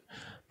comics a bit.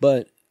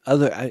 But I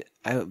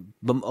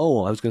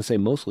was going to say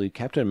mostly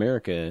Captain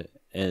America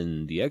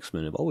and the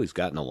X-Men have always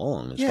gotten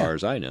along, as far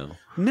as I know.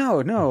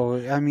 No.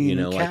 I mean, You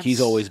know, like he's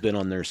always been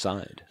on their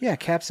side. Yeah,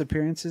 Cap's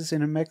appearances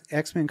in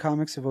X-Men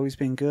comics have always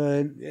been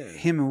good.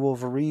 Him and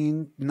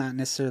Wolverine not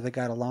necessarily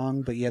got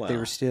along, but yet they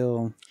were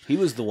still.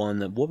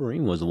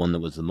 Wolverine was the one that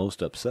was the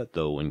most upset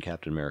though when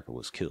Captain America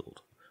was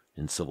killed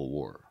in Civil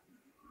War.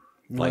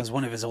 Well, as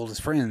one of his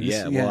oldest friends.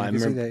 Yeah, well, I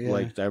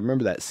remember I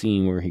remember that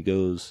scene where he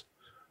goes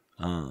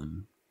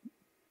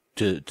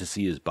to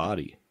see his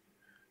body.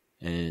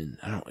 And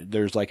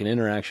there's like an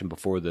interaction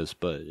before this,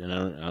 but I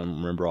don't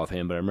remember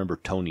offhand, but I remember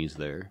Tony's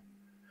there.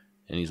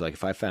 And he's like,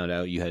 if I found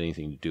out you had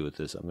anything to do with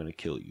this, I'm going to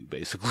kill you,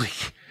 basically.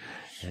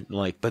 And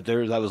like, but that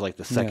was like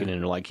the second,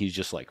 and like, he's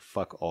just like,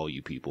 fuck all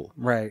you people.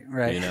 Right.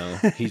 You know,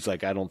 he's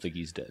like, I don't think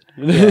he's dead.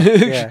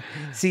 Yeah.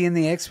 See, in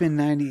the X-Men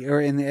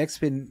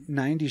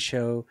 90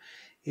 show,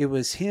 it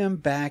was him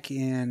back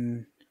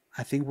in,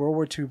 I think, World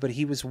War II, but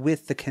he was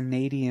with the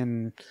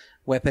Canadian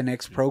Weapon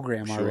X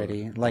program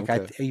already. Like,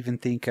 I even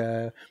think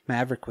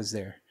Maverick was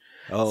there.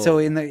 Oh. So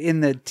in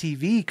the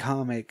TV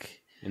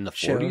comic In the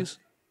show, 40s?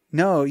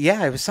 No,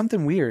 yeah, it was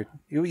something weird.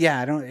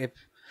 I don't.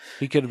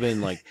 He could have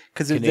been like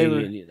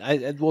Canadian.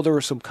 There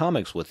were some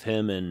comics with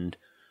him and.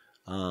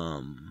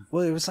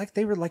 Well, it was like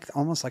they were like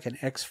almost like an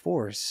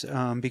X-Force,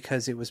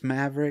 because it was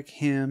Maverick,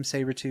 him,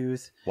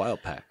 Sabretooth.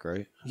 Wild Pack,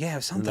 right? Yeah,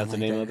 something Isn't that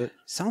the name of it?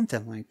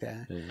 Something like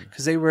that.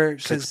 Because they were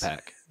Six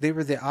Pack. They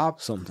were the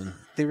Something.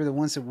 They were the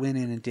ones that went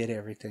in and did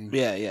everything.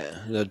 Yeah.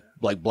 The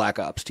like Black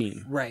Ops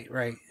team. Right.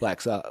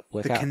 Black Ops.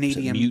 The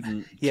Canadian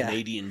mutant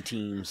Canadian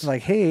teams.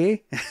 Like,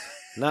 hey.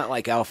 Not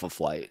like Alpha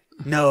Flight.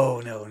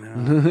 No.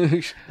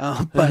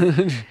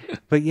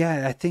 But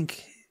yeah, I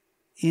think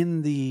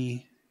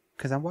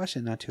because I watched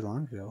it not too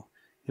long ago,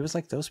 it was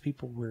like those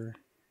people were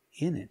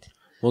in it.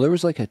 Well, there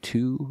was like a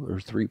 2 or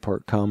 3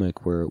 part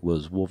comic where it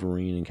was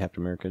Wolverine and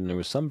Captain America, and there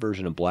was some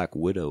version of Black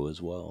Widow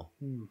as well.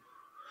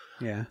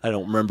 Yeah. I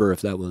don't remember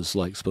if that was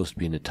like supposed to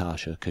be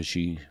Natasha, because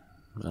I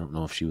don't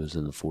know if she was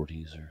in the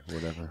 40s or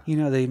whatever. You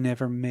know, they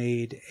never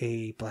made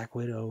a Black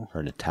Widow.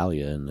 Or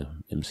Natalia in the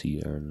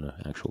MC or in the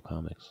actual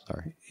comics.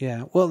 Sorry.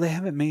 Yeah. Well, they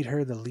haven't made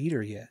her the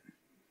leader yet.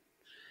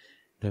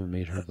 They haven't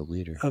made her the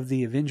leader of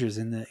the Avengers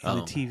in the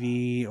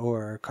TV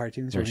or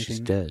cartoons or anything. She's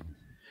dead.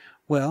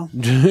 Well,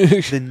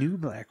 the new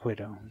Black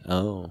Widow.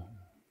 Oh.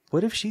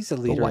 What if she's the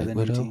leader of the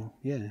Widow? new team?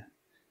 Yeah.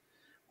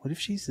 What if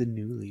she's the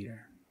new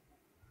leader?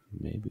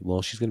 Maybe.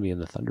 Well, she's going to be in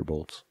the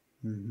Thunderbolts.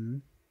 Mm-hmm.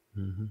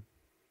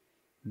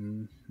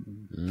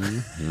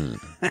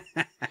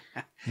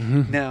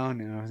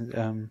 No.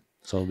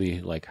 So it'll be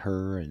like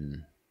her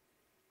and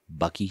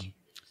Bucky.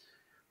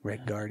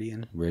 Red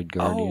Guardian.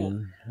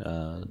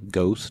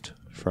 Ghost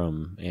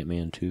from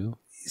Ant-Man 2.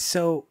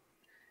 So.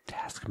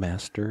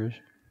 Taskmaster.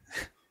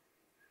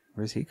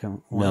 Where's he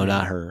coming? No,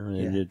 not her.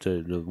 Yeah. It's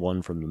the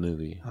one from the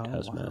movie,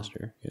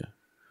 Taskmaster. Wow.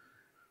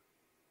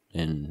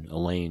 Yeah. And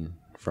Elaine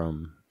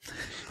from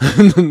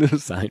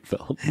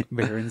Seinfeld.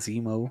 Baron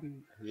Zemo.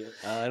 Yeah.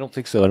 I don't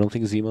think so. I don't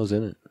think Zemo's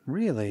in it.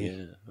 Really?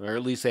 Yeah. Or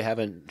at least they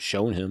haven't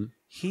shown him.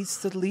 He's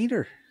the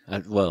leader.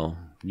 Well,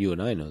 you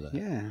and I know that.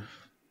 Yeah.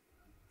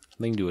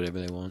 They can do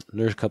whatever they want.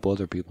 There's a couple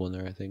other people in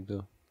there, I think,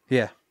 though.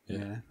 Yeah.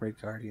 Red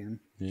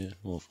Guardian. Yeah.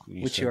 Well,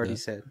 which you already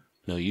said.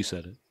 No, you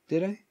said it.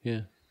 Did I?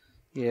 Yeah.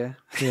 Yeah.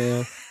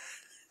 Yeah.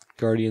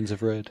 Guardians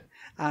of Red.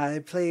 I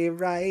play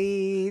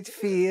right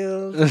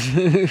field,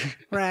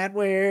 right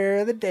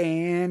where the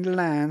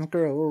dandelions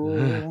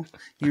grow.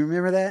 You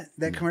remember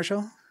that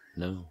commercial?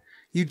 No.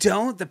 You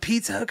don't? The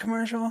Pizza Hut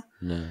commercial?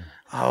 No.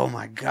 Oh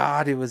my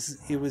God! It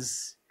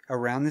was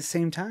around the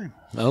same time.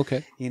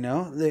 Okay. You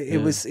know,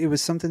 it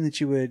was something that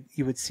you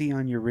would see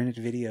on your rented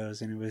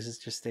videos, and it was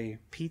just a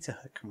Pizza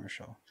Hut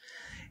commercial,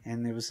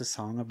 and there was a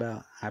song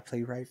about I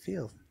play right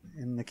field,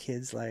 and the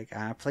kid's like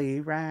I play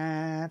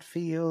right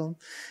field,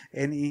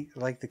 and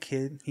the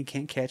kid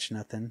can't catch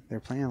nothing.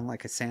 They're playing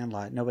like a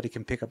sandlot. Nobody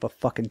can pick up a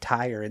fucking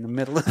tire in the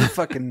middle of the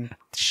fucking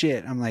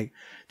shit. I'm like,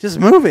 just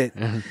move it,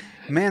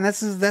 man.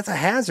 That's a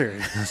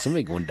hazard.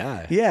 Somebody gonna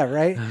die. Yeah,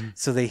 right.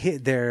 So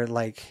they're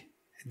like.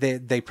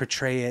 They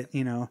portray it,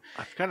 you know.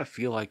 I kind of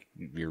feel like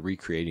you're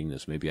recreating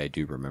this. Maybe I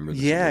do remember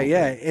this. Yeah,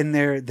 yeah. Bit. And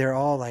they're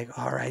all like,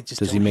 all right, just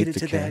don't hit it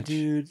to that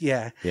dude.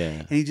 Yeah. Yeah.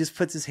 And he just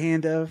puts his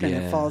hand up and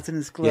it falls in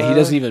his glove. Yeah, he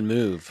doesn't even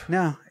move.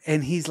 No.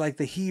 And he's like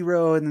the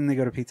hero, and then they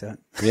go to Pizza Hut.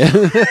 Yeah.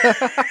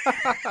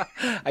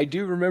 I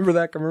do remember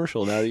that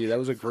commercial. Now that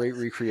was a great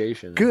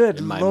recreation. Good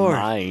in my Lord.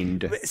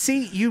 Mind.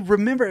 See, you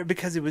remember it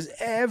because it was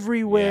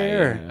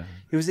everywhere. Yeah.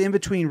 It was in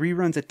between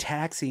reruns of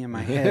Taxi in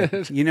my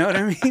head. You know what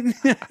I mean?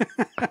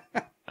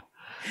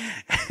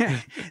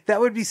 That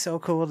would be so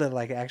cool to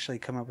like actually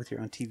come up with your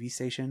own TV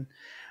station.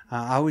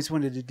 I always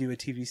wanted to do a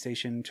TV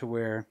station to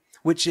where,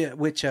 which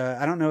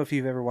I don't know if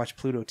you've ever watched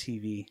Pluto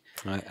TV.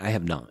 I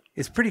have not.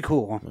 It's pretty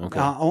cool. Okay.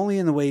 Only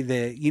in the way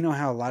that you know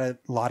how a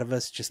lot of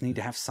us just need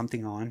to have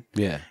something on.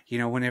 Yeah. You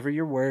know, whenever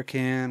you're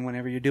working,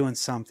 whenever you're doing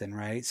something,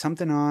 right?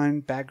 Something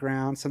on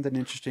background, something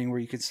interesting where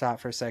you could stop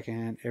for a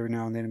second every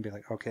now and then and be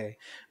like, okay,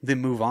 then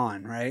move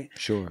on, right?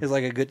 Sure. It's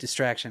like a good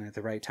distraction at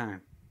the right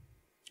time.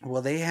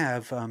 Well, they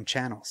have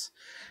channels.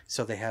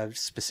 So they have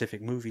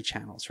specific movie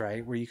channels,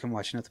 right? Where you can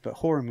watch nothing but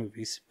horror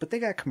movies. But they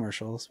got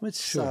commercials, which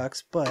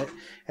sucks. But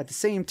at the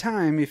same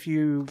time, if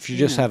you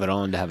just have it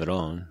on to have it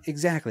on.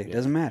 Exactly. It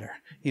doesn't matter.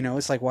 You know,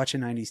 it's like watching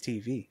 90s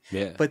TV.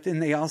 Yeah. But then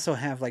they also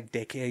have like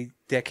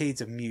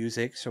decades of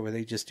music. So where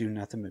they just do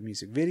nothing but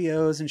music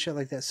videos and shit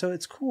like that. So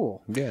it's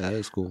cool. Yeah, that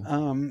is cool.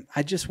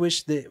 I just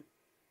wish that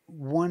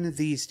one of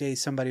these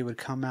days somebody would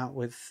come out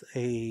with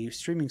a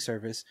streaming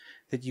service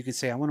that you could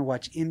say, I want to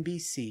watch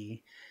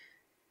NBC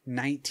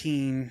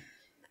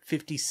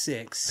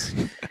 1956.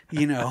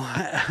 You know,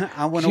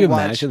 I want to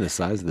watch. Imagine the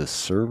size of the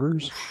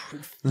servers.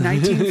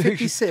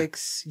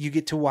 1956. You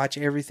get to watch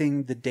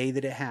everything the day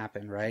that it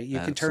happened, right? You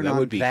can turn on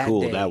would be that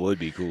cool. day, That would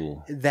be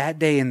cool. that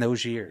day in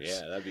those years.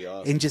 Yeah, that'd be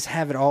awesome. And just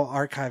have it all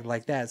archived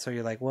like that. So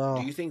you're like, well,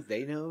 do you think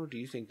they know? Do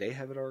you think they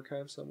have it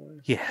archived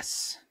somewhere?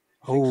 yes.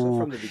 Think so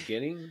from the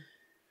beginning?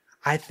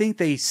 I think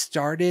they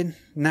started.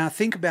 Now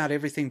think about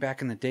everything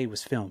back in the day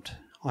was filmed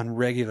on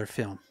regular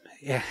film.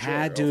 It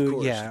had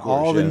to,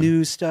 all the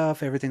news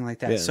stuff, everything like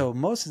that. Yeah. So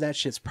most of that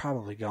shit's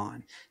probably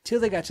gone till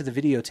they got to the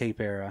videotape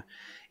era.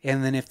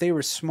 And then if they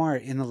were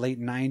smart in the late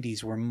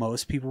 90s where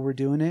most people were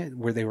doing it,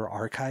 where they were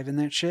archiving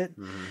that shit,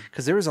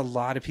 because there was a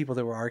lot of people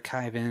that were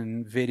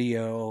archiving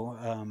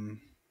video,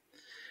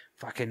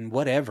 fucking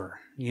whatever,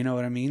 you know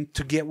what I mean?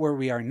 To get where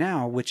we are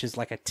now, which is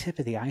like a tip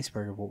of the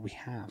iceberg of what we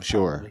have.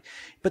 Sure. Probably.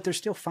 But they're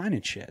still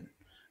finding shit.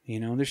 You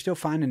know, they're still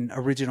finding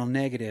original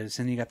negatives,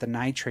 and you got the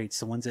nitrates,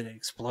 the ones that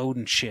explode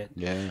and shit.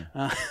 Yeah.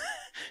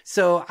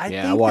 So I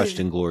think I watched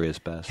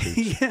Inglourious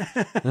Bastards.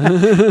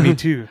 Yeah. Me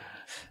too.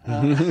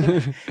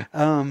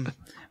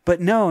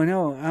 But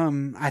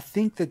no. I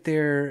think that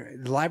the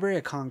Library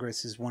of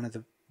Congress is one of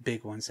the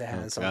big ones that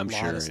has a lot of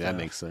stuff. That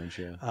makes sense,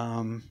 yeah.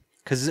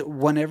 Because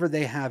whenever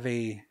they have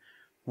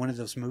one of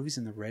those movies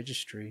in the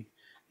registry,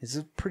 it's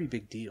a pretty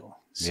big deal.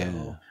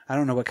 So I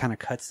don't know what kind of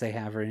cuts they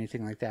have or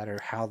anything like that, or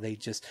how they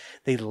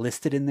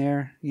list it in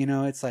there. You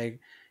know, it's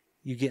like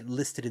you get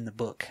listed in the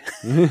book.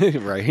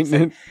 Right.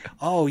 Like,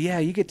 oh yeah,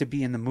 you get to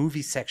be in the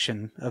movie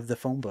section of the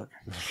phone book.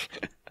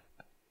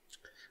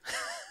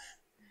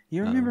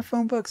 You remember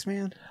phone books,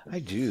 man? I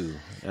do.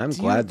 I'm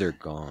glad they're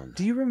gone.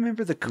 Do you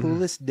remember the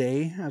coolest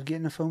day of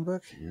getting a phone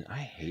book? I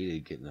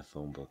hated getting a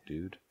phone book,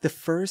 dude. The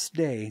first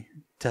day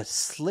to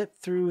slip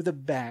through the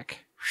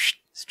back,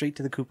 straight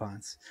to the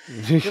coupons.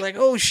 You're like,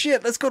 oh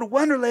shit, let's go to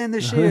Wonderland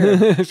this year.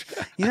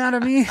 You know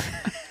what I mean?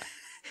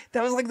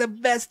 That was like the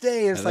best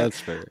day. It's like, that's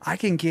fair. I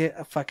can get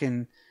a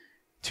fucking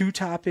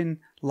 2-topping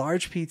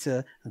large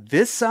pizza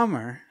this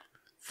summer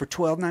for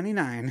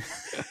 $12.99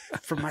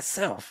 for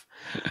myself.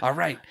 All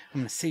right,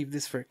 I'm gonna save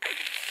this for.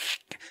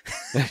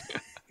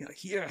 You're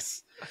like,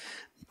 yes,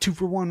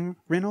 2-for-1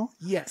 rental.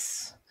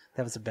 Yes,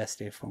 that was the best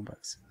day of phone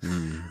books.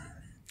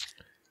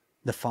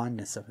 The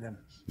fondness of them.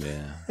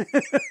 Yeah.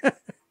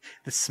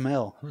 The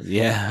smell.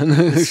 Yeah.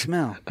 The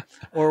smell.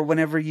 Or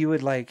whenever you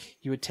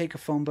would take a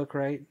phone book,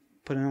 right?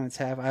 Put it on its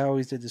tab. I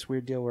always did this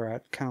weird deal where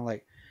I'd kind of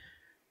like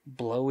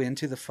blow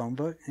into the phone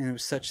book, and it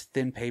was such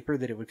thin paper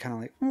that it would kind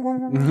of like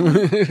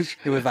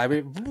it would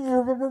vibrate,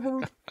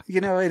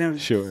 you know, and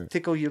it would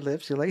tickle your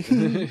lips. You're like,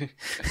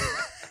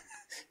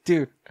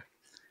 dude,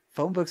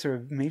 phone books are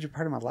a major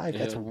part of my life.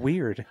 That's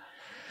weird.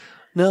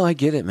 No, I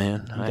get it,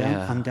 man.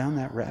 I'm down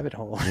that rabbit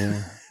hole.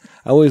 Yeah.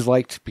 I always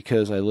liked,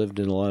 because I lived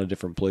in a lot of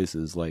different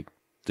places, like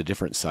the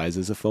different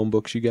sizes of phone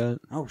books you got.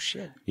 Oh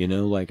shit. You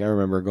know, like I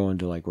remember going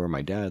to like where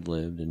my dad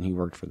lived, and he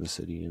worked for the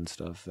city and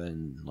stuff,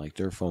 and like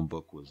their phone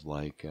book was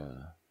like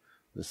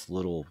this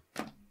little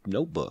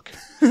notebook.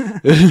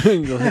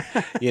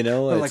 You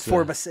know, Like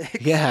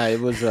 4x6. Yeah, it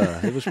was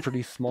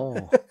pretty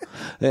small.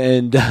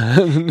 And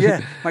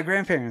Yeah, my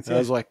grandparents. I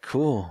was like,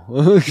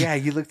 cool. Yeah,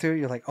 you look through it,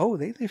 you're like, oh,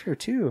 they live here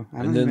too. I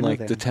don't And then even know like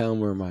that. the town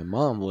where my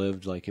mom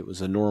lived, like it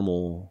was a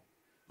normal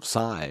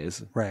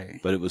size, Right.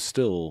 but it was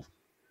still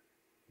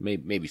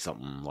maybe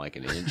something like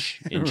an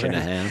inch and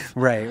a half.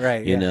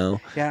 Right. You Yeah.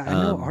 know? Yeah, I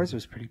know ours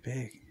was pretty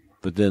big.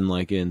 But then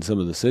like in some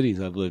of the cities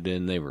I've lived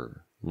in, they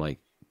were like,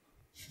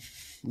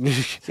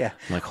 Yeah.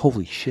 like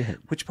holy shit.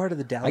 Which part of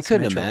the Dallas? I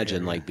couldn't metro imagine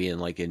area? like being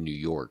like in New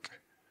York,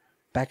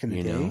 back in the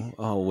you day. know?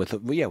 Oh, with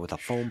a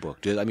phone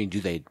book.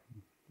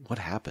 What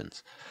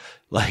happens?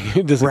 Like,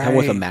 does it come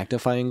with a Right.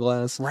 magnifying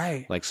glass?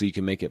 Right. Like, so you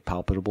can make it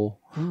palpable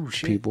Oh to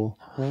shit. people?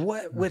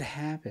 What would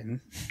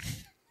happen?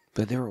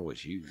 But they're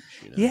always huge,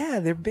 you know? Yeah,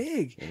 they're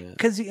big. Yeah.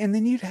 And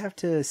then you'd have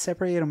to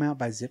separate them out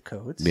by zip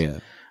codes. Yeah.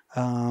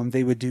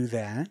 They would do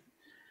that.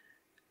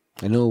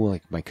 I know,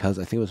 like, my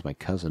cousin, I think it was my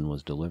cousin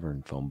was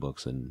delivering phone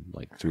books and,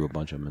 like, threw a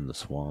bunch of them in the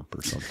swamp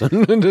or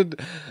something.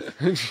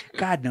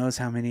 God knows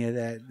how many of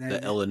that.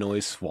 The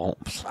Illinois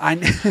swamps. I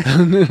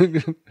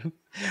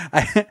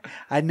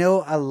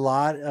know a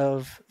lot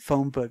of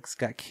phone books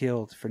got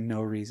killed for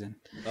no reason.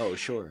 Oh,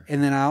 sure.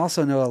 And then I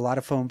also know a lot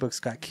of phone books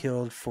got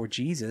killed for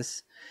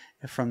Jesus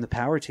from the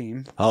power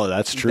team. Oh,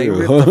 that's true. They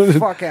ripped the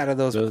fuck out of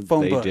those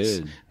phone They books.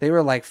 did. They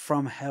were like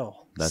from hell.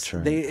 That's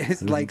right.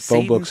 It's like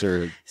phone Satan, books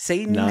are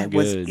Satan not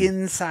was good.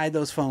 inside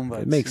those phone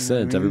books. It makes you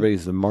know sense. what I mean?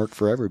 Everybody's the mark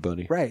for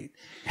everybody. Right.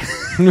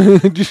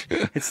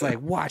 It's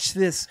like, watch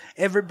this.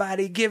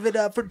 Everybody give it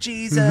up for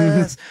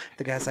Jesus.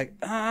 The guy's like,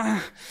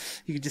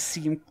 you can just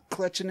see him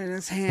clutching in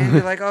his hand.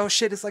 You're like, oh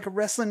shit, it's like a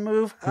wrestling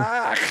move.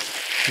 And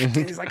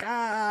he's like,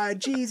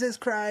 Jesus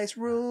Christ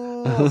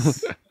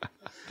rules.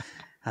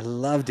 I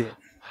loved it.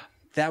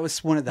 That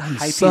was one of the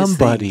hypest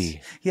somebody.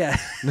 things. Yeah.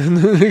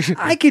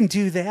 I can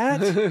do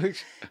that.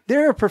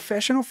 They're a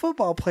professional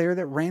football player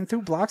that ran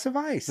through blocks of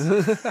ice.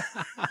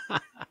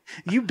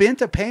 You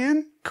bent a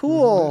pan?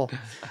 Cool.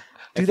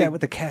 Do that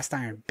with a cast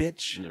iron,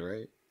 bitch.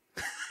 Right.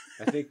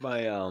 I think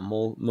my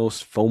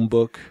most phone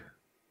book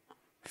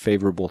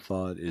favorable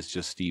thought is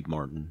just Steve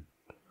Martin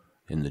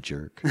in The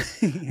Jerk.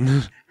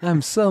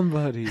 I'm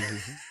somebody.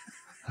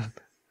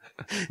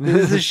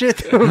 This is the shit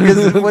though,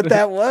 because of what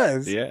that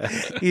was. Yeah.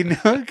 You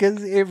know,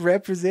 because it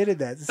represented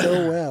that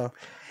so well.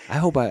 I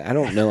hope I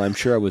don't know. I'm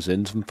sure I was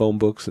in some phone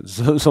books at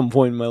some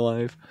point in my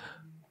life,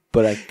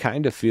 but I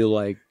kind of feel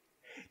like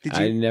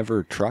I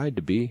never tried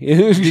to be.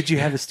 Did you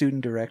have a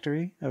student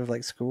directory of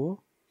like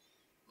school?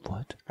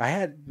 What?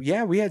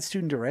 We had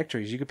student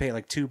directories. You could pay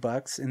like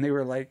 $2, and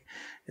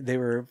they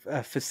were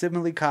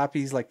facsimile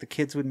copies. Like the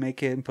kids would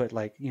make it and put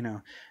like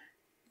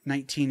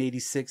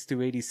 1986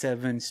 through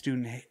 87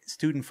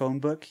 student phone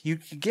book. You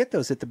could get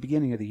those at the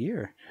beginning of the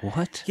year.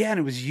 What? Yeah, and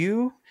it was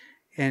you,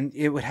 and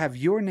it would have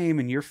your name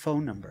and your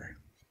phone number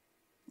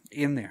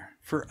in there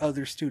for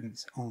other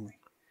students only.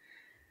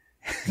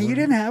 You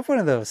didn't have one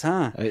of those,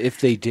 huh? If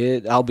they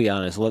did, I'll be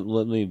honest. Let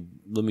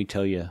me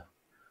tell you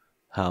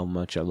how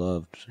much I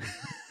loved,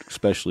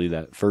 especially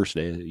that first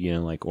day.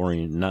 Like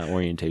not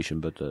orientation,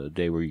 but the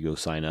day where you go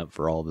sign up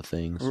for all the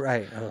things.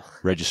 Right. Ugh.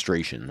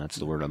 Registration. That's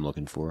the word I'm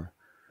looking for.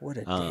 What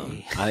a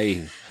day.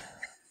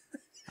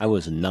 I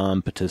was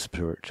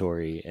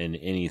non-participatory in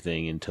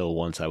anything until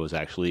once I was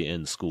actually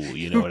in school.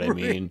 You know what I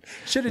mean?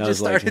 Should have I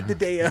just was like, started the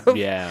day of.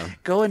 Yeah.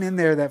 Going in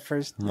there that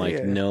first I'm like,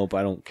 day. nope,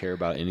 I don't care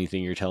about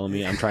anything you're telling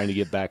me. I'm trying to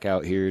get back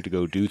out here to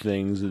go do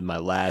things in my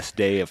last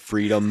day of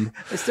freedom.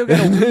 I still got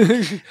a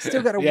week.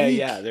 Still got a week.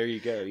 Yeah, there you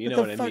go. You know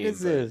what what I the mean? fuck is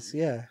this?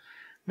 Yeah.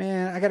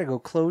 Man, I gotta go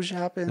clothes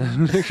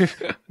shopping.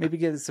 Maybe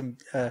get some,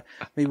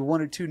 maybe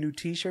 1 or 2 new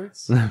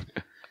T-shirts.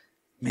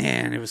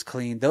 Man, it was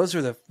clean. Those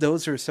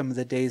are some of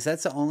the days.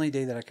 That's the only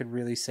day that I could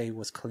really say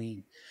was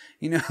clean.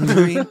 You know what I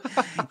mean?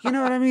 You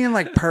know what I mean?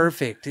 Like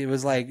perfect. It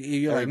was like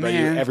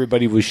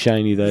everybody was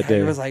shiny that day.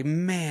 It was like,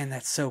 man,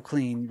 that's so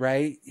clean,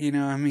 right? You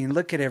know what I mean?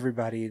 Look at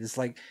everybody. It's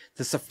like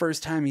this is the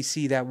first time you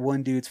see that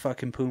one dude's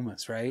fucking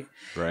Pumas, right?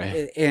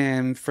 Right.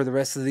 And for the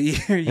rest of the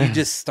year, you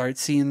just start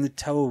seeing the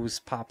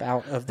toes pop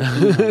out of the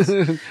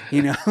Pumas.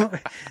 You know,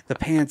 the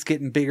pants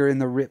getting bigger in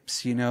the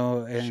rips. You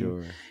know, and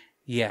Sure.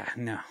 Yeah,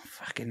 no,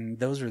 fucking,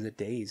 those were the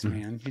days,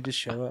 man. You just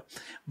show up.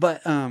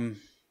 But,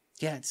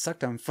 yeah, it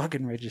sucked on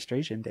fucking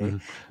registration day.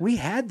 We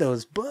had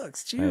those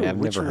books, too. I've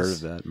never heard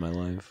of that in my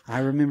life. I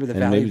remember the and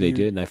Valley maybe they View.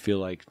 did, and I feel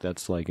like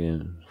that's like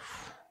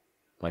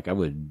I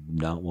would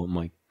not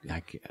want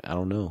I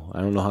don't know. I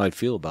don't know how I'd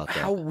feel about that.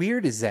 How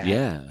weird is that?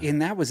 Yeah. And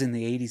that was in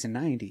the 80s and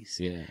 90s.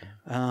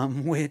 Yeah.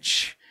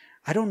 Which,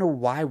 I don't know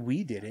why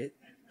we did it.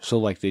 So,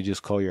 like, they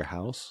just call your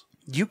house?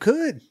 You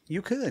could.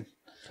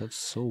 That's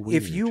so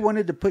weird. If you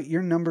wanted to put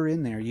your number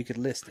in there, you could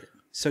list it.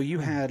 So you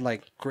had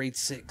like grade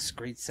 6,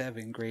 grade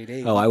 7, grade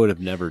 8. Oh, I would have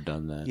never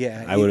done that.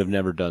 Yeah, I would have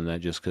never done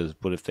that just because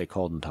what if they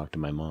called and talked to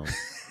my mom?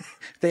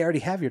 They already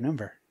have your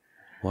number.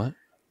 What?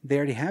 They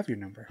already have your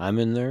number. I'm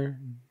in there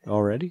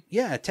already?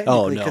 Yeah,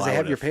 technically, because they I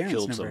have your would have parents'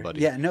 killed number.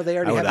 somebody. Yeah, no, they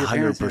already have your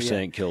parents' number.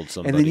 100% killed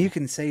somebody. And then you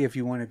can say if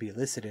you want to be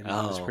listed in it,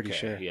 I was pretty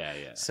sure. Yeah.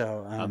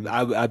 So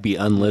I'd be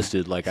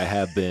unlisted like I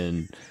have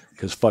been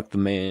because fuck the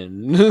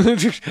man.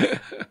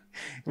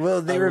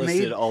 well, they were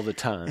Unlisted made all the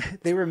time.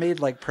 They were made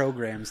like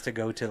programs to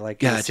go to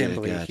like an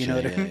assembly. You know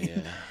what I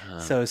mean? Yeah.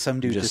 So some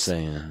dude just just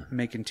saying.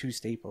 making 2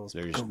 staples.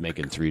 They're just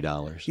making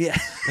 $3.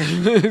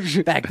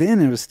 Yeah. Back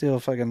then it was still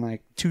fucking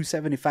like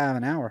 $2.75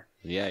 an hour.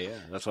 Yeah.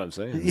 That's what I'm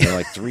saying. They're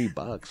like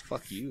 $3.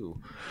 Fuck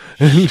you.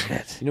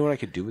 Shit. You know what I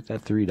could do with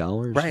that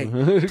 $3?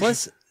 Right.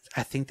 Plus,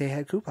 I think they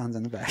had coupons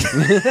on the back.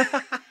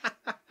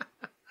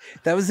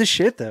 That was the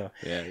shit, though.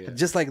 Yeah.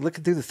 Just like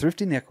looking through the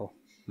thrifty nickel.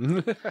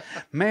 Man,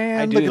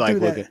 I looking do like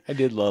through looking. that. I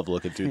did love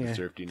looking through the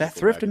thrifty nickel. That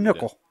thrifty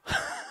nickel.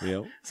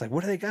 Yep. It's like,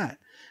 what do they got?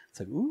 It's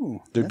like, ooh.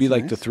 There'd be that's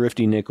like nice. the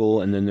thrifty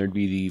nickel, and then there'd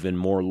be the even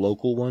more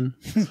local one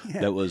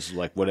that was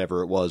like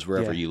whatever it was,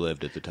 wherever you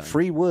lived at the time.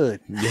 Free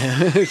wood.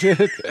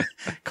 Yeah.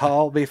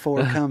 Call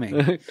before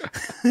coming.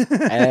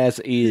 As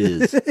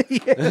is.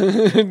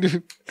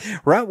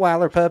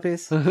 Rottweiler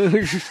puppies.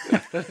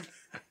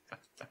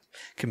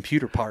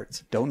 Computer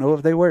parts. Don't know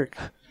if they work.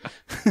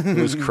 It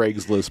was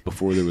Craigslist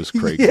before there was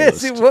Craigslist.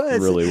 Yes, it was. It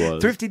really was.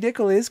 Thrifty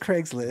nickel is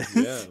Craigslist.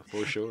 Yeah,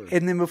 for sure.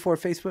 And then before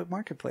Facebook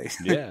Marketplace.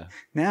 Yeah.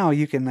 Now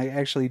you can like,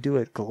 actually do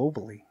it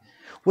globally.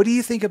 What do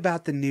you think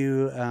about the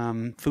new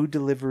food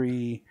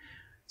delivery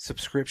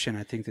subscription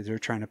I think that they're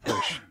trying to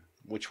push?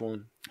 Which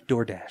one?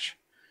 DoorDash.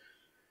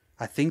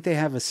 I think they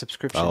have a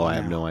subscription Oh, I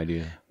have now no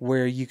idea.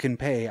 where you can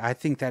pay. I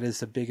think that is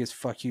the biggest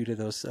fuck you to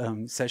those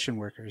session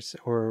workers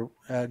or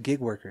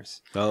gig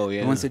workers. Oh, yeah.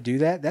 The ones that do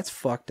that, that's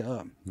fucked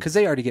up. Because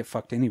they already get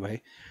fucked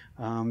anyway.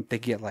 They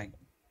get like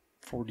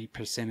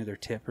 40% of their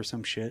tip or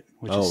some shit.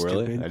 Which is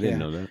really? stupid. I didn't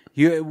know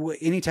that.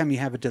 Anytime you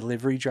have a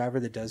delivery driver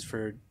that does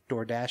for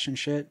DoorDash and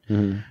shit,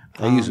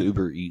 I use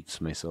Uber Eats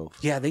myself.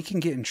 yeah, they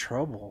can get in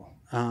trouble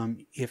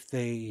if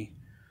they...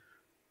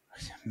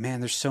 Man,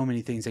 there's so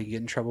many things they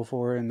get in trouble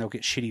for, and they'll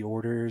get shitty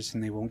orders,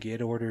 and they won't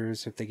get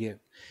orders if they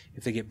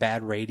get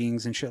bad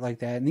ratings and shit like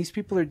that. And these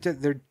people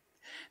they're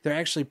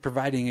actually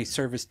providing a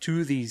service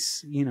to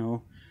these,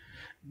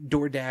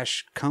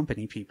 DoorDash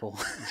company people.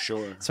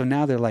 Sure. So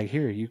now they're like,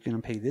 here, you're gonna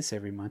pay this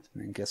every month,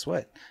 and then guess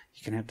what?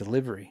 You can have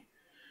delivery.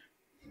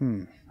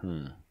 It's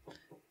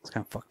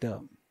kind of fucked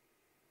up.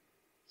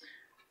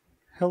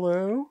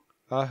 Hello.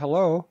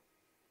 Hello.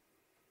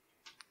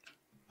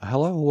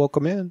 Hello.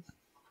 Welcome in.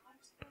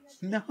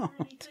 No.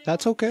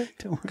 That's okay.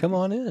 Don't worry. Come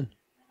on in.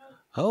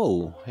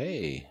 Oh,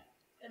 hey.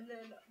 And then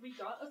we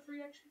got a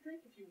free extra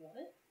drink if you want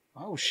it.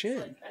 Oh shit.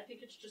 Like, I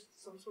think it's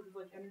just some sort of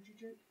like energy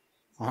drink.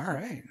 All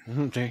right.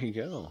 There you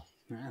go.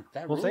 Yeah,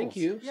 that Well, thank rules.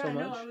 you Yeah, so I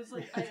know. much. I was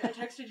like, I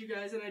texted you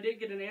guys and I didn't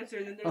get an answer,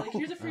 and then they're like,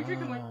 "Here's a free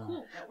drink." I'm like,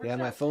 "Cool." That works Yeah,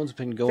 my out. phone's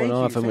been going Thank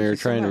off, you. and we Thank were you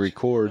so trying to much.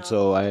 record,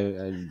 so I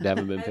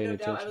haven't been I paying had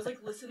no doubt. I attention. was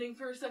like listening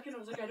for a second. I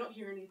was like, I don't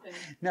hear anything.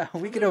 No,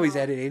 we could always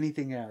edit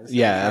anything else.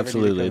 Yeah, If you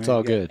ever need to absolutely. come It's in.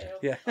 all good.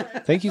 Yeah.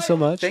 Thank you so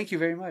much. Thank you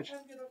very much.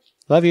 Have a good one.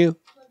 Love you. Love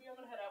you. I'm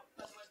gonna head out.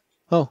 By the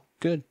way. Oh,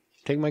 good.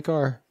 Take my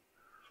car.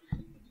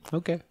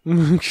 Okay.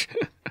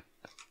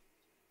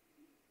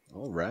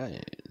 All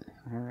right.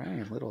 All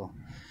right, little.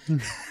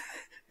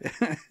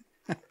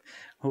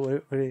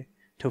 what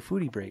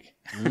tofuti break.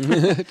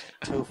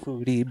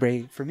 Tofuti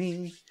break for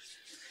me.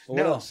 What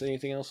No. else?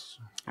 Anything else?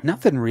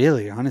 Nothing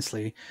really,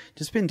 honestly.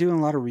 Just been doing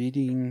a lot of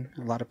reading,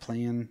 a lot of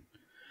playing.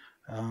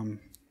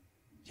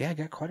 Yeah, I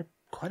got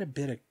quite a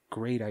bit of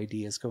great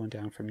ideas going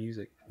down for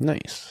music.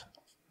 Nice.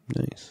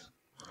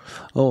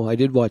 Oh, I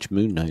did watch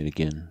Moon Knight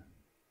again.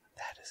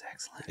 That is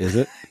excellent. Is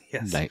it?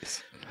 Yes.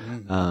 Nice.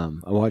 I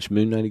watched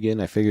Moon Knight again.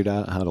 I figured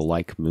out how to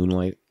like Moon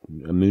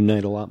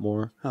Knight a lot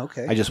more.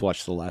 Okay. I just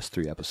watched the last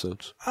 3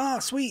 episodes. Oh,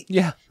 sweet.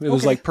 Yeah, it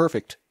was Okay. like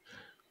perfect.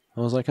 I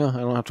was like, oh, I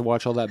don't have to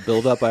watch all that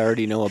build up I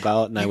already know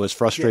about, and I was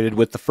frustrated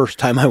with the first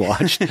time I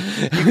watched. You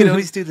can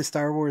always do the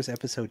Star Wars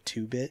Episode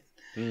 2 bit.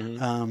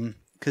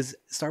 Because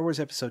Star Wars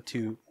Episode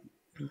 2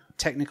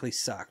 technically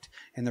sucked.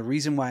 And the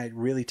reason why it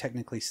really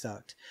technically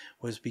sucked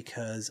was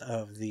because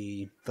of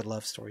the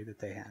love story that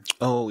they had.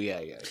 Oh, yeah.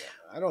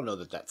 I don't know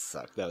that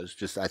sucked. That was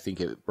just, I think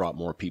it brought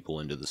more people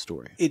into the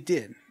story. It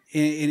did.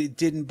 And it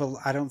didn't,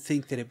 I don't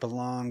think that it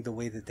belonged the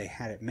way that they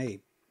had it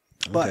made.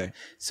 But, Okay.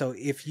 so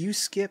if you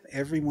skip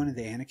every one of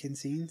the Anakin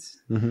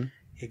scenes,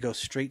 it goes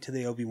straight to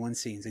the Obi-Wan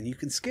scenes. And you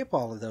can skip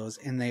all of those,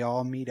 and they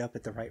all meet up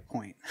at the right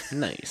point.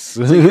 Nice.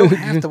 So you don't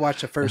have to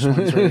watch the first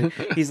ones. Right?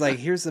 He's like,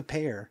 here's the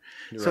pair.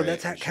 So Right,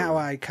 that's how sure.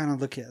 I kind of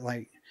look at,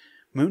 like,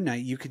 Moon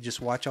Knight. You could just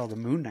watch all the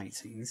Moon Knight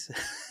scenes,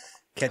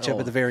 catch up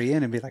at the very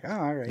end, and be like, oh,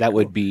 all right. That cool.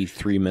 would be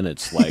 3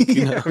 minutes, like,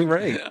 you know,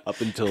 right.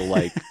 up until,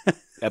 like,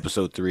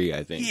 episode 3,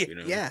 I think. Yeah, You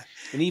know? yeah.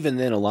 And even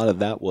then, a lot of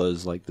that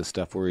was, like, the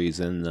stuff where he's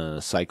in the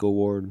psycho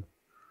ward.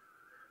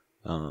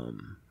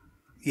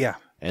 Yeah.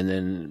 And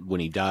then when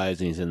he dies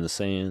and he's in the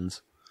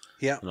sands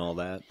Yeah. and all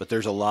that. But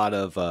there's a lot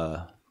of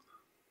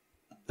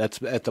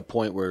That's at the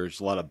point where there's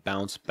a lot of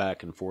bounce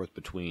back and forth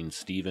between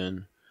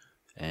Steven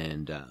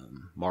and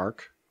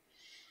Mark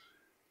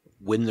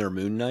when they're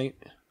Moon Knight.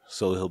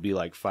 So he'll be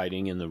like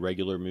fighting in the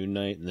regular Moon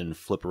Knight and then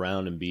flip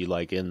around and be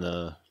like in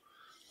the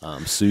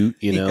suit,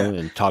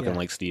 and talking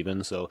like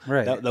Steven. So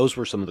those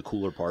were some of the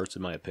cooler parts,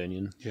 in my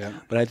opinion. Yeah.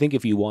 But I think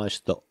if you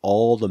watch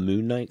all the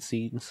Moon Knight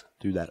scenes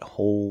through that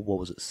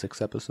whole,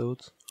 6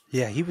 episodes?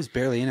 Yeah, he was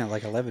barely in it,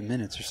 like 11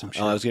 minutes or some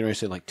shit. I was going to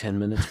say like 10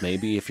 minutes,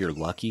 maybe, if you're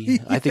lucky.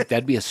 I think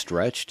that'd be a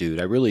stretch, dude.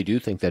 I really do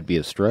think that'd be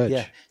a stretch.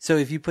 Yeah. So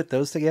if you put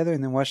those together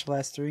and then watch the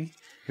last 3,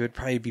 it would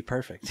probably be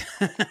perfect.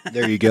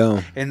 There you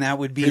go. And that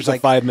would be There's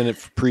like a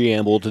 5-minute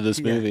preamble to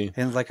this movie.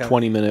 And like a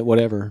 20-minute,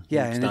 whatever.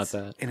 Yeah, it's and not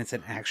that. And it's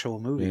an actual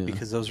movie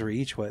because those were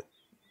each,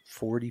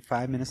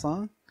 45 minutes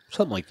long?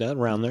 Something like that,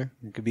 around there.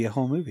 It could be a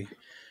whole movie.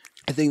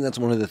 I think that's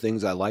one of the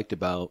things I liked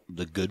about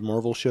the good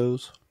Marvel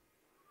shows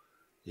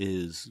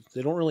is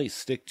they don't really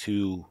stick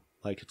to,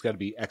 like, it's got to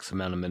be X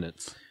amount of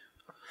minutes.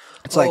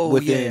 It's like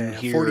within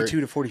here,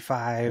 42 to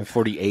 45.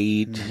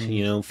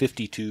 48,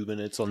 52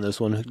 minutes on this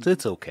one.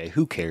 It's okay.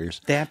 Who cares?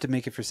 They have to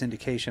make it for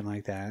syndication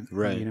like that.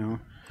 Right.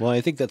 Well,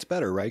 I think that's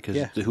better, right?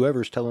 Because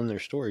whoever's telling their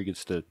story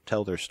gets to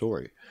tell their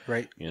story.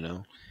 Right.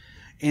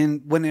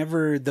 And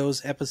whenever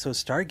those episodes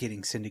start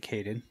getting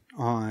syndicated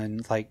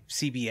on like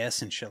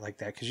CBS and shit like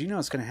that, because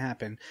it's going to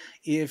happen,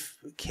 if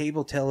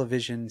cable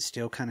television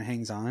still kind of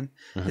hangs on,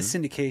 the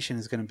syndication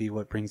is going to be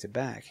what brings it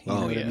back. You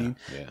know what I mean?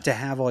 Yeah. To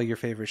have all your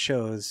favorite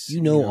shows.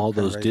 All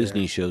those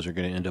Disney shows are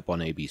going to end up on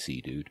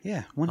ABC, dude.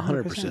 Yeah,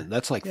 100%.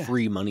 That's like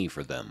free money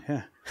for them.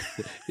 Yeah.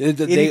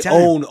 They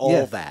own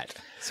all that.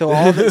 So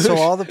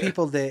all the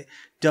people that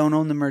don't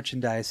own the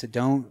merchandise, that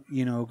don't,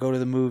 go to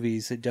the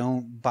movies, that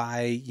don't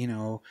buy,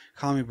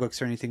 comic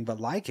books or anything, but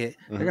like it,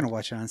 they're going to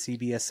watch it on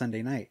CBS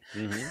Sunday night.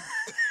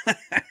 Mm-hmm.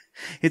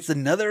 It's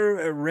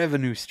another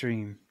revenue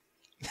stream.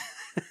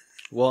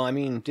 Well, I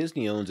mean,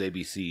 Disney owns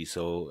ABC,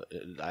 so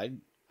I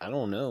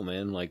don't know,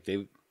 man. Like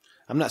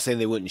I'm not saying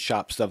they wouldn't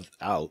shop stuff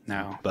out.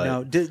 No, but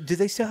no. Do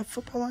they still have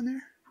football on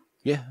there?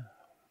 Yeah.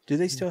 Do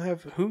they still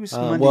have who's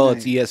Monday well, night?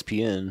 it's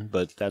ESPN,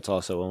 but that's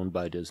also owned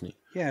by Disney.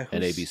 Yeah,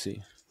 and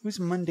ABC. Who's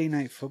Monday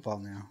Night Football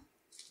now?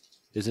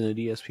 Isn't it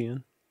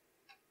ESPN?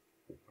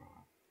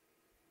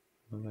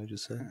 What did I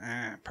just say?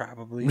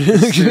 Probably.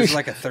 There's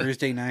like a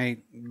Thursday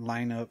night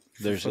lineup.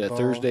 There's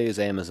Thursday is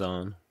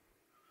Amazon.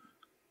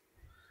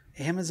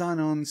 Amazon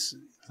owns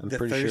the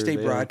Thursday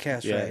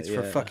broadcast rights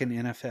for fucking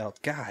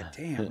NFL. God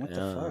damn, what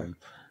the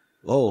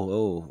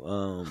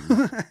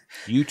fuck?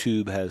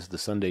 YouTube has the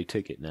Sunday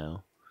Ticket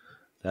now.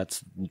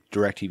 That's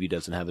DirecTV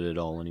doesn't have it at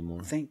all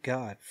anymore. Thank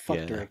God. Fuck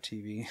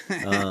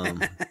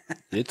DirecTV.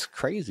 It's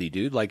crazy,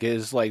 dude. Like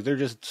it's like they're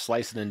just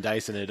slicing and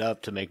dicing it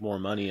up to make more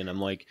money, and I'm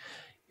like,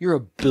 you're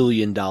 $1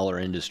 billion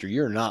industry.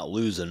 You're not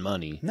losing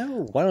money.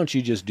 No. Why don't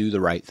you just do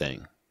the right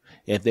thing?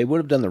 If they would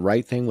have done the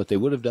right thing, what they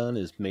would have done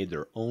is made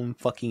their own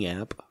fucking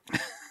app.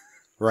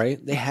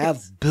 Right? They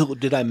have built.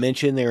 Did I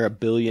mention they're $1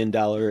 billion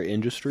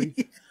industry?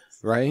 Yes.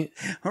 Right?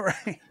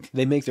 Right.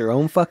 They make their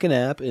own fucking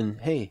app, and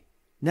hey.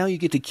 Now you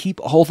get to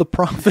keep all the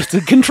profits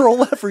and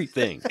control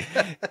everything.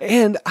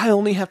 And I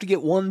only have to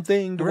get one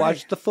thing to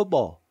watch the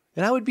football.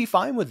 And I would be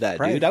fine with that,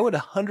 dude. I would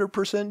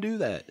 100% do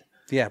that.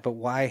 Yeah, but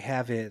why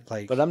have it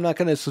like... But I'm not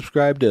going to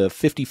subscribe to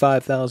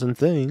 55,000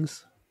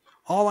 things.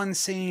 All on the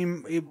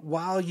same...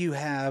 While you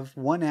have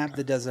one app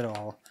that does it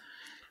all,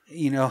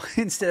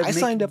 instead of... I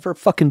signed up for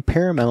fucking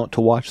Paramount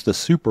to watch the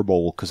Super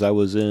Bowl because I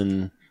was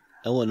in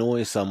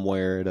Illinois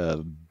somewhere at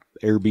a...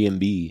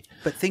 Airbnb.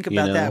 But think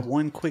about that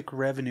one quick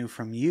revenue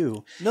from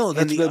you. No,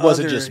 that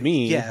wasn't just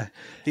me. Yeah.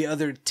 The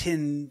other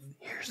 10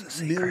 Here's the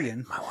secret.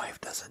 million. My wife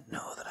doesn't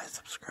know that I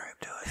subscribe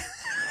to it.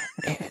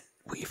 And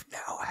we've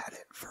now had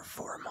it for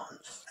 4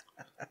 months.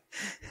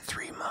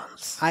 3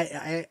 months.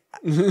 I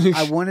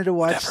wanted to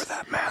watch... Whatever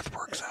that math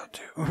works out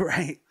to.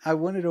 Right. I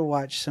wanted to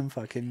watch some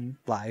fucking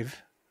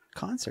live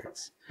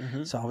concerts.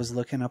 Mm-hmm. So I was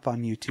looking up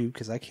on YouTube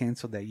because I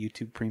canceled that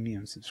YouTube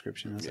premium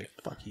subscription. I was like,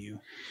 fuck you.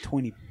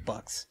 $20.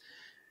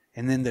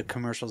 And then the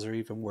commercials are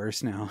even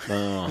worse now.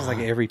 It's like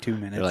every 2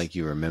 minutes. They're like,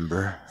 you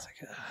remember? It's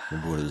like,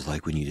 remember what it was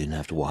like when you didn't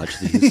have to watch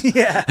these?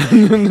 Yeah.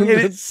 And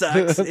it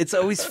sucks. It's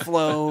always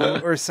Flo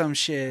or some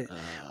shit.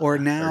 Or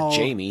now. Or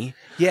Jamie.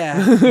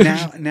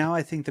 Yeah. Now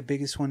I think the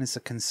biggest one is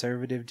a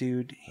conservative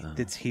dude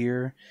that's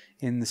here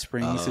in the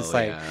Springs. It's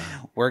like,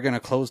 we're going to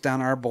close down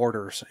our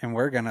borders and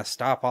we're going to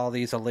stop all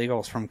these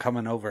illegals from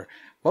coming over.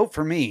 Vote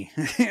for me.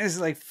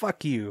 It's like,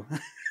 fuck you.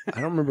 I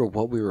don't remember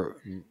what we were...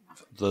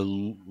 The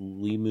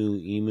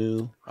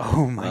emu.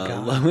 Oh my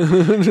God.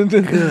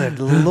 Good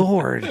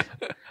Lord.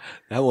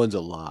 That one's a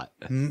lot.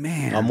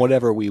 Man. On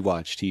whatever we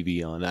watch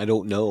TV on. I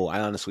don't know. I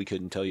honestly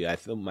couldn't tell you. I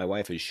think my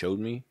wife has showed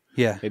me.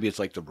 Yeah. Maybe it's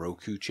like the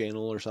Roku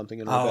channel or something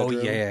in our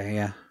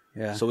bedroom.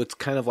 Yeah. So it's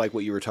kind of like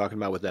what you were talking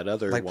about with that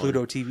other like one.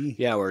 Pluto TV.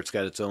 Yeah, where it's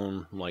got its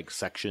own like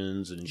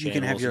sections and channels. You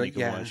can have your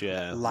watch,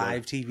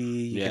 live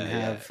TV. You can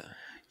have...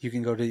 You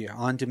can go to your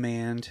on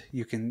demand.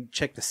 You can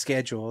check the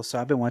schedule.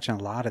 So I've been watching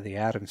a lot of the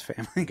Addams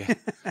Family.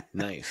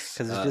 Nice.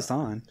 Because it's just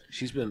on.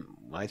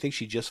 I think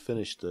she just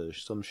finished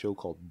some show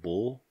called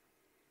Bull.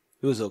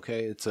 It was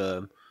okay. It's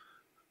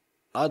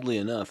oddly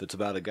enough, it's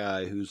about a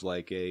guy who's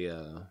like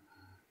a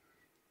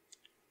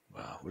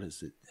wow, what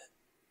is it?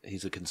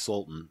 He's a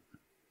consultant.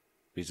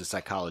 He's a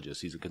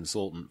psychologist. He's a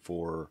consultant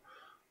for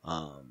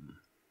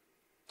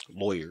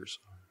lawyers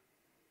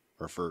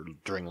or for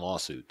during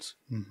lawsuits,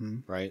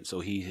 right? So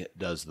he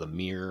does the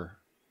mirror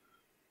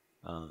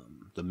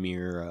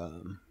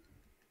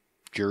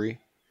jury.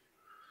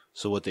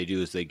 So what they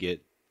do is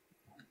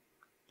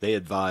they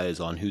advise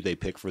on who they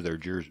pick for their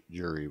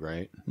jury,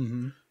 right?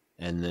 Mm-hmm.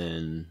 And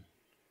then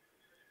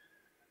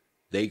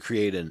they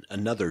create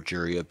another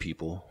jury of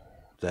people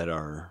that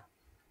are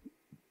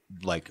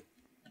like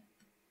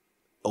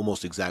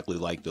almost exactly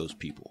like those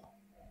people.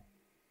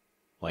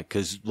 Like,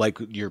 because like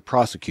your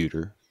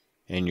prosecutor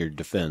and your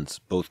defense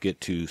both get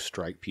to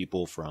strike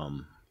people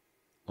from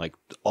like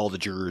all the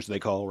jurors they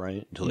call,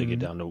 right? Until they get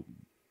down to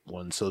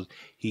one. So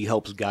he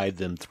helps guide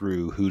them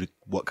through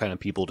what kind of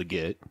people to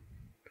get.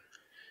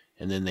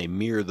 And then they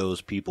mirror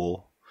those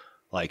people.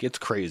 Like, it's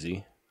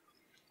crazy.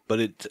 But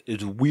it's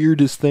the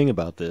weirdest thing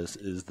about this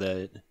is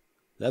that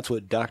that's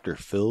what Dr.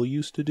 Phil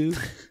used to do.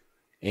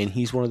 And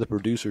he's one of the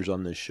producers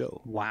on this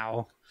show.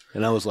 Wow.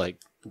 And I was like,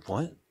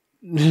 what?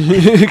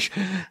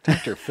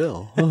 Dr.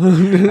 Phil.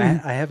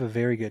 I have a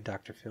very good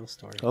Dr. Phil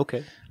story.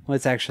 Okay. Well,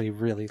 it's actually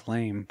really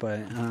lame,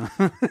 but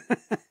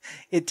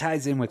it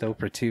ties in with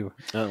Oprah too.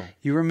 Oh.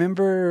 You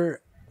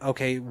remember,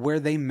 where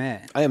they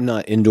met? I am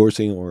not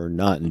endorsing or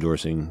not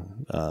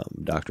endorsing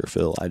Dr.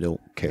 Phil. I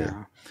don't care.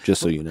 No.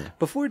 Just so you know.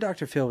 Before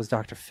Dr. Phil was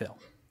Dr. Phil,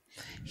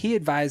 he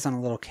advised on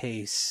a little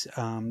case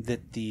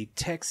that the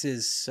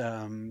Texas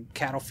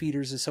Cattle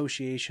Feeders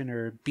Association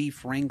or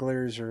Beef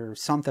Wranglers or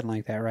something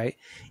like that, right?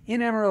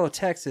 In Amarillo,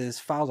 Texas,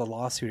 filed a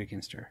lawsuit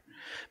against her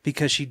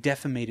because she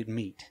defamated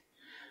meat.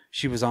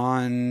 She was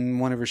on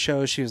one of her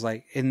shows. She was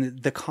like,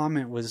 and the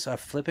comment was a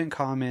flippant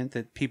comment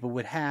that people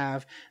would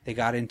have. They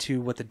got into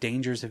what the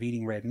dangers of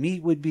eating red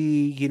meat would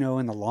be,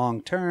 in the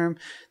long term.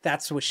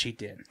 That's what she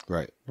did.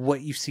 Right. What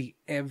you see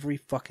every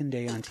fucking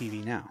day on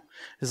TV now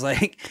is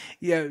like,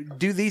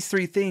 do these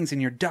 3 things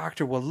and your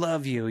doctor will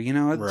love you,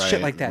 Right,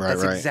 shit like that. right,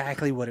 That's right.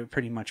 exactly what it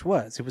pretty much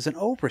was. It was an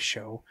Oprah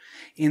show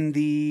in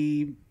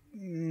the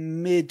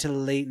mid to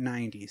late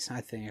 90s, I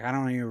think. I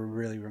don't even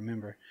really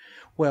remember.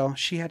 Well,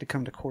 she had to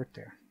come to court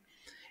there.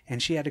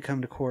 And she had to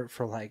come to court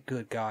for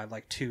good God,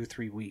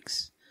 2-3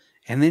 weeks.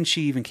 And then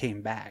she even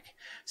came back.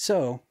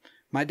 So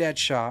my dad's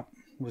shop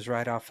was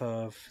right off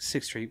of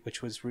 6th Street,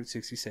 which was Route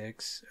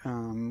 66.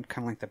 Kind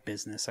of like the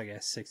business, I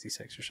guess,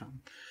 66 or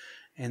something.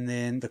 And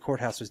then the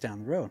courthouse was down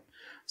the road.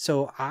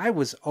 So I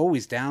was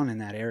always down in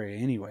that area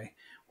anyway.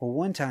 Well,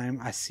 one time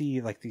I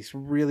see these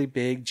really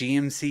big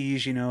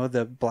GMCs,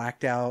 the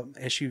blacked out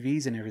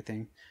SUVs and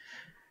everything.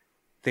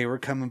 They were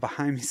coming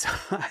behind me, so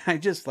I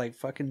just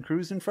fucking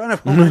cruised in front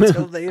of them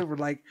until they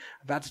were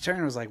about to turn.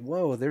 I was like,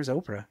 whoa, there's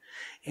Oprah.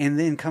 And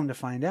then come to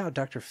find out,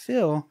 Dr.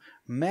 Phil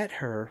met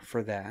her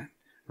for that,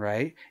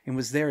 right? And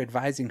was there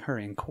advising her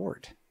in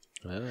court.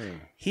 Oh.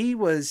 He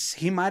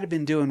might have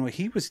been doing what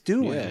he was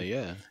doing.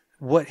 Yeah.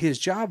 What his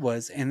job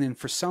was, and then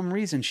for some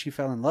reason she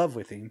fell in love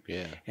with him.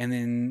 Yeah. And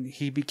then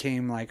he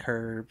became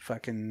her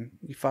fucking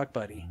fuck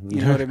buddy. You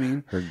know what I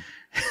mean?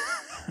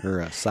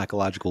 Her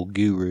psychological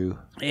guru.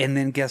 And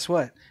then guess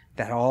what?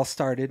 That all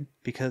started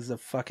because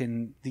of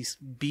fucking these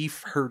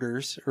beef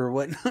herders or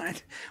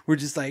whatnot. We're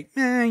just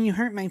you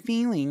hurt my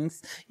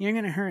feelings. You're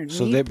going to hurt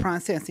me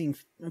processing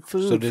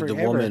food So did forever.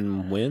 the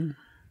woman win?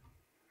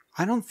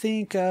 I don't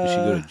think... Did she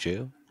go to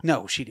jail?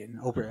 No, she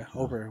didn't.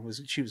 Oprah was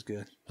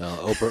good.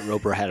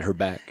 Oprah had her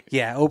back.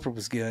 Yeah, Oprah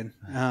was good.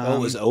 It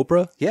was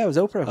Oprah? Yeah, it was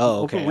Oprah.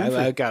 Oh, okay. Oprah Winfrey.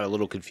 I got a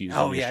little confused.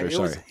 Oh, yeah.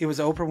 Sorry. It was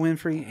Oprah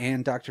Winfrey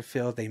and Dr.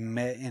 Phil. They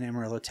met in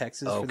Amarillo,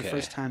 Texas for the Okay.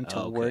 first time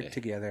to work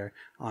together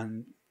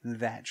on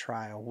that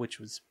trial, which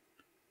was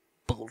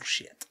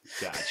bullshit.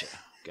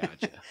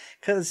 Gotcha.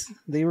 Because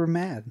they were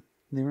mad.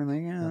 They were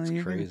like, oh, That's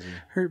you're crazy.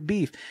 gonna hurt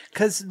beef.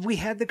 Because we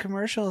had the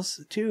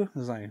commercials, too. It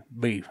was like,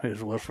 beef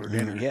is what for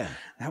dinner. Yeah.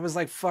 That was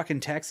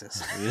fucking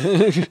Texas.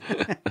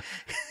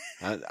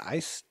 I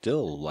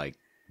still like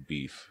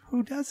beef.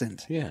 Who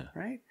doesn't? Yeah.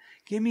 Right?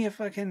 Give me a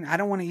fucking... I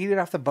don't want to eat it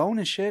off the bone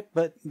and shit,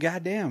 but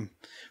goddamn.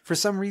 For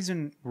some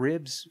reason,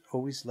 ribs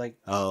always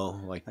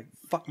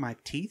fuck my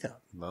teeth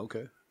up.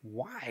 Okay.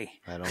 Why?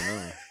 I don't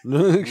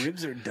know.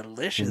 Ribs are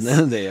delicious.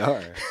 No, they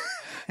are.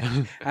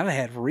 I've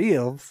had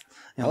ribs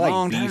in I a like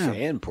long beef time.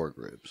 and pork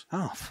ribs.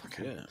 Oh,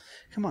 fucking. Yeah.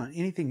 Come on.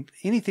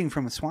 Anything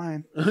from a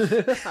swine. I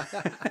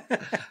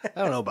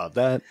don't know about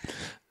that.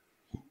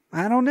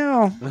 I don't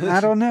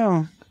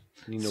know.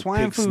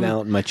 Swine pig food.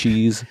 snout and my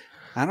cheese.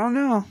 I don't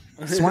know.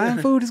 Swine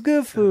food is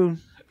good food.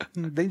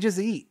 They just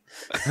eat.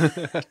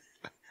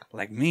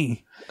 Like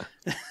me.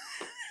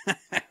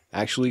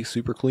 Actually,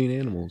 super clean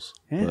animals.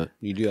 Yeah. But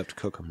you do have to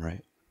cook them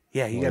right.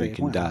 Yeah, you Or gotta you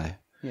can die.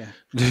 Yeah.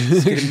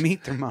 Just get a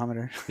meat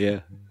thermometer.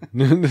 Yeah.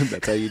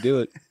 That's how you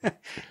do it.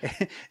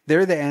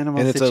 They're the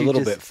animals And it's that a you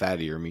little just, bit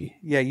fattier meat.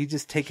 Yeah, you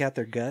just take out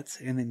their guts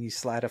and then you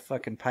slide a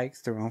fucking pike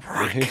through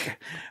them.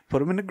 Put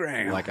them in the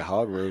ground. Like a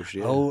hog roast,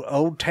 yeah.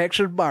 Old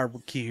Texas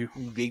barbecue.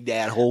 Dig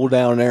that hole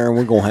down there and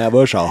we're going to have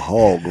us a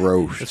hog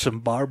roast.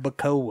 Some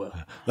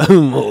barbacoa.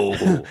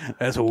 Oh.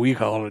 That's what we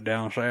call it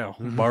down south.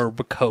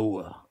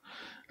 Barbacoa.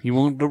 You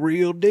want the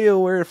real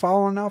deal where it's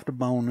falling off the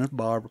bone, that's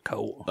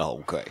barbacoa.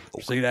 Okay.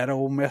 See that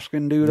old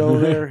Mexican dude over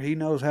there? He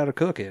knows how to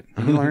cook it.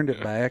 He learned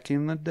it back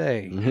in the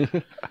day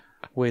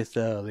with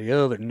the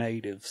other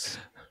natives.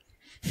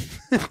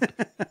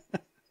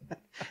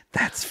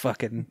 That's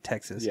fucking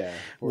Texas. Yeah.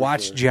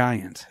 Watch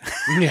Giant.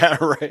 Yeah,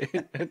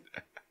 right.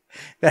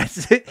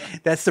 That's it.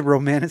 That's the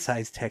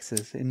romanticized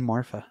Texas in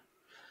Marfa.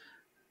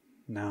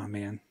 No,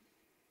 man.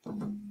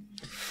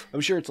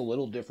 I'm sure it's a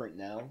little different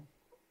now.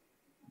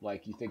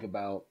 Like you think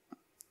about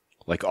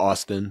like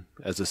Austin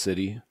as a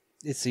city.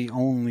 It's the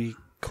only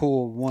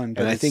cool one.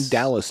 But And I think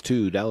Dallas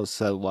too. Dallas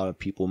had a lot of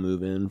people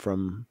move in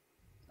from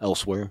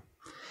elsewhere.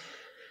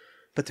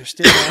 But they're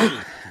still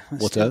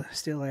What's that?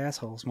 Still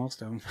assholes,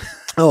 most of them.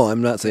 Oh,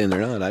 I'm not saying they're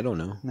not. I don't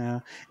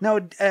know. No.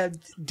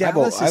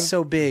 Dallas is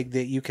so big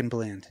that you can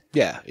blend.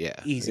 Yeah.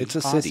 Easy. It's a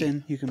Austin,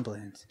 city. you can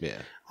blend. Yeah.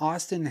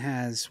 Austin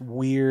has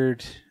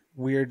weird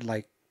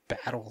like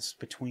battles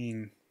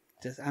between.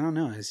 I don't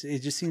know.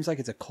 It just seems like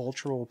it's a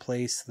cultural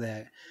place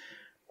that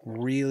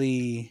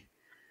really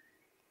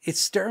it's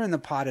stirring the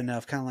pot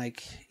enough, kind of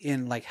like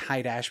in like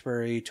Hyde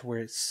Ashbury, to where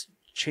it's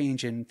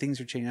changing. Things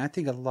are changing. I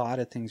think a lot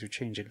of things are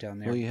changing down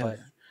there. Well,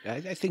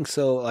 I think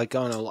so. Like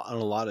on a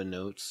lot of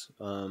notes.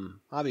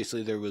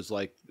 Obviously, there was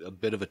like a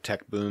bit of a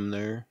tech boom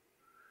there.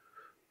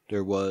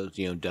 There was,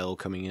 Dell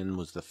coming in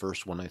was the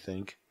first one, I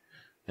think,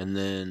 and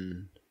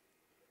then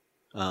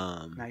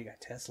now you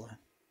got Tesla.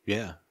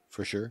 Yeah.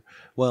 For sure.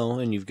 Well,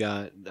 and you've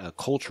got a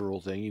cultural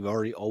thing. You've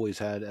always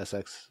had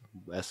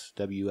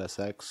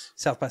SWSX.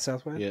 South by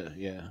Southwest?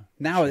 Yeah.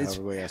 Now it's...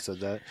 However way I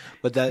said that.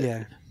 But that...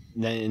 Yeah.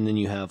 And then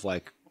you have,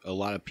 like, a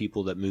lot of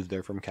people that moved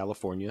there from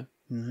California.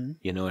 Mm-hmm.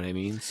 You know what I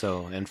mean?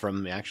 So, and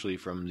from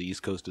the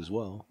East Coast as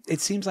well.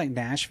 It seems like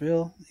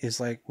Nashville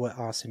is like what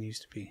Austin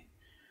used to be.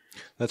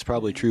 That's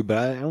probably true, but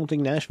I don't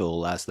think Nashville will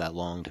last that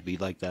long to be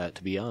like that,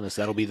 to be honest.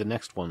 That'll be the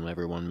next one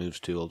everyone moves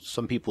to.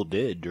 Some people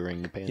did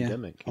during the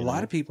pandemic. A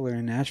lot of people are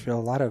in Nashville.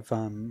 A lot of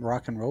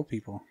rock and roll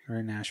people are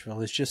in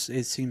Nashville. It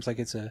seems like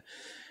it's a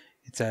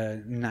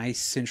nice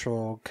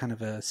central kind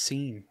of a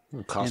scene.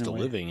 Cost of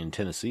living in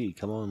Tennessee.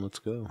 Come on, let's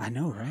go. I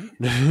know,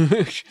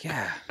 right?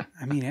 Yeah.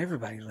 I mean,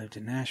 everybody lived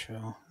in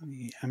Nashville.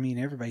 I mean,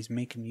 everybody's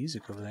making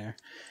music over there.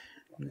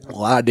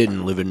 Well, I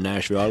didn't live in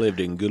Nashville. I lived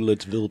in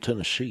Goodlettsville,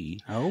 Tennessee.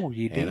 Oh,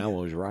 you did? And I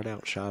was right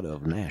outside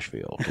of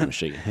Nashville,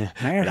 Tennessee.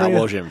 And I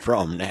wasn't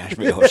from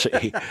Nashville,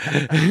 see.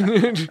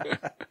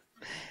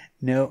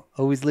 No,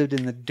 always lived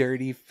in the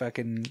dirty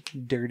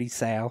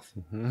South.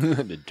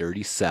 The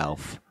dirty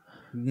South.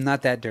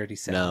 Not that dirty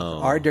South. No.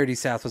 Our dirty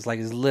South was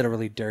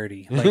literally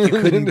dirty. Like you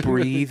couldn't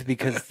breathe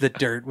because the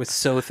dirt was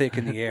so thick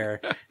in the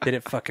air that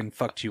it fucking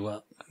fucked you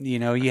up.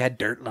 You had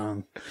dirt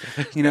lung.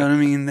 You know what I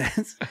mean?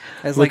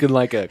 That's looking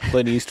like a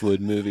Clint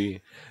Eastwood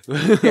movie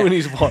when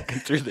he's walking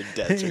through the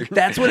desert.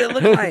 That's what it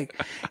looked like.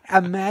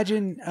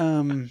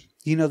 Imagine,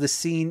 the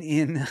scene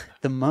in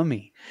The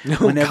Mummy.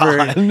 Whenever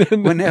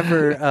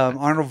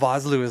Arnold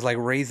Vosloo is like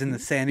raising the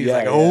sand, he's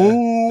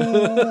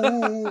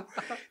oh.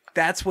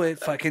 That's what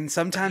fucking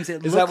sometimes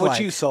it looked like. Is that what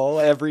you saw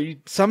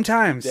every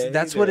Sometimes. day?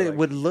 That's what it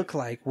would look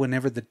like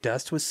whenever the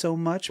dust was so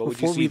much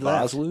before we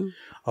left. Vosloo?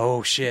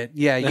 Oh, shit.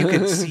 Yeah, you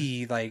could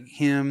see, like,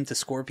 him, the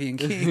Scorpion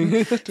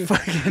King,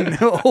 fucking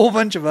a whole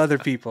bunch of other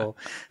people.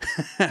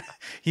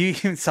 You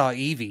even saw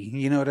Evie,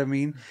 you know what I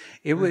mean?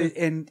 It was,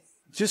 and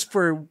just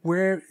for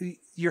where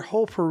your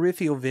whole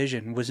peripheral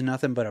vision was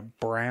nothing but a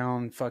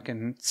brown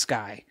fucking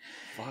sky.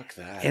 Fuck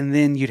that. And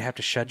then you'd have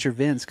to shut your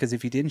vents, because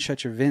if you didn't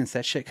shut your vents,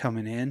 that shit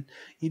coming in,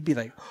 you'd be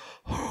like,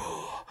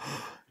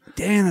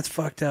 damn, that's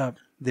fucked up.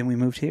 Then we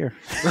moved here.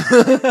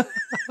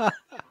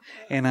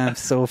 And I'm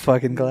so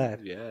fucking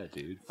glad. Yeah,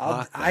 dude.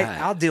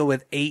 I'll deal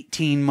with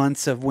 18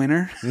 months of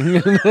winter.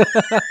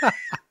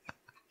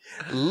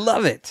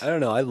 Love it. I don't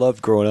know. I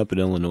loved growing up in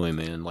Illinois,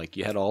 man. Like,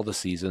 you had all the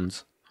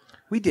seasons.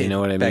 We did. You know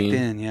what I back mean?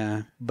 then,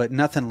 yeah. But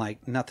nothing like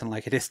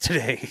it is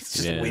today. It's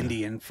just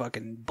windy and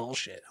fucking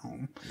bullshit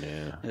home.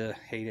 Yeah.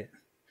 Hate it.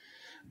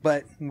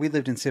 But we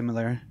lived in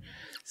similar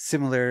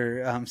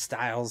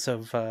styles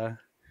of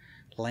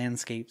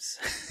landscapes.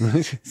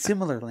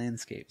 Similar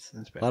landscapes.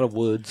 That's a lot of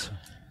woods.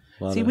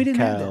 A lot of we didn't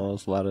cows, have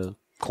that. A lot of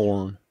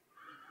corn.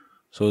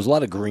 So there's a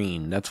lot of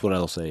green. That's what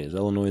I'll say. Is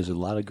Illinois is a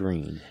lot of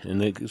green in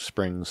the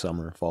spring,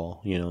 summer,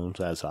 fall.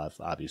 That's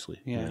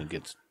obviously. Yeah. And it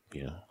gets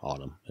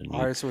autumn. And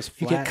ours was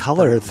you flat. get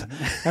color.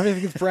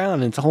 Everything is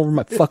brown, and it's all over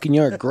my fucking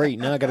yard. Great.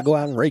 Now I got to go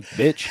out and rake,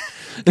 bitch.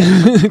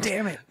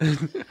 Damn it.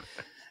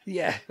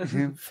 Yeah,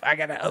 I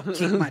gotta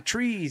upkeep my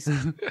trees.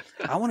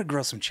 I want to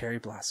grow some cherry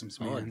blossoms,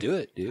 man. Oh, do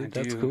it, dude.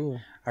 That's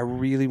cool. I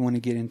really want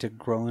to get into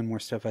growing more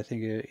stuff. I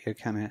think it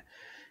kind of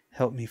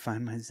helped me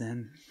find my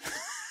zen.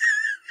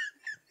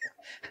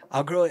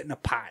 I'll grow it in a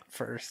pot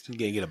first. You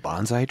gonna get a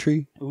bonsai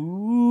tree?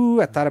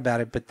 Ooh, I thought about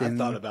it, but then I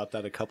thought about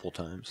that a couple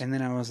times. and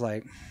then I was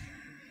like,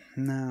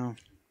 no.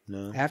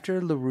 No,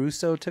 After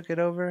LaRusso took it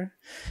over,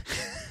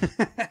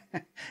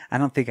 I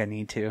don't think I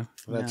need to.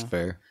 that's No.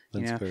 fair.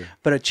 That's You know, fair.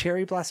 But a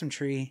cherry blossom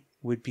tree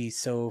would be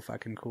so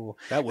fucking cool.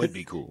 That would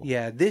be cool.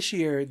 Yeah, this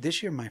year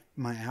my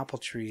apple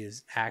tree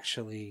is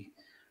actually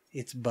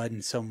it's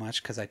budding so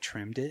much because I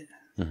trimmed it.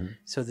 Mm-hmm.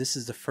 So this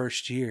is the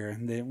first year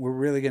that we're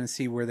really going to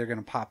see where they're going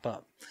to pop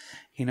up.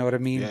 You know what I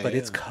mean? Yeah, but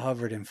it's yeah.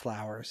 covered in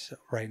flowers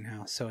right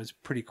now, so it's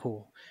pretty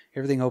cool.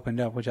 Everything opened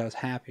up, which I was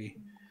happy.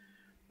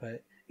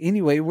 But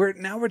anyway, we're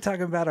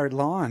talking about our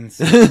lawns.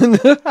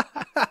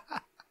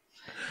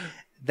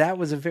 That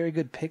was a very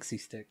good pixie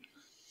stick.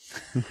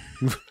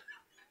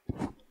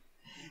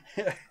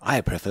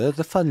 I prefer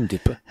the fun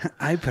dip.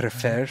 I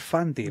prefer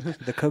fun dip,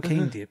 the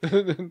cocaine dip.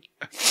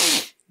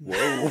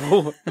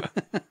 Whoa.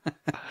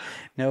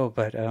 No,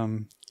 but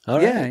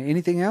All yeah. right.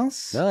 Anything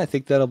else? No, I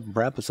think that'll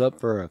wrap us up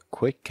for a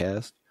quick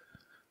cast.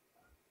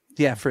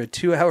 Yeah, for a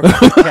 2-hour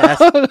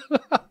podcast.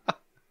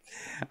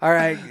 All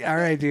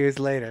right, dudes.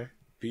 Later.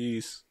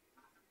 Peace.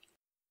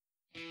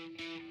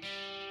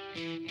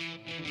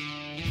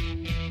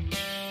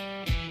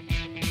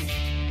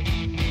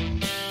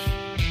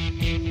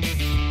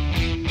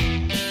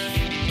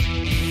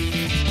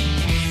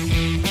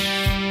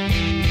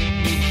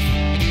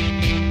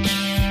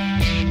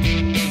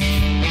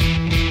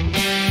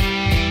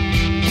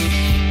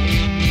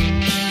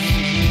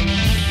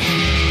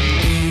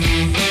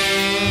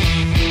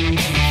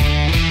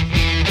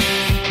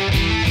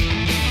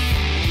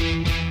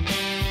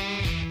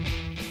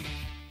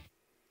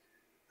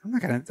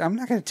 I'm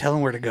not gonna tell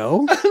them where to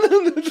go.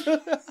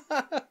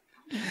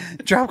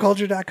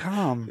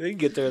 Dropculture.com. They can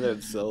get there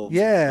themselves.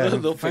 Yeah,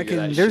 They'll figure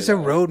that there's shit a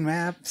out.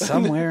 roadmap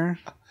somewhere.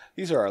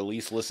 These are our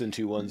least listened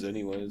to ones,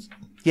 anyways.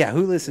 Yeah,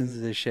 who listens to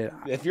this shit?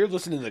 If you're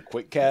listening to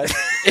Quickcast,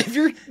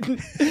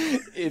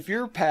 if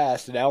you're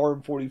past an hour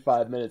and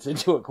 45 minutes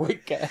into a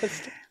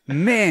Quickcast,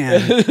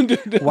 Man,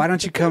 why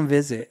don't you come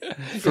visit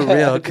for Yeah,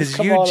 real? just Because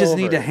come you on just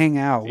need over. to hang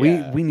out.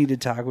 Yeah. We need to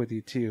talk with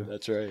you too.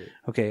 that's right.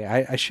 Okay,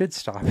 I should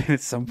stop it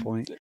at some point.